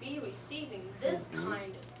wouldn't be receiving this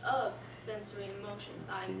kind of sensory emotions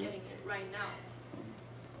I'm getting it right now.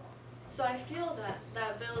 So I feel that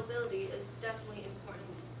that availability is definitely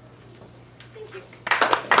important. Thank you.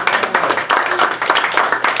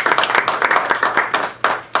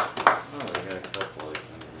 Oh, we got a couple of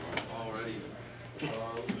them already.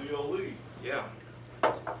 Leo Lee. Yeah.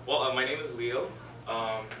 Well, my name is Leo.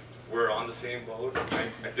 We're on the same boat. I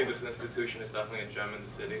think this institution is definitely a gem in the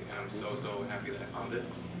city, and I'm so happy that I found it.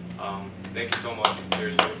 Thank you so much,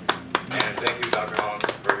 seriously. And thank you, Dr. Holland,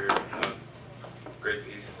 for your great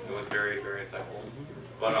piece. It was very, very insightful.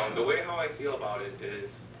 But the way how I feel about it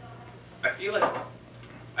is, I feel like,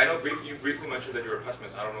 I know you briefly mentioned that you were a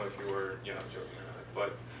pessimist. I don't know if you were, you know, joking or not,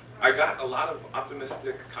 but I got a lot of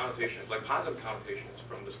optimistic connotations, like positive connotations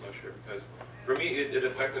from this lecture, because for me, it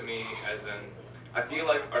affected me as in, I feel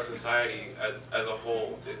like our society as a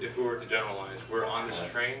whole, if we were to generalize, we're on this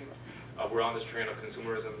train of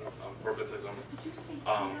consumerism, corporatism,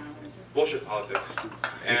 bullshit politics,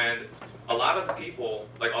 and a lot of people,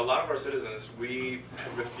 like a lot of our citizens, we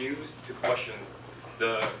refuse to question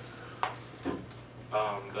the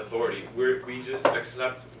authority. We just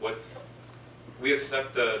accept we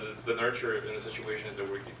accept the nurture in the situations that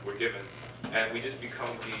we're given, and we just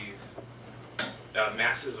become these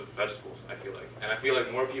masses of vegetables, I feel like. And I feel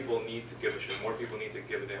like more people need to give a shit, more people need to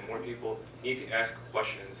give a damn, more people need to ask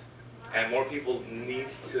questions and more people need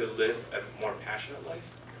to live a more passionate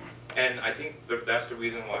life. And I think that's the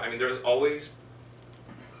reason why. I mean, there's always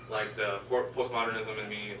like the postmodernism in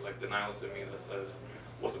me, like the nihilist in me that says,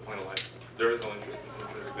 what's the point of life? There is no intrinsic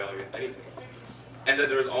value in anything. And that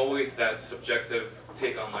there's always that subjective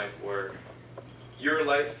take on life where your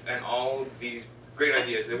life and all these great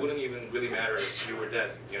ideas, it wouldn't even really matter if you were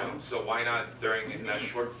dead, you know? So why not in that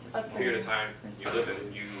short period of time you live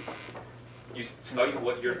in, you study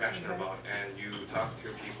what you're passionate about, and you talk to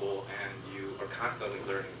people, and you are constantly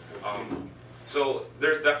learning. So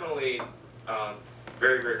there's definitely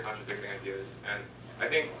very, very contradicting ideas, and I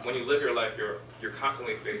think when you live your life, you're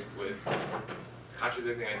constantly faced with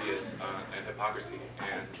contradicting ideas and hypocrisy,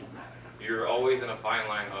 and you're always in a fine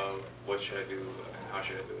line of what should I do and how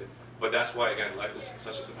should I do it. But that's why, again, life is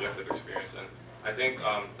such a subjective experience, and I think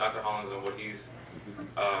Dr. Holland and what he's,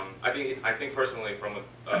 I think personally,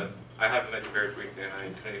 I have met you very briefly, and I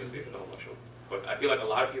couldn't even stay for the whole show. But I feel like a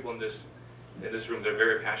lot of people in this room, they're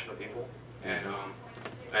very passionate people, and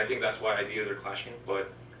I think that's why ideas are clashing.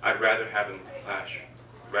 But I'd rather have them clash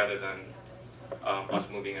rather than us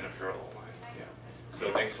moving in a parallel line. Yeah.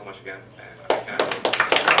 So thanks so much again. And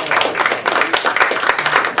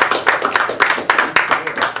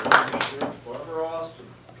Barbara Austin.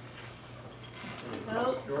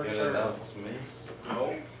 No. Your Gonna turn. announce me?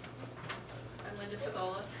 No. I'm Linda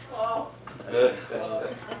Fagola. Oh. My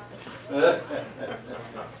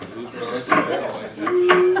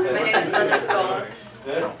name is Linda Fagola.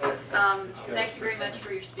 Thank you very much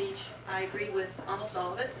for your speech. I agree with almost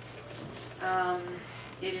all of it.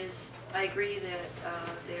 I agree that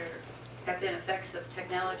there have been effects of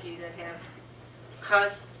technology that have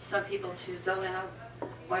caused some people to zone out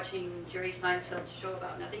watching Jerry Seinfeld's show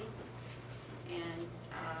about nothing, and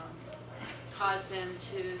caused them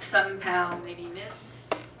to somehow maybe miss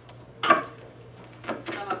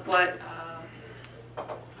some of what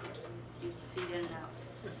seems to feed in and out.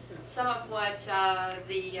 Some of what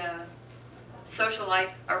the social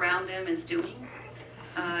life around them is doing,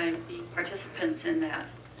 and the participants in that.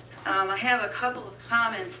 I have a couple of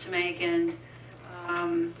comments to make, and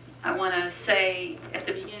I want to say at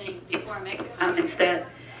the beginning, before I make the comments, that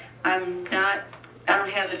I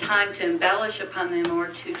don't have the time to embellish upon them or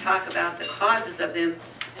to talk about the causes of them.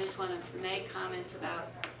 I just want to make comments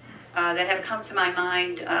about that have come to my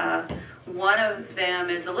mind. One of them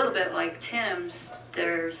is a little bit like Tim's.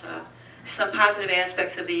 There's some positive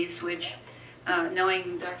aspects of these, which,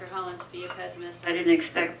 knowing Dr. Holland to be a pessimist, I didn't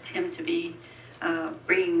expect him to be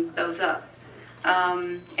bringing those up.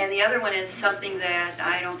 And the other one is something that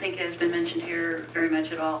I don't think has been mentioned here very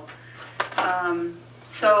much at all.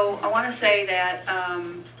 So I want to say that,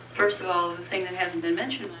 first of all, the thing that hasn't been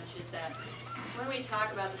mentioned much is that when we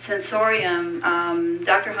talk about the sensorium,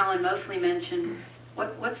 Dr. Holland mostly mentioned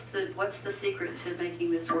what's the secret to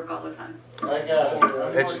making this work all the time? I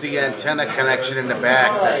got it. It's the antenna connection in the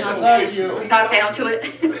back. It's not you. Talk down to it.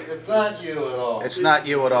 It's not you at all. It's not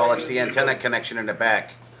you at all. It's the antenna connection in the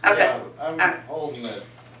back. Okay. Yeah, I'm holding it.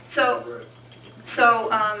 So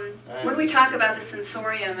when we talk about the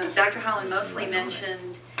sensorium, Dr. Holland mostly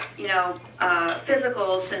mentioned,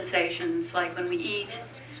 physical sensations, like when we eat,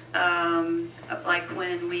 like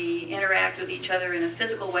when we interact with each other in a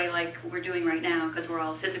physical way, like we're doing right now, because we're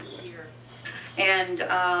all physical here. And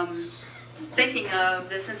thinking of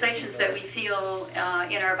the sensations that we feel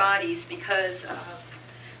in our bodies because of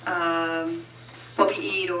what we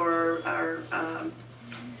eat or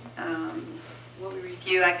what we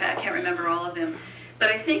review. I can't remember all of them. But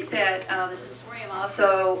I think that the sensorium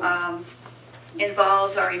also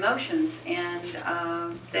involves our emotions, and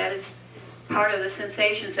that is part of the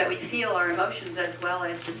sensations that we feel, our emotions, as well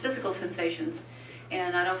as just physical sensations.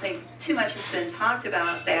 And I don't think too much has been talked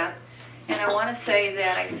about that. And I want to say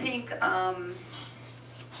that I think, I'm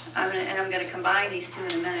going to combine these two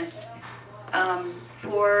in a minute,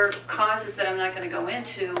 for causes that I'm not going to go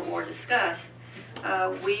into or discuss.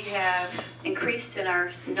 We have increased in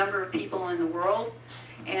our number of people in the world,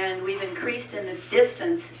 and we've increased in the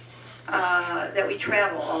distance that we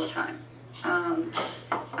travel all the time.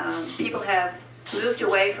 People have moved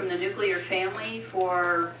away from the nuclear family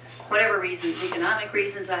for whatever reasons, economic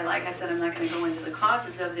reasons. Like I said, I'm not going to go into the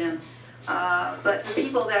causes of them. But the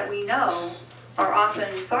people that we know are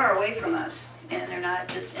often far away from us, and they're not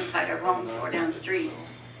just inside our homes or down the street.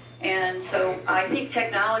 And so I think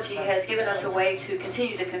technology has given us a way to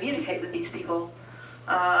continue to communicate with these people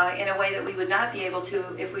in a way that we would not be able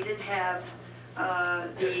to if we didn't have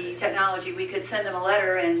the technology. We could send them a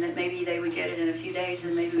letter and that maybe they would get it in a few days,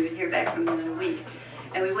 and maybe we would hear back from them in a week.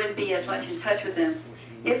 And we wouldn't be as much in touch with them.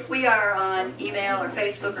 If we are on email or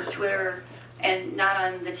Facebook or Twitter and not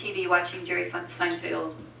on the TV watching Jerry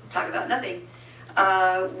Seinfeld talk about nothing,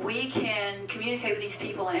 we can communicate with these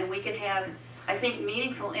people, and we can have, I think,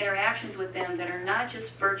 meaningful interactions with them that are not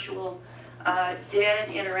just virtual, dead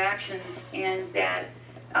interactions, and that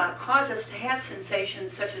cause us to have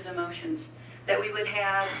sensations such as emotions that we would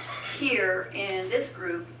have here in this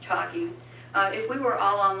group talking. If we were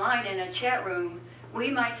all online in a chat room, we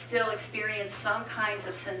might still experience some kinds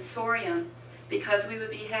of sensorium because we would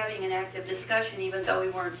be having an active discussion even though we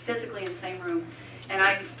weren't physically in the same room. And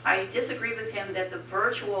I disagree with him that the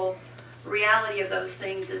virtual reality of those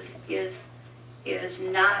things is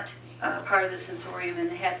not part of the sensorium and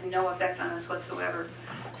has no effect on us whatsoever.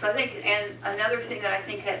 So I think, and another thing that I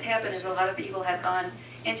think has happened is a lot of people have gone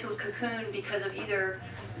into a cocoon because of either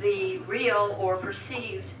the real or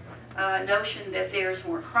perceived notion that there's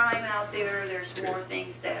more crime out there, there's more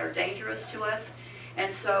things that are dangerous to us.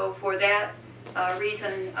 And so for that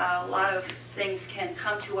reason, a lot of things can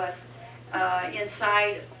come to us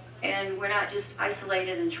inside, and we're not just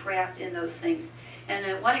isolated and trapped in those things.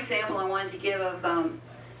 And one example I wanted to give of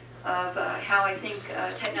how I think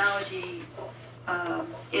technology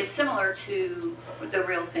is similar to the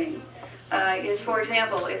real thing is, for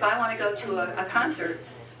example, if I want to go to a concert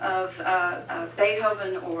of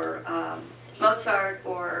Beethoven or Mozart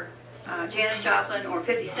or Janis Joplin or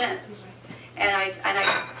 50 Cent, and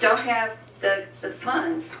I don't have the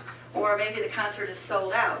funds, or maybe the concert is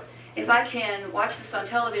sold out, if I can watch this on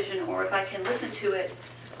television or if I can listen to it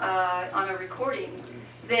on a recording,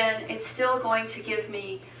 then it's still going to give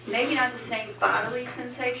me maybe not the same bodily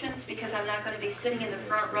sensations, because I'm not going to be sitting in the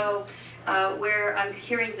front row where I'm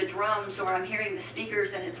hearing the drums or I'm hearing the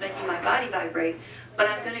speakers and it's making my body vibrate, but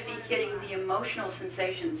I'm going to be getting the emotional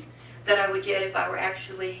sensations that I would get if I were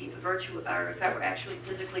actually virtual, or if I were actually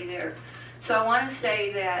physically there. So I want to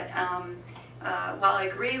say that while I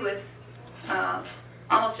agree with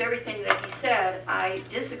almost everything that he said, I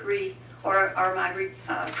disagree, or my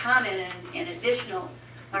comment and additional,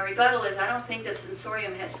 my rebuttal is I don't think the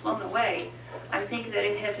sensorium has flown away. I think that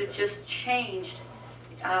it has just changed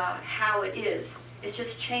how it is. It's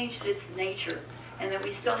just changed its nature, and that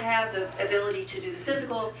we still have the ability to do the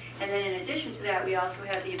physical, and then in addition to that, we also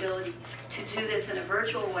have the ability to do this in a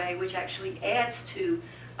virtual way, which actually adds to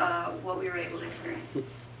what we were able to experience.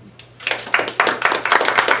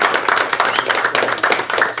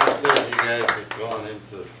 Just as you guys have gone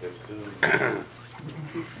into a cocoon.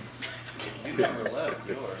 You never left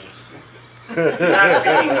yours. Not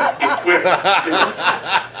being equipped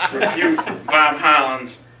to refute Bob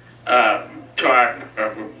Holland's talk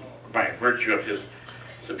by virtue of his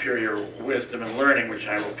superior wisdom and learning, which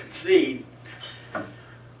I will concede,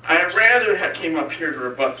 I'd rather have came up here to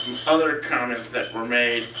rebut some other comments that were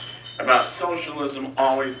made about socialism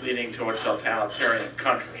always leading to a totalitarian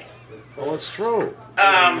country. Oh, it's true.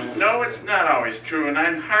 No, it's not always true, and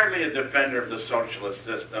I'm hardly a defender of the socialist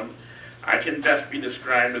system. I can best be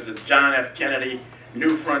described as a John F. Kennedy,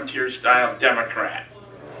 New Frontier-style Democrat.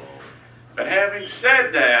 But having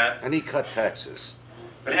said that... And he cut taxes.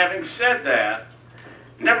 But having said that,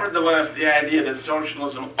 nevertheless, the idea that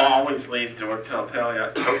socialism always leads to a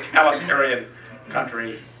totalitarian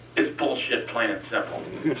country is bullshit, plain and simple.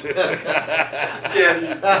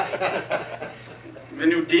 The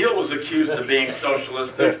New Deal was accused of being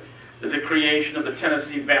socialistic. The creation of the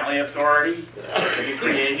Tennessee Valley Authority, the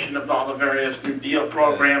creation of all the various New Deal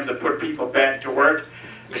programs that put people back to work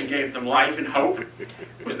and gave them life and hope.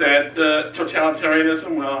 Was that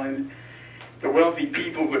totalitarianism? Well, and the wealthy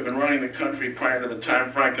people who had been running the country prior to the time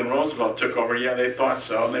Franklin Roosevelt took over, yeah, they thought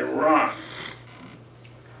so, and they were wrong.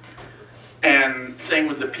 And same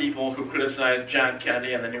with the people who criticized John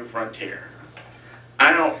Kennedy and the New Frontier.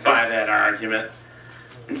 I don't buy that argument.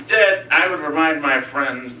 Instead, I would remind my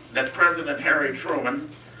friend that President Harry Truman,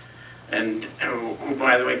 and who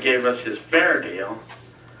by the way gave us his fair deal,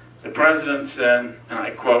 the president said, and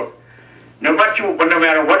I quote, no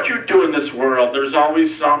matter what you do in this world, there's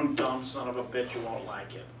always some dumb son of a bitch who won't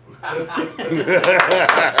like it.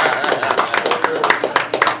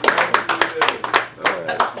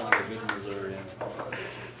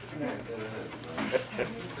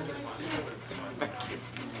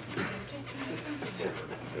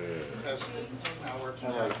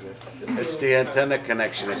 It's the antenna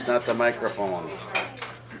connection, it's not the microphone.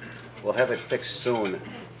 We'll have it fixed soon.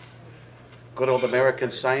 Good old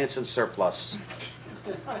American science and surplus.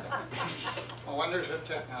 Wonders of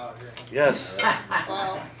technology. Yes.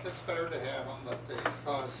 Well, it's better to have them, but they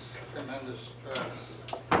cause tremendous stress.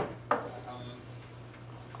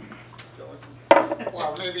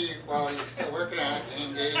 Well, maybe while he's still working on it,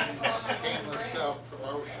 engage in shameless self-promotion.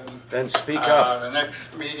 motion. Then speak up. The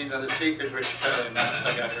next meeting of the speakers, which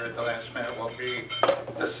I got here at the last minute, will be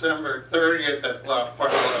December 30th at La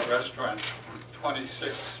Puebla Restaurant,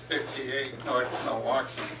 2658 North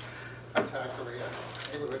Milwaukee,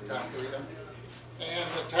 neighborhood Taqueria. And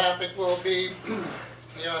the topic will be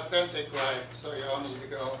the authentic life, so you all need to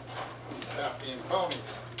go and stop being phonies.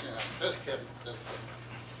 You know, just kidding.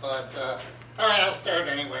 But, all right, I'll start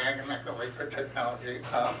anyway. I'm not going to wait for technology.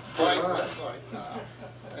 I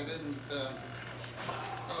didn't,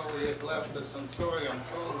 we had left the Sensorium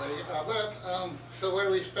totally. So where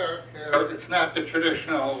do we start here? It's not the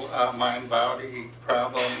traditional mind-body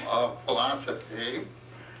problem of philosophy,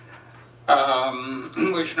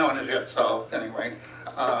 which no one has yet solved anyway.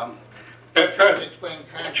 That tries to explain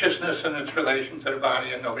consciousness and its relation to the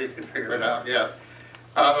body, and nobody can figure it out yet.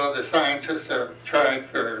 Although the scientists have tried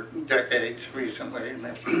for decades recently, and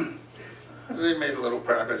they made a little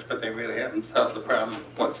progress, but they really haven't solved the problem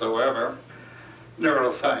whatsoever,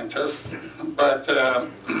 neuroscientists. But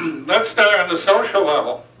let's start on the social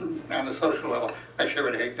level. On the social level, I sure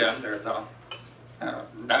would hate them there, though.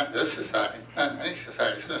 Not this society, not any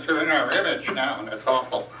society, since they're in our image now, and that's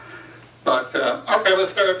awful. But, okay,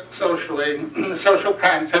 let's start socially. In the social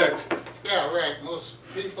context, yeah, right, most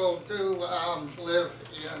people do live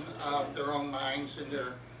in their own minds, in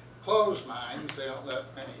their closed minds. They don't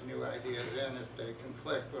let many new ideas in if they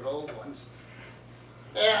conflict with old ones.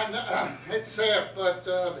 And it's sad, but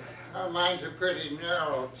our minds are pretty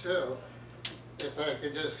narrow, too. If I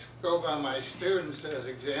could just go by my students as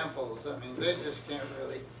examples, I mean, they just can't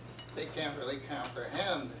really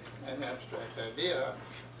comprehend an abstract idea.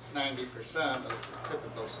 90% of the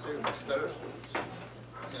typical students, better students,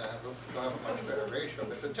 will have a much better ratio.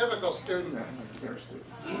 But the typical student,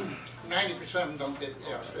 90% of them don't get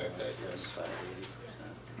the abstract ideas.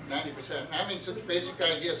 90%. I mean, such basic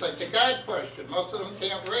ideas like the God question. Most of them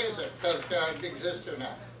can't raise it. Does God exist or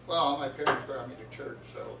not? Well, my parents brought me to church,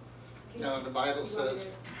 so, the Bible says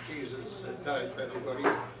Jesus died for everybody.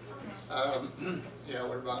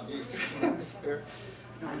 What about these things?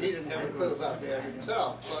 He didn't have a clue about that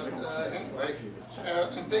himself, but anyway,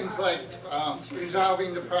 and things like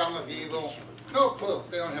resolving the problem of evil, no clue,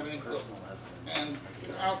 they don't have any clue. And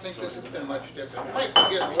I don't think this has been much different. It might be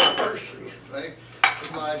getting a little worse recently,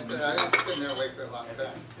 but it's been their way for a long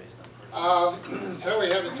time. So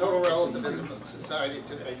we have the total relativism of society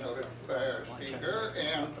today noted by our speaker,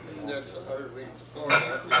 and that's utterly deplorable,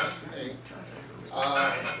 if you ask me.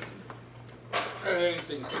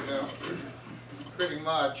 Anything to know. Pretty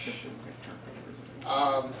much.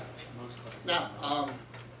 Now,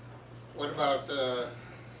 what about the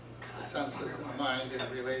senses and the mind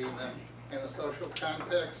and relating them in a social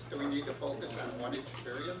context? Do we need to focus on one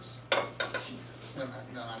experience? No, I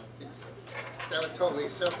don't think so. That would totally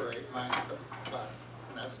separate mind from body,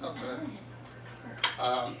 and that's not good.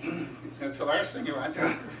 It's the last thing you want to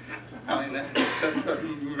do. I mean, that's what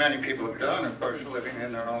many people have done, of course, living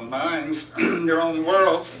in their own minds, their own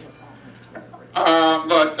worlds.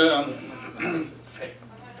 But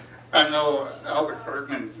I know Albert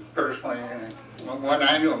Bergman personally, and when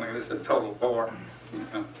I knew him, he was a total bore.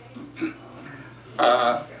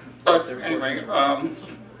 But anyway,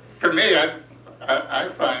 for me, I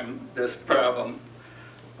find this problem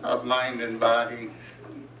of mind and body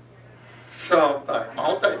solved by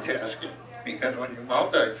multitasking, because when you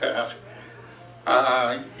multitask,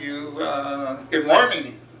 you get more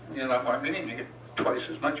meaning. You get a lot more meaning. You get twice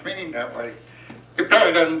as much meaning that way. It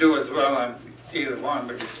probably doesn't do as well on either one,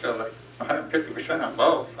 but you're still like 150% on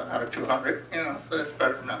both out of 200, so that's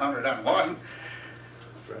better than 100 on one.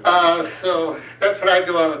 So that's what I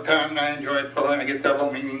do all the time, and I enjoy it fully. I get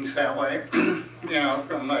double meanings that way,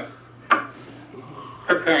 from like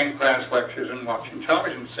preparing class lectures and watching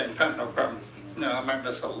television at the same time, no problem. I might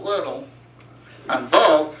miss a little on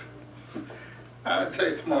both. I'd say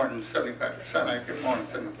it's more than 75%. I get more than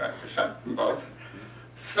 75% from both.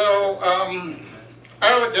 So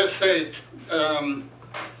I would just say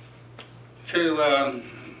to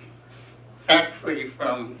act free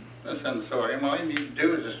from the sensorium. All you need to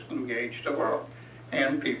do is just engage the world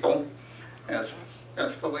and people as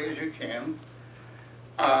fully as you can,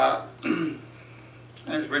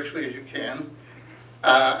 as richly as you can,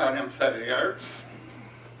 on the side of the arts,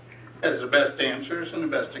 as the best answers and the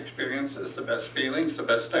best experiences, the best feelings, the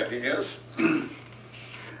best ideas. And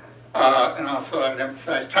also I'd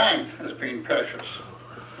emphasize time as being precious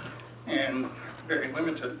and very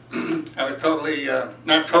limited. I would totally,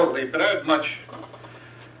 not totally, but I'd much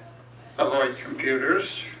avoid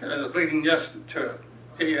computers as leading just to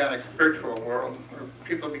idiotic virtual world where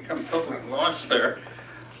people become totally lost there.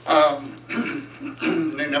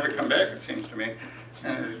 They never come back, it seems to me.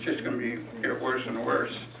 and it's just going to get worse and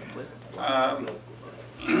worse.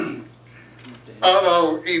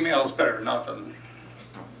 Although email's better than nothing.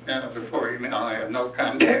 You know, before email, I have no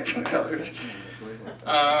contact with others.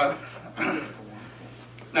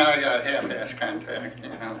 Now I got half-ass contact, you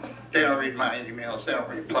know. They don't read my emails, they don't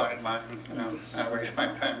reply to mine, you know. I waste my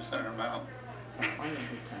time sending them out.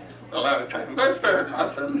 A lot of time, but it's better than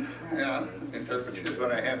nothing, you know, which is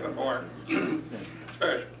what I had before. As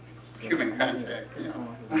far as human contact, you know.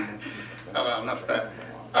 Well, enough of that.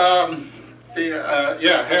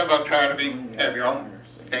 Yeah, have autonomy, have your own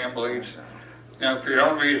damn beliefs, you know, for your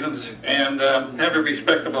own reasons, and have a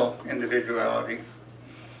respectable individuality.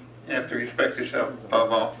 You have to respect yourself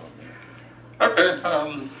above all. Okay,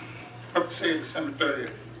 hope to see you December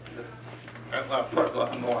 30th. I'll put a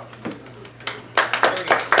lot more.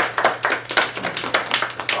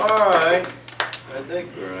 All right. I think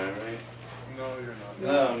we're all right. No, you're not.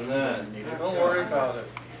 No, I'm not. Don't worry about it.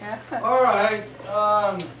 All right.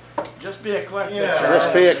 Just be eclectic. Yeah.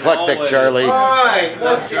 Just be eclectic, Charlie. All right.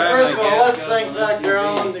 Let's see. First of all, let's thank Dr.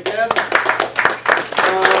 Holland again.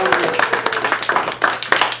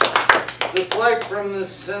 The flight from the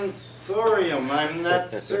Sensorium, I'm not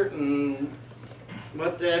certain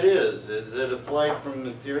what that is. Is it a flight from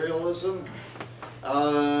materialism?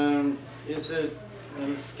 Is it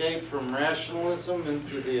an escape from rationalism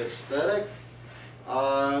into the aesthetic?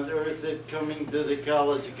 Or is it coming to the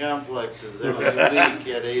College of Complexes every week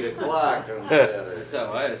at 8 o'clock on Saturday? That's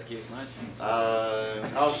how I escape my sins.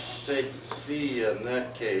 I'll take C in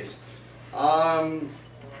that case.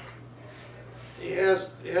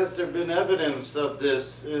 Has there been evidence of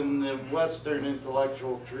this in the Western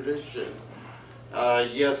intellectual tradition?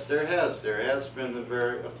 Yes, there has. There has been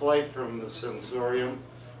a flight from the Sensorium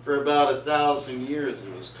for about 1,000 years.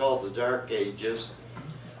 It was called the Dark Ages,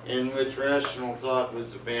 in which rational thought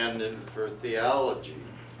was abandoned for theology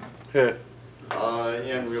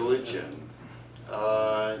and religion.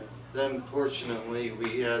 Then, fortunately,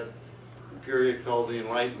 we had a period called the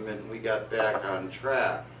Enlightenment. We got back on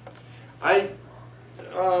track.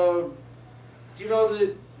 You know,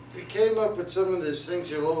 it came up with some of these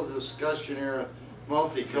things, a little discussion here,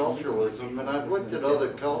 multiculturalism, and I've looked at other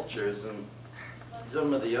cultures and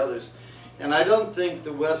some of the others, and I don't think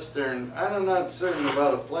the Western, I'm not certain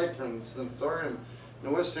about a flight from the Sensorium. The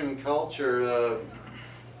Western culture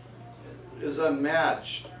is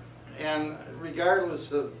unmatched, and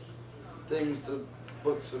regardless of things, the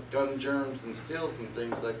books of gun germs and steels and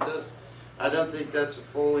things like this, I don't think that's a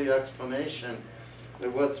fully explanation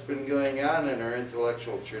of what's been going on in our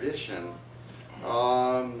intellectual tradition.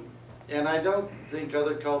 And I don't think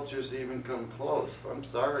other cultures even come close. I'm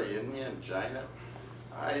sorry, India and China.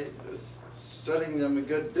 I was studying them a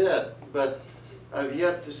good bit, but I've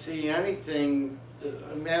yet to see anything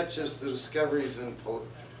that matches the discoveries in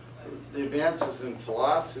the advances in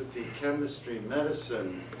philosophy, chemistry,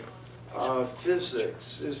 medicine,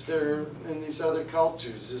 physics. Is there, in these other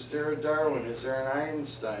cultures, is there a Darwin? Is there an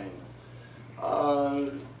Einstein?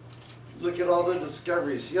 Look at all the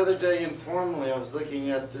discoveries. The other day, informally, I was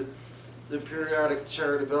looking at the periodic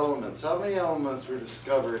chart of elements. How many elements were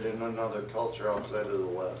discovered in another culture outside of the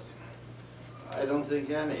West? I don't think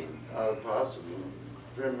any, possibly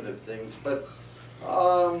primitive things. But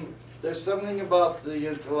there's something about the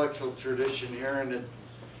intellectual tradition here, and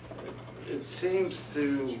it seems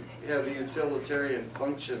to have a utilitarian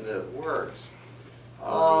function that works.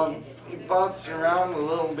 You bounce around a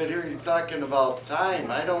little bit here, you're talking about time.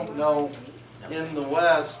 I don't know, in the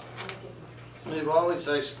West, they've always,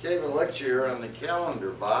 I gave a lecture here on the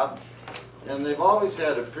calendar, Bob, and they've always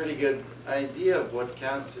had a pretty good idea of what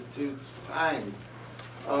constitutes time.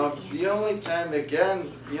 The only time that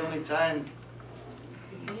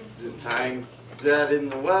in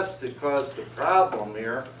the West it caused a problem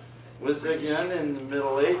here was again in the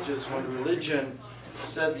Middle Ages when religion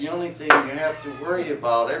said the only thing you have to worry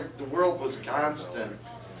about, the world was constant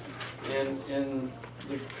in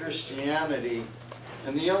Christianity,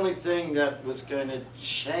 and the only thing that was going to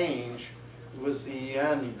change was the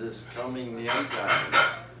end, the end times.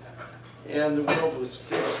 And the world was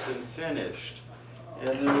fixed and finished.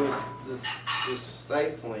 And there was this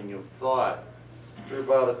stifling of thought for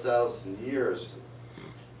about 1,000 years.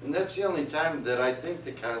 And that's the only time that I think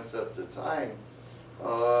the concept of time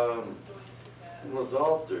was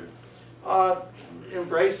altered.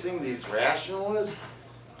 Embracing these rationalists?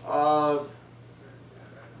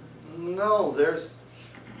 No,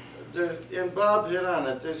 and Bob hit on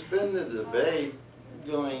it, there's been the debate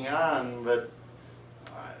going on, but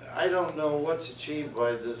I don't know what's achieved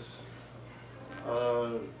by this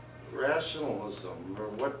rationalism, or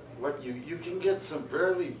what you can get some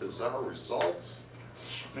fairly bizarre results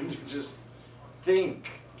when you just think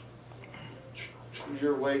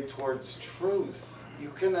your way towards truth, you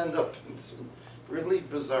can end up in some really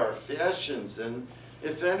bizarre fashions. And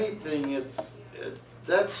if anything, if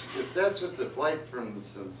that's what the flight from the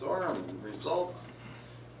Sensorium results,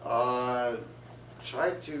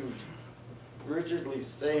 try to rigidly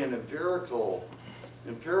stay in empirical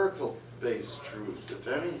based truth, if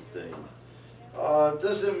anything.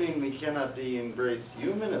 Doesn't mean we cannot embrace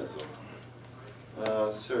humanism,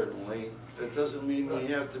 certainly. It doesn't mean we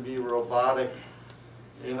have to be robotic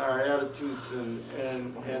in our attitudes and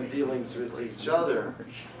dealings with each other.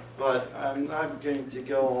 But I'm not going to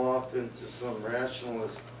go off into some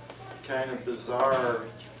rationalist kind of bizarre,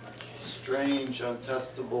 strange,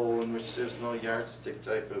 untestable, in which there's no yardstick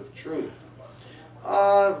type of truth.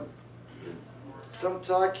 Some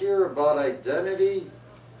talk here about identity.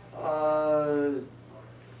 I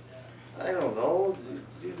don't know.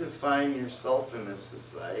 You define yourself in a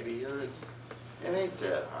society here. It ain't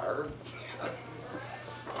that hard.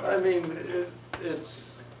 I mean,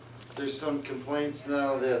 there's some complaints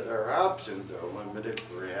now that our options are limited,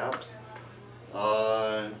 perhaps,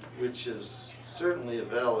 which is certainly a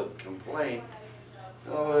valid complaint.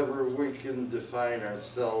 However, we can define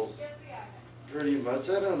ourselves pretty much.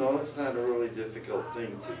 I don't know, it's not a really difficult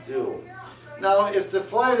thing to do. Now, if the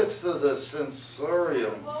flight of the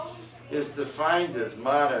Sensorium is defined as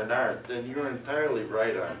modern art, then you're entirely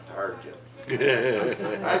right on target.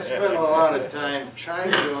 I spent a lot of time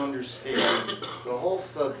trying to understand the whole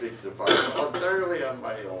subject of art entirely on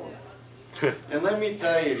my own. And let me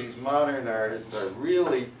tell you, these modern artists are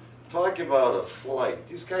really, talk about a flight.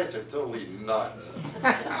 These guys are totally nuts.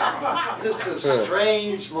 This is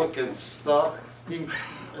strange looking stuff.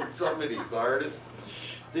 Some of these artists,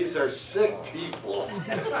 these are sick people.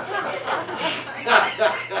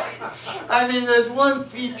 I mean, there's one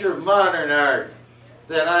feature of modern art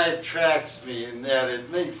that attracts me, and that it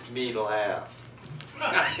makes me laugh.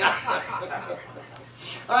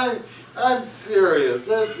 I'm serious.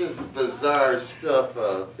 There's this bizarre stuff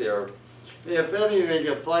out there. If anything,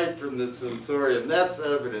 a flight from the Sensorium, that's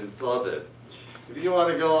evidence of it. If you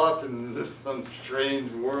want to go off into some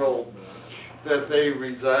strange world that they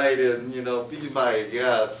reside in, you know, be my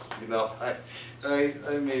guest. You know,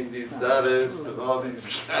 I mean, these Daddists and all these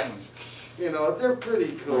guys, you know, they're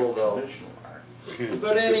pretty cool though.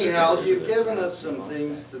 But anyhow, you've given us some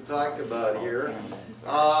things to talk about here.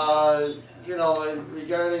 You know,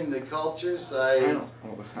 regarding the cultures, I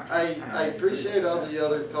appreciate all the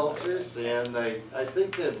other cultures, and I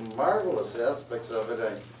think that marvelous aspects of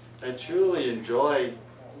it. I truly enjoy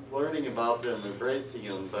learning about them, embracing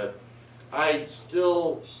them, but I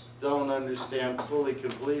still don't understand fully,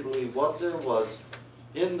 completely what there was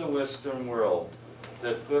in the Western world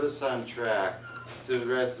that put us on track. The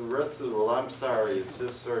rest of the world, I'm sorry, is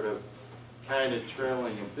just sort of kind of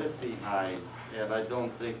trailing a bit behind, and I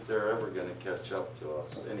don't think they're ever going to catch up to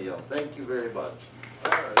us. Anyhow, thank you very much.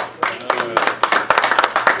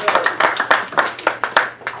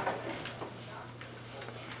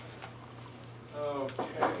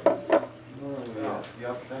 Okay. Now, the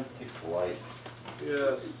authentic life.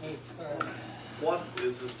 Yes. What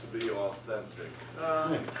is it to be authentic?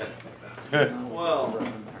 Well,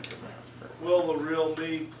 will the real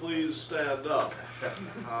me please stand up,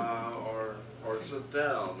 or sit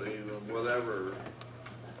down, even whatever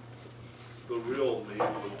the real me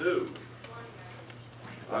would do.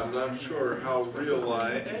 I'm not sure how real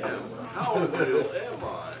I am. How real am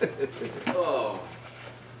I? Oh.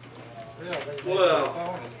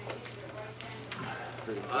 Well,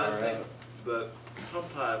 I think that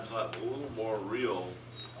sometimes I'm a little more real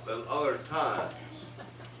than other times.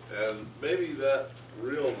 And maybe that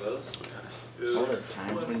realness is Are there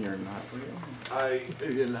times when you're not real?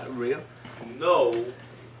 You're not real? Know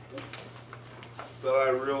that I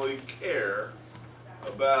really care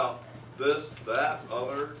about this, that,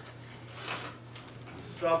 other,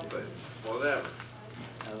 something, whatever.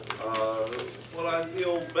 When I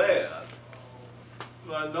feel bad,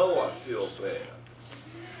 when I know I feel bad.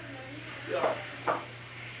 Yeah.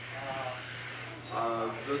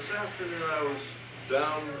 This afternoon I was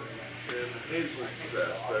down in Hazelton.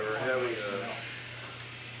 They were having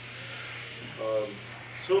a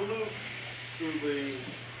salute to the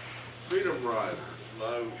Freedom Riders.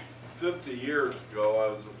 And 50 years ago, I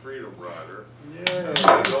was a Freedom Rider. Yeah.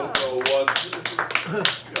 I don't know what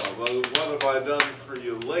have I done for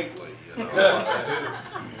you lately, you know.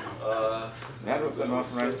 That was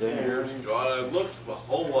enough right there. Years ago, and I looked a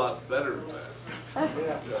whole lot better than that.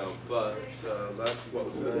 Yeah, but that's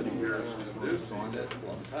what 50 years can do. That's a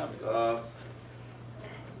long time.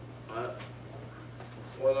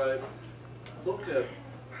 When I look at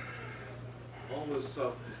all this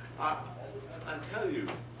stuff, I tell you,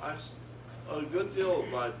 a good deal of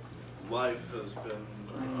my life has been,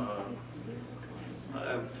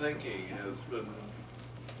 and thinking has been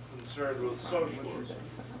concerned with socialism.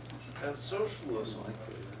 And socialism,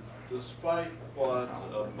 despite what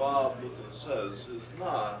Bob says, is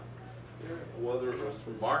not, whether it was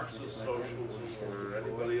Marxist socialism or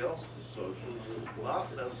anybody else's socialism,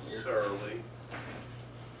 not necessarily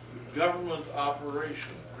government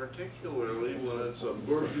operation, particularly when it's a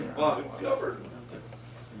bourgeois government.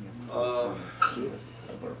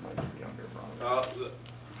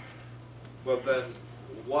 But then,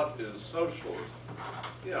 what is socialism?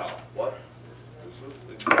 Yeah, what is this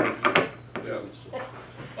thing? Yes.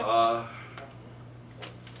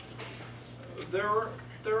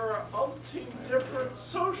 There are umpteen different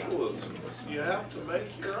socialisms. You have to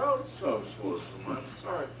make your own socialism. I'm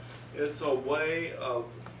sorry. It's a way of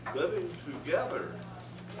living together.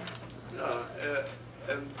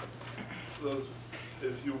 And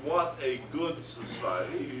if you want a good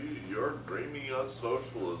society, you're dreaming of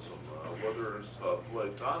socialism, whether it's a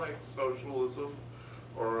Platonic socialism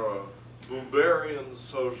or a Buberian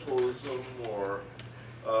socialism or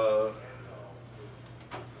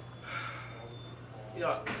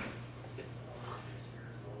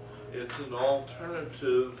it's an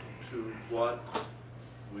alternative to what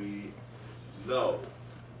we know.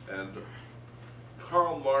 And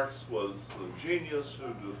Karl Marx was the genius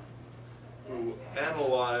who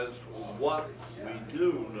analyzed what we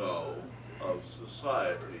do know of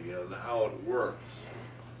society and how it works,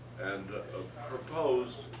 and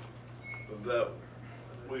proposed that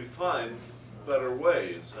we find better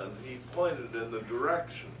ways, and he pointed in the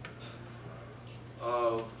direction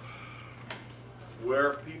of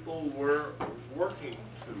where people were working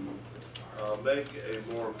to make a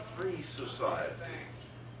more free society,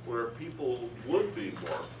 where people would be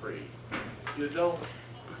more free. You don't,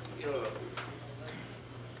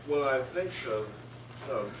 when I think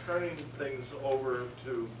of turning things over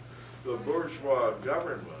to the bourgeois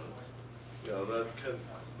government, that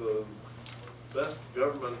the best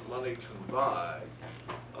government money can buy,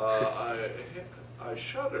 I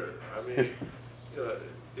shudder. I mean,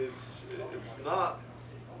 it's not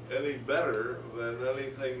any better than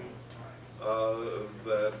anything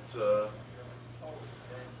that.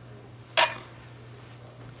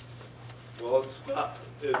 Well, it's not.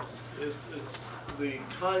 It's the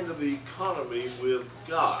kind of economy we've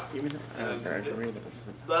got, and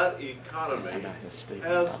that economy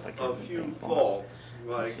has a few faults,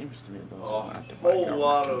 like a whole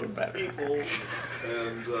lot of people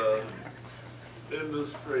and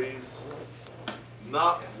industries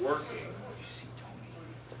not working,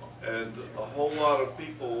 and a whole lot of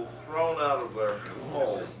people thrown out of their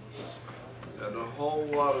homes, and a whole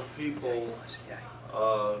lot of people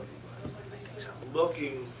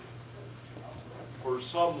looking for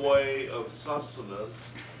some way of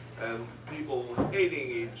sustenance, and people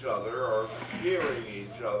hating each other or fearing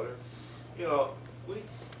each other.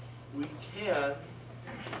 We can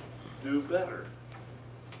do better,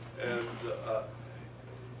 and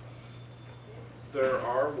there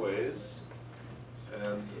are ways,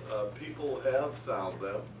 and people have found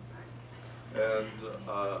them, and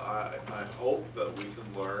I hope that we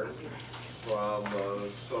can learn from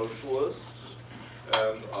socialists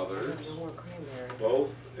and others,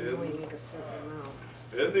 both in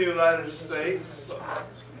the United States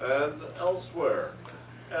and elsewhere.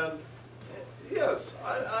 And yes,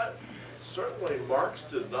 I certainly Marx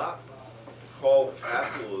did not call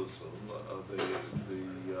capitalism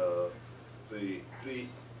the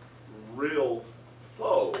real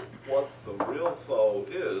foe. What the real foe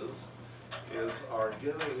is our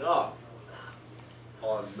giving up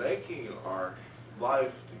on making our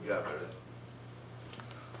life together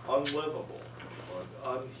unlivable, or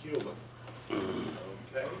unhuman.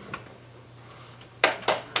 Okay?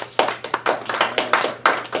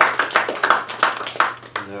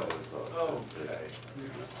 That was awesome. Okay.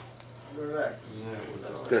 Next. That was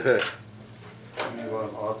awesome. You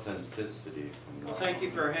want authenticity. Well, thank you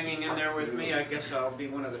for hanging in there with me. I guess I'll be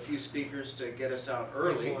one of the few speakers to get us out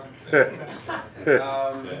early.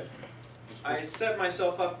 I set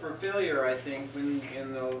myself up for failure, I think,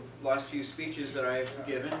 in the last few speeches that I've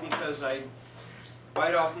given, because I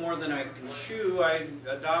bite off more than I can chew. I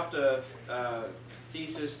adopt a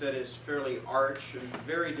thesis that is fairly arch and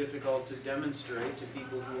very difficult to demonstrate to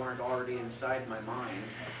people who aren't already inside my mind.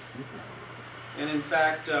 And in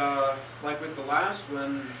fact, like with the last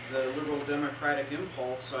one, the liberal democratic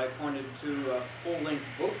impulse, I pointed to a full-length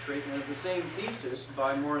book treatment of the same thesis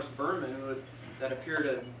by Morris Berman, who had that appeared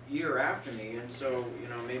a year after me, and so, you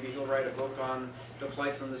know, maybe he'll write a book on the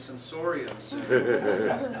flight from the Sensorium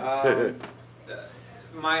soon.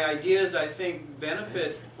 My ideas, I think,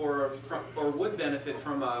 benefit or would benefit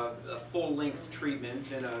from a full-length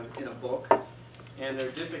treatment in a book, and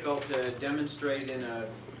they're difficult to demonstrate in a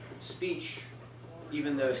speech,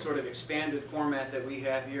 even the sort of expanded format that we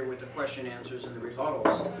have here with the question answers and the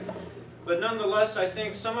rebuttals. But nonetheless, I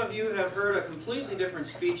think some of you have heard a completely different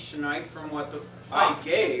speech tonight from what I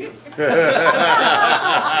gave.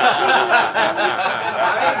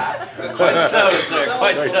 Quite so, sir,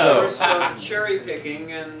 quite so. Of cherry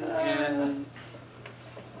picking and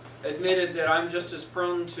admitted that I'm just as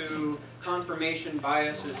prone to confirmation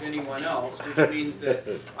bias as anyone else, which means that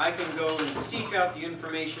I can go and seek out the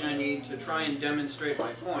information I need to try and demonstrate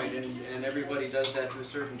my point, and everybody does that to a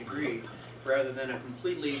certain degree, rather than a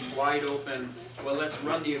completely wide open, well, let's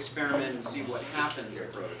run the experiment and see what happens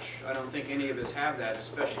approach. I don't think any of us have that,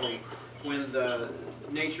 especially when the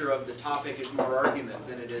nature of the topic is more argument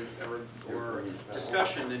than it is, or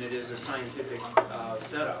discussion than it is a scientific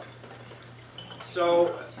setup.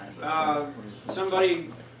 So, somebody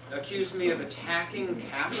accused me of attacking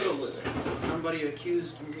capitalism. Somebody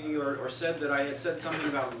accused me or said that I had said something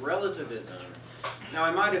about relativism. Now,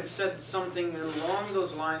 I might have said something along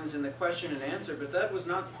those lines in the question and answer, but that was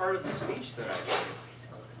not part of the speech that I gave.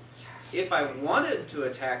 If I wanted to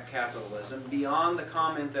attack capitalism beyond the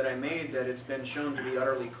comment that I made that it's been shown to be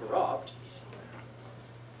utterly corrupt,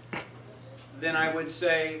 then I would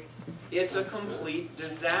say it's a complete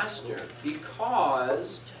disaster,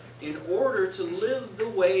 because in order to live the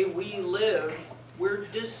way we live, we're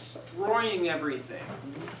destroying everything.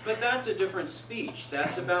 But that's a different speech.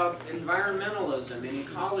 That's about environmentalism and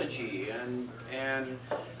ecology and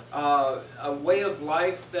a way of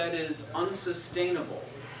life that is unsustainable.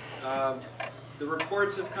 The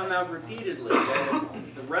reports have come out repeatedly that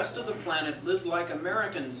if the rest of the planet lived like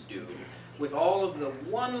Americans do, with all of the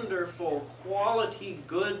wonderful quality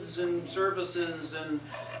goods and services and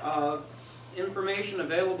information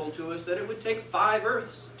available to us, that it would take 5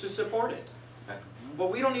 Earths to support it. But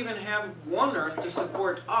we don't even have 1 Earth to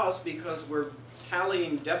support us, because we're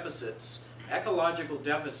tallying deficits, ecological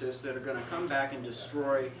deficits, that are going to come back and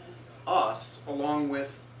destroy us along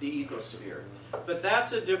with the ecosphere. But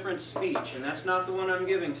that's a different speech, and that's not the one I'm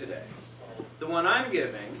giving today. The one I'm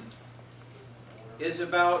giving is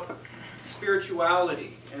about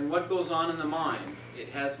spirituality and what goes on in the mind. It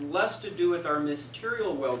has less to do with our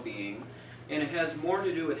material well-being, and it has more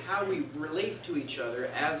to do with how we relate to each other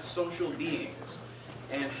as social beings,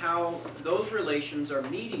 and how those relations are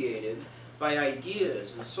mediated by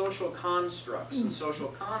ideas and social constructs and social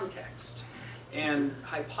context and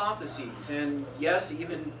hypotheses, and yes,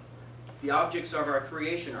 even the objects of our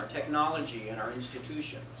creation, our technology and our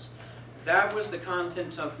institutions. That was the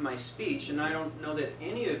content of my speech, and I don't know that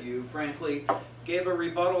any of you, frankly, gave a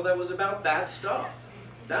rebuttal that was about that stuff.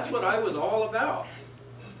 That's what I was all about.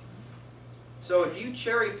 So if you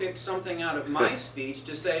cherry-picked something out of my speech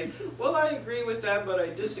to say, well, I agree with that, but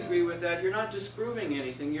I disagree with that, you're not disproving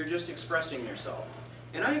anything, you're just expressing yourself.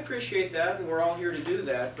 And I appreciate that, and we're all here to do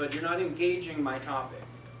that, but you're not engaging my topic.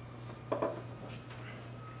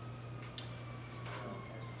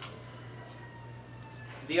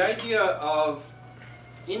 The idea of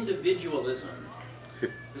individualism,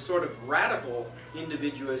 the sort of radical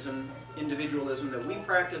individualism that we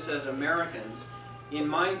practice as Americans, in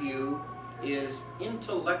my view, is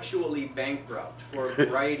intellectually bankrupt for a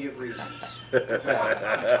variety of reasons.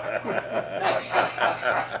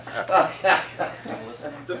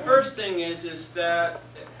 The first thing is that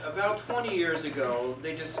about 20 years ago,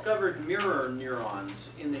 they discovered mirror neurons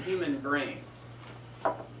in the human brain.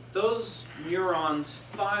 Those neurons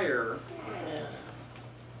fire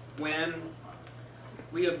when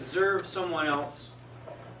we observe someone else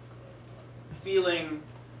feeling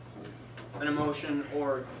an emotion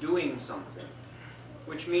or doing something,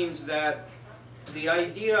 which means that the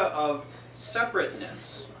idea of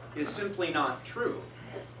separateness is simply not true.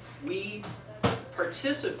 We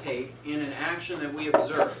participate in an action that we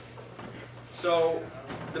observe. So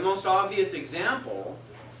the most obvious example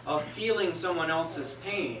of feeling someone else's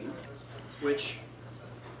pain, which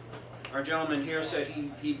our gentleman here said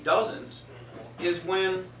he doesn't, is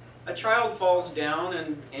when a child falls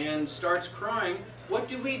down and starts crying. What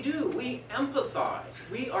do? We empathize.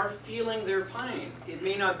 We are feeling their pain. It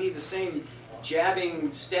may not be the same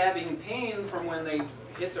jabbing, stabbing pain from when they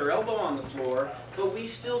hit their elbow on the floor, but we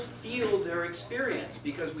still feel their experience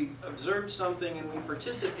because we observed something and we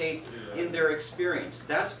participate in their experience.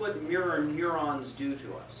 That's what mirror neurons do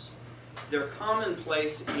to us. They're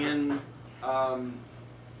commonplace in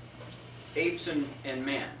apes and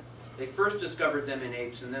man. They first discovered them in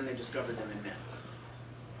apes, and then they discovered them in men.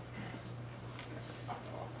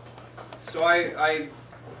 So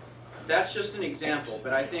that's just an example,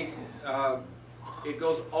 but I think it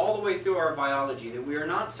goes all the way through our biology that we are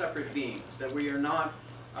not separate beings, that we are not,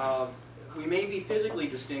 we may be physically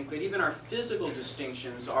distinct, but even our physical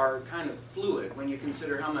distinctions are kind of fluid when you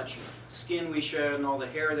consider how much skin we shed and all the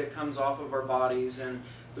hair that comes off of our bodies and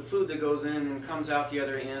the food that goes in and comes out the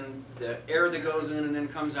other end, the air that goes in and then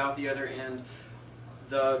comes out the other end,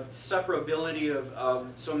 the separability of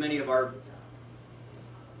so many of our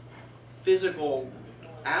physical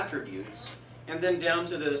attributes, and then down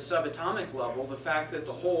to the subatomic level, the fact that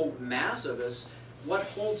the whole mass of us, what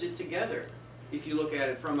holds it together? If you look at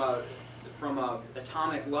it from a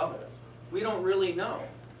atomic level, we don't really know.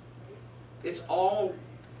 It's all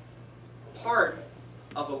part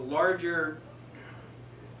of a larger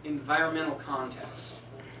environmental context.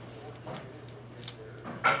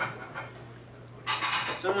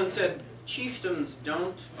 Someone said chiefdoms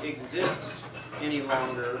don't exist any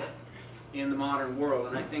longer in the modern world,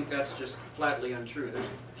 and I think that's just flatly untrue. There's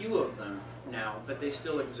a few of them now, but they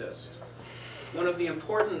still exist. One of the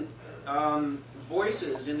important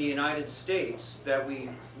voices in the United States that we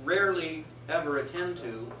rarely ever attend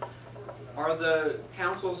to are the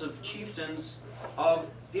councils of chieftains of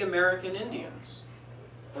the American Indians,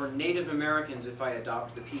 or Native Americans if I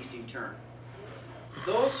adopt the PC term.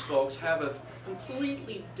 Those folks have a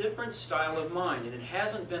completely different style of mind, and it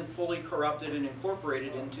hasn't been fully corrupted and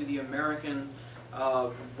incorporated into the American,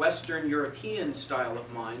 Western European style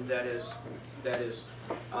of mind that is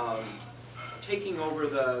taking over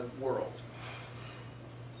the world.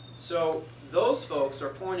 So those folks are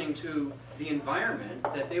pointing to the environment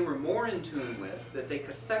that they were more in tune with, that they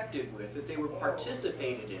cathected with, that they were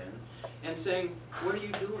participated in, and saying, what are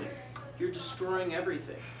you doing? You're destroying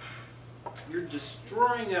everything. You're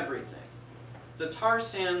destroying everything. The tar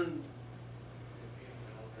sand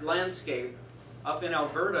landscape up in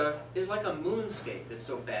Alberta is like a moonscape. It's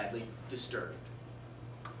so badly disturbed.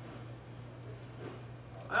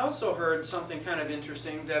 I also heard something kind of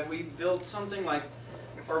interesting, that we built something like,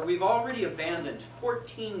 or we've already abandoned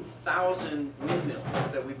 14,000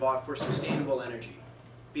 windmills that we bought for sustainable energy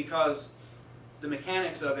because the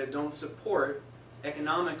mechanics of it don't support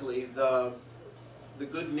economically the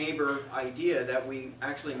good neighbor idea that we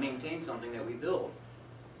actually maintain something that we build.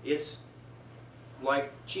 It's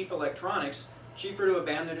like cheap electronics, cheaper to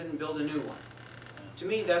abandon it and build a new one. To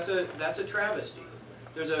me, that's a travesty.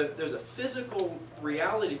 There's a physical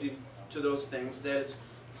reality to those things that it's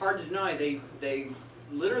hard to deny. They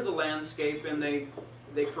litter the landscape and they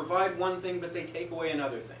provide one thing, but they take away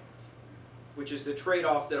another thing, which is the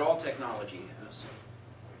trade-off that all technology has.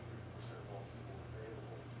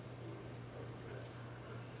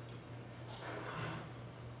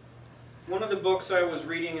 One of the books I was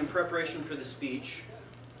reading in preparation for the speech,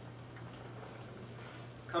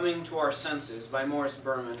 Coming to Our Senses by Morris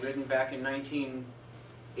Berman, written back in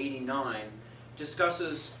 1989,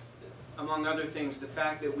 discusses, among other things, the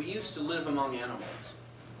fact that we used to live among animals.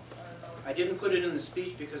 I didn't put it in the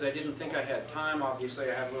speech because I didn't think I had time. Obviously,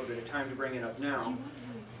 I have a little bit of time to bring it up now.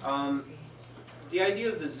 The idea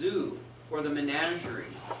of the zoo or the menagerie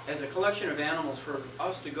as a collection of animals for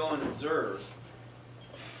us to go and observe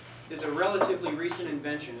is a relatively recent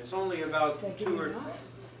invention. It's only about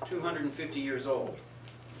 250 years old.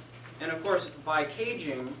 And of course, by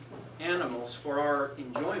caging animals for our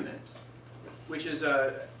enjoyment, which is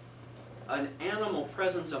an animal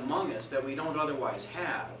presence among us that we don't otherwise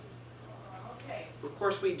have, of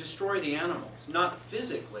course we destroy the animals. Not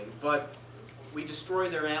physically, but we destroy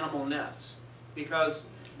their animal nests because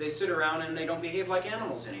they sit around and they don't behave like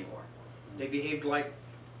animals anymore. They behave like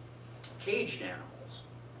caged animals.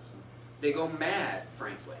 They go mad,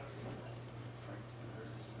 frankly.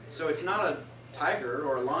 So it's not a tiger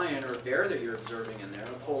or a lion or a bear that you're observing in there,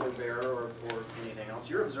 a polar bear or anything else.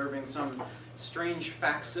 You're observing some strange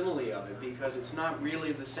facsimile of it because it's not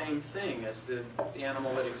really the same thing as the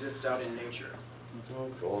animal that exists out in nature.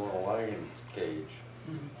 Don't go in a lion's cage.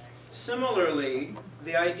 Similarly,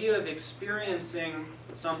 the idea of experiencing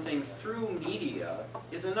something through media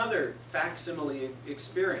is another facsimile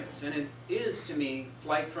experience, and it is, to me,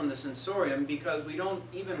 flight from the sensorium because we don't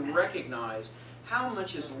even recognize how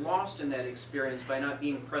much is lost in that experience by not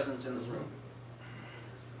being present in the room.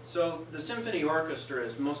 So the symphony orchestra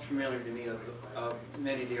is most familiar to me of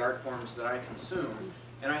many of the art forms that I consume,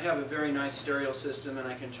 and I have a very nice stereo system and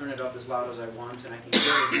I can turn it up as loud as I want and I can get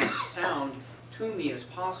as much sound to me as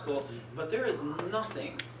possible, but there is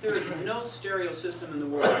no stereo system in the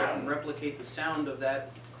world that can replicate the sound of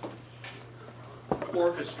that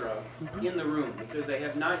orchestra in the room because they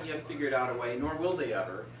have not yet figured out a way, nor will they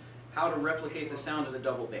ever, how to replicate the sound of the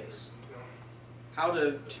double bass. How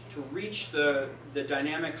to reach the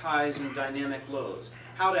dynamic highs and dynamic lows.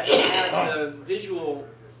 How to add the visual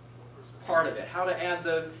part of it. How to add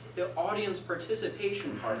the audience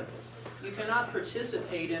participation part of it. You cannot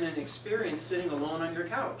participate in an experience sitting alone on your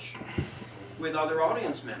couch with other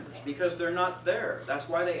audience members because they're not there. That's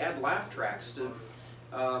why they add laugh tracks to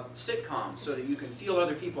sitcoms so that you can feel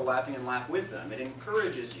other people laughing and laugh with them. It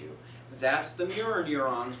encourages you. That's the mirror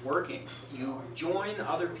neurons working. You join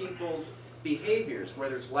other people's behaviors,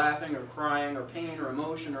 whether it's laughing or crying or pain or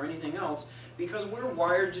emotion or anything else, because we're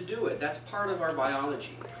wired to do it. That's part of our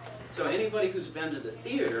biology. So anybody who's been to the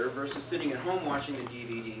theater versus sitting at home watching a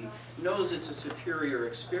DVD knows it's a superior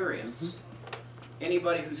experience.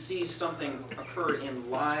 Anybody who sees something occur in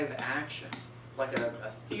live action, like a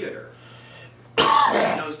theater,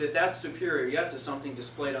 knows that that's superior yet to something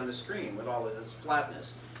displayed on the screen with all of its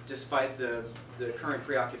flatness, despite the current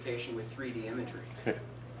preoccupation with 3D imagery.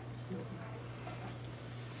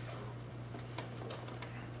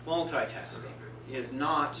 Multitasking is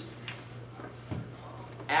not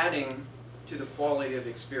adding to the quality of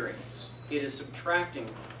experience. It is subtracting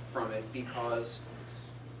from it because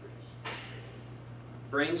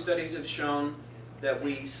brain studies have shown that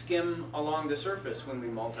we skim along the surface when we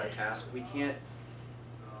multitask. We can't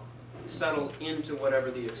settle into whatever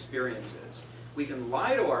the experience is. We can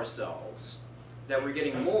lie to ourselves that we're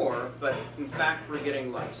getting more, but in fact we're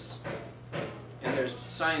getting less. And there's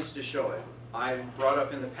science to show it. I've brought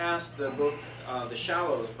up in the past the book The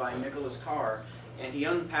Shallows by Nicholas Carr, and he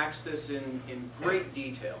unpacks this in great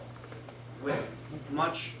detail with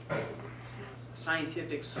much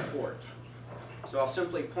scientific support. So I'll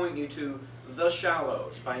simply point you to The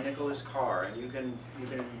Shallows by Nicholas Carr, and you can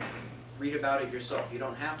read about it yourself. You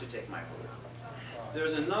don't have to take my word.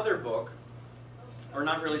 There's another book, or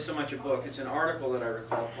not really so much a book, it's an article that I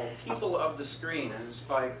recall called People of the Screen, and it's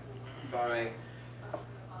by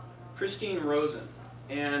Christine Rosen.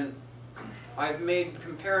 And I've made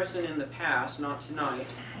comparison in the past, not tonight,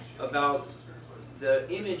 about the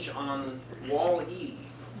image on Wall-E,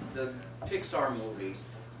 the Pixar movie,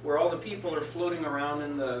 where all the people are floating around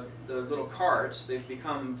in the little carts. They've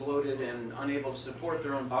become bloated and unable to support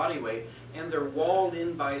their own body weight, and they're walled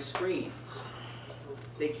in by screens.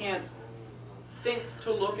 They can't think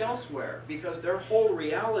to look elsewhere because their whole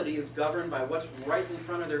reality is governed by what's right in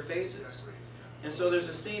front of their faces. And so there's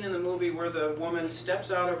a scene in the movie where the woman steps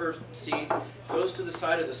out of her seat, goes to the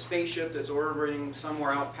side of the spaceship that's orbiting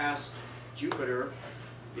somewhere out past Jupiter,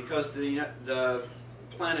 because the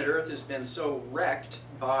planet Earth has been so wrecked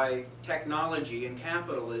by technology and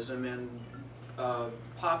capitalism and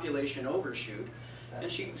population overshoot.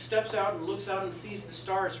 And she steps out and looks out and sees the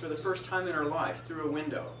stars for the first time in her life through a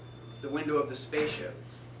window, the window of the spaceship.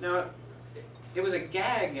 Now, it was a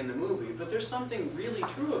gag in the movie, but there's something really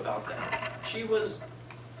true about that. She was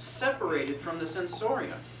separated from the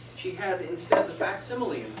sensorium. She had instead the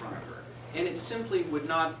facsimile in front of her, and it simply would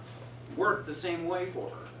not work the same way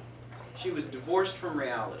for her. She was divorced from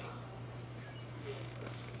reality.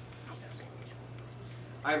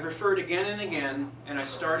 I've referred again and again, and I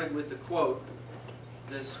started with the quote,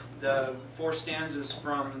 the 4 stanzas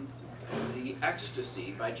from The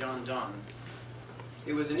Ecstasy by John Donne.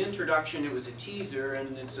 It was an introduction, it was a teaser,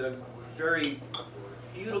 and it's a very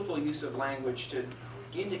beautiful use of language to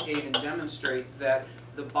indicate and demonstrate that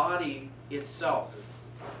the body itself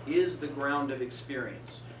is the ground of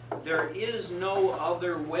experience. There is no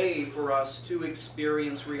other way for us to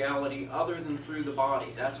experience reality other than through the body.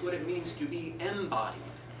 That's what it means to be embodied.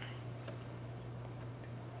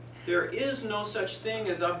 There is no such thing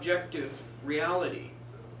as objective reality.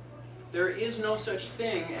 There is no such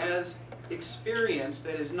thing as experience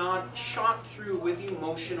that is not shot through with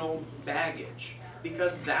emotional baggage,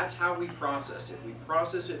 because that's how we process it. We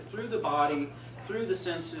process it through the body, through the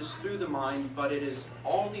senses, through the mind, but it is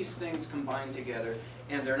all these things combined together,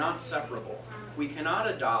 and they're not separable. We cannot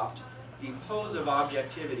adopt the pose of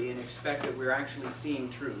objectivity and expect that we're actually seeing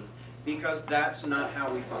truth, because that's not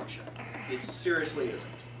how we function. It seriously isn't.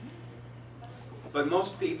 But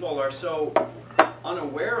most people are so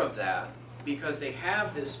unaware of that because they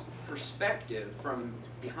have this perspective from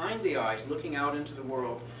behind the eyes looking out into the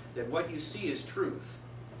world that what you see is truth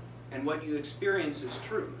and what you experience is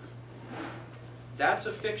truth. That's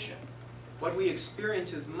a fiction. What we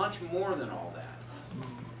experience is much more than all that,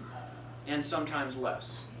 and sometimes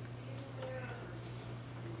less.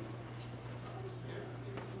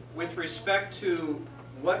 With respect to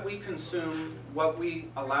what we consume, what we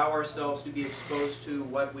allow ourselves to be exposed to,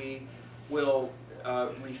 what we will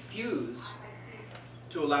refuse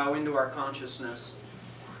to allow into our consciousness.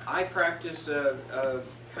 I practice a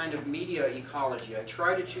kind of media ecology. I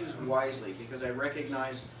try to choose wisely because I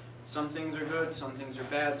recognize some things are good, some things are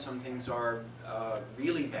bad, some things are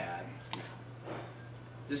really bad.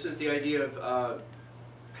 This is the idea of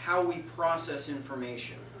how we process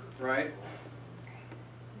information, right?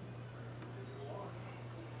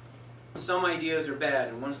 Some ideas are bad,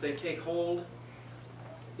 and once they take hold,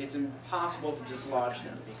 it's impossible to dislodge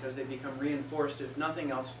them because they become reinforced, if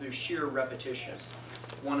nothing else, through sheer repetition.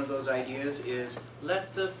 One of those ideas is,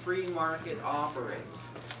 let the free market operate.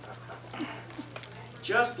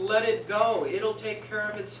 Just let it go. It'll take care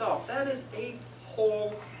of itself. That is a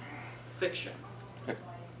whole fiction.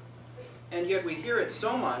 And yet we hear it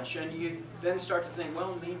so much, and you then start to think,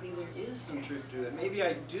 well, maybe there is some truth to it. Maybe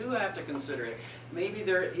I do have to consider it. Maybe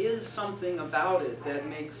there is something about it that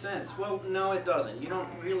makes sense. Well, no, it doesn't. You don't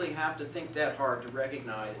really have to think that hard to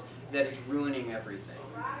recognize that it's ruining everything.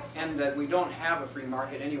 And that we don't have a free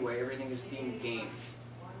market anyway. Everything is being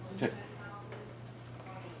gamed.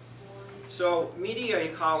 So media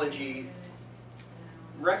ecology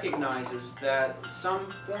recognizes that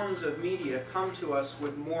some forms of media come to us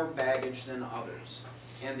with more baggage than others.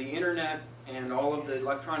 And the internet and all of the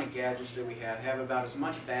electronic gadgets that we have about as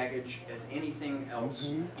much baggage as anything else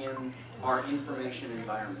in our information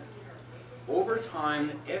environment. Over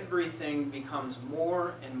time, everything becomes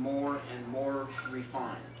more and more and more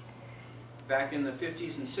refined. Back in the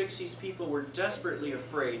 50s and 60s, people were desperately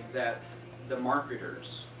afraid that the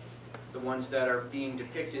marketers, the ones that are being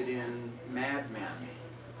depicted in Mad Men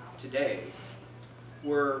today,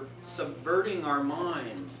 were subverting our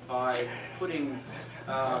minds by putting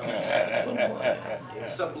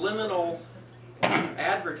subliminal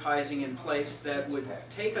advertising in place that would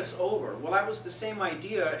take us over. Well, that was the same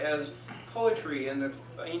idea as poetry in the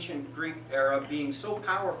ancient Greek era being so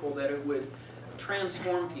powerful that it would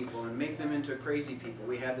transform people and make them into crazy people.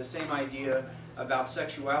 We had the same idea about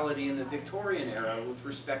sexuality in the Victorian era with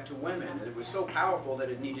respect to women. It was so powerful that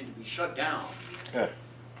it needed to be shut down.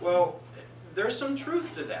 Well, there's some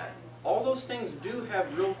truth to that. All those things do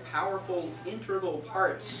have real powerful, integral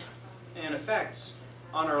parts and effects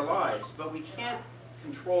on our lives, but we can't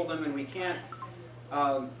control them, and we can't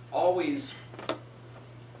always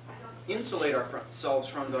insulate ourselves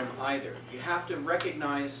from them either. You have to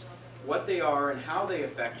recognize what they are and how they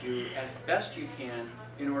affect you as best you can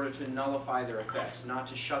in order to nullify their effects, not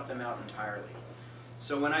to shut them out entirely.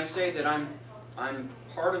 So when I say that I'm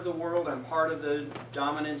part of the world, I'm part of the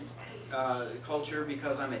dominant culture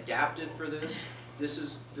because I'm adapted for this. This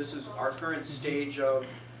is our current stage of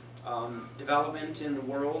development in the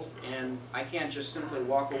world, and I can't just simply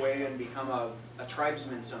walk away and become a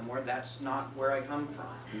tribesman somewhere. That's not where I come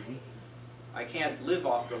from. I can't live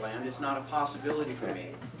off the land. It's not a possibility for me.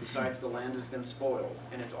 Besides, the land has been spoiled,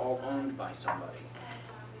 and it's all owned by somebody.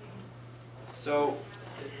 So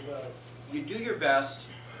you do your best,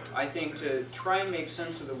 I think, to try and make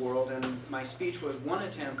sense of the world, and my speech was one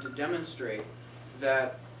attempt to demonstrate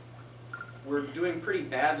that we're doing pretty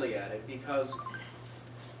badly at it because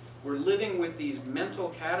we're living with these mental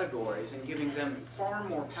categories and giving them far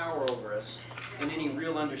more power over us than any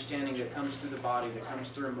real understanding that comes through the body, that comes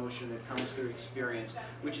through emotion, that comes through experience,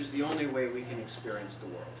 which is the only way we can experience the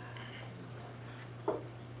world.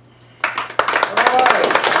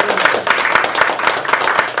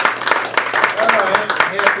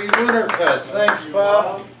 Happy Winterfest. Thanks,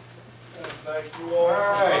 Bob. Thank you all.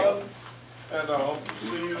 Right. And I hope to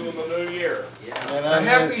see you in the new year. And A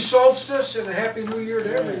happy solstice and a happy new year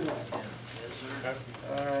to everyone.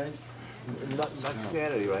 All right. Not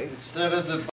Saturday, right? Instead of the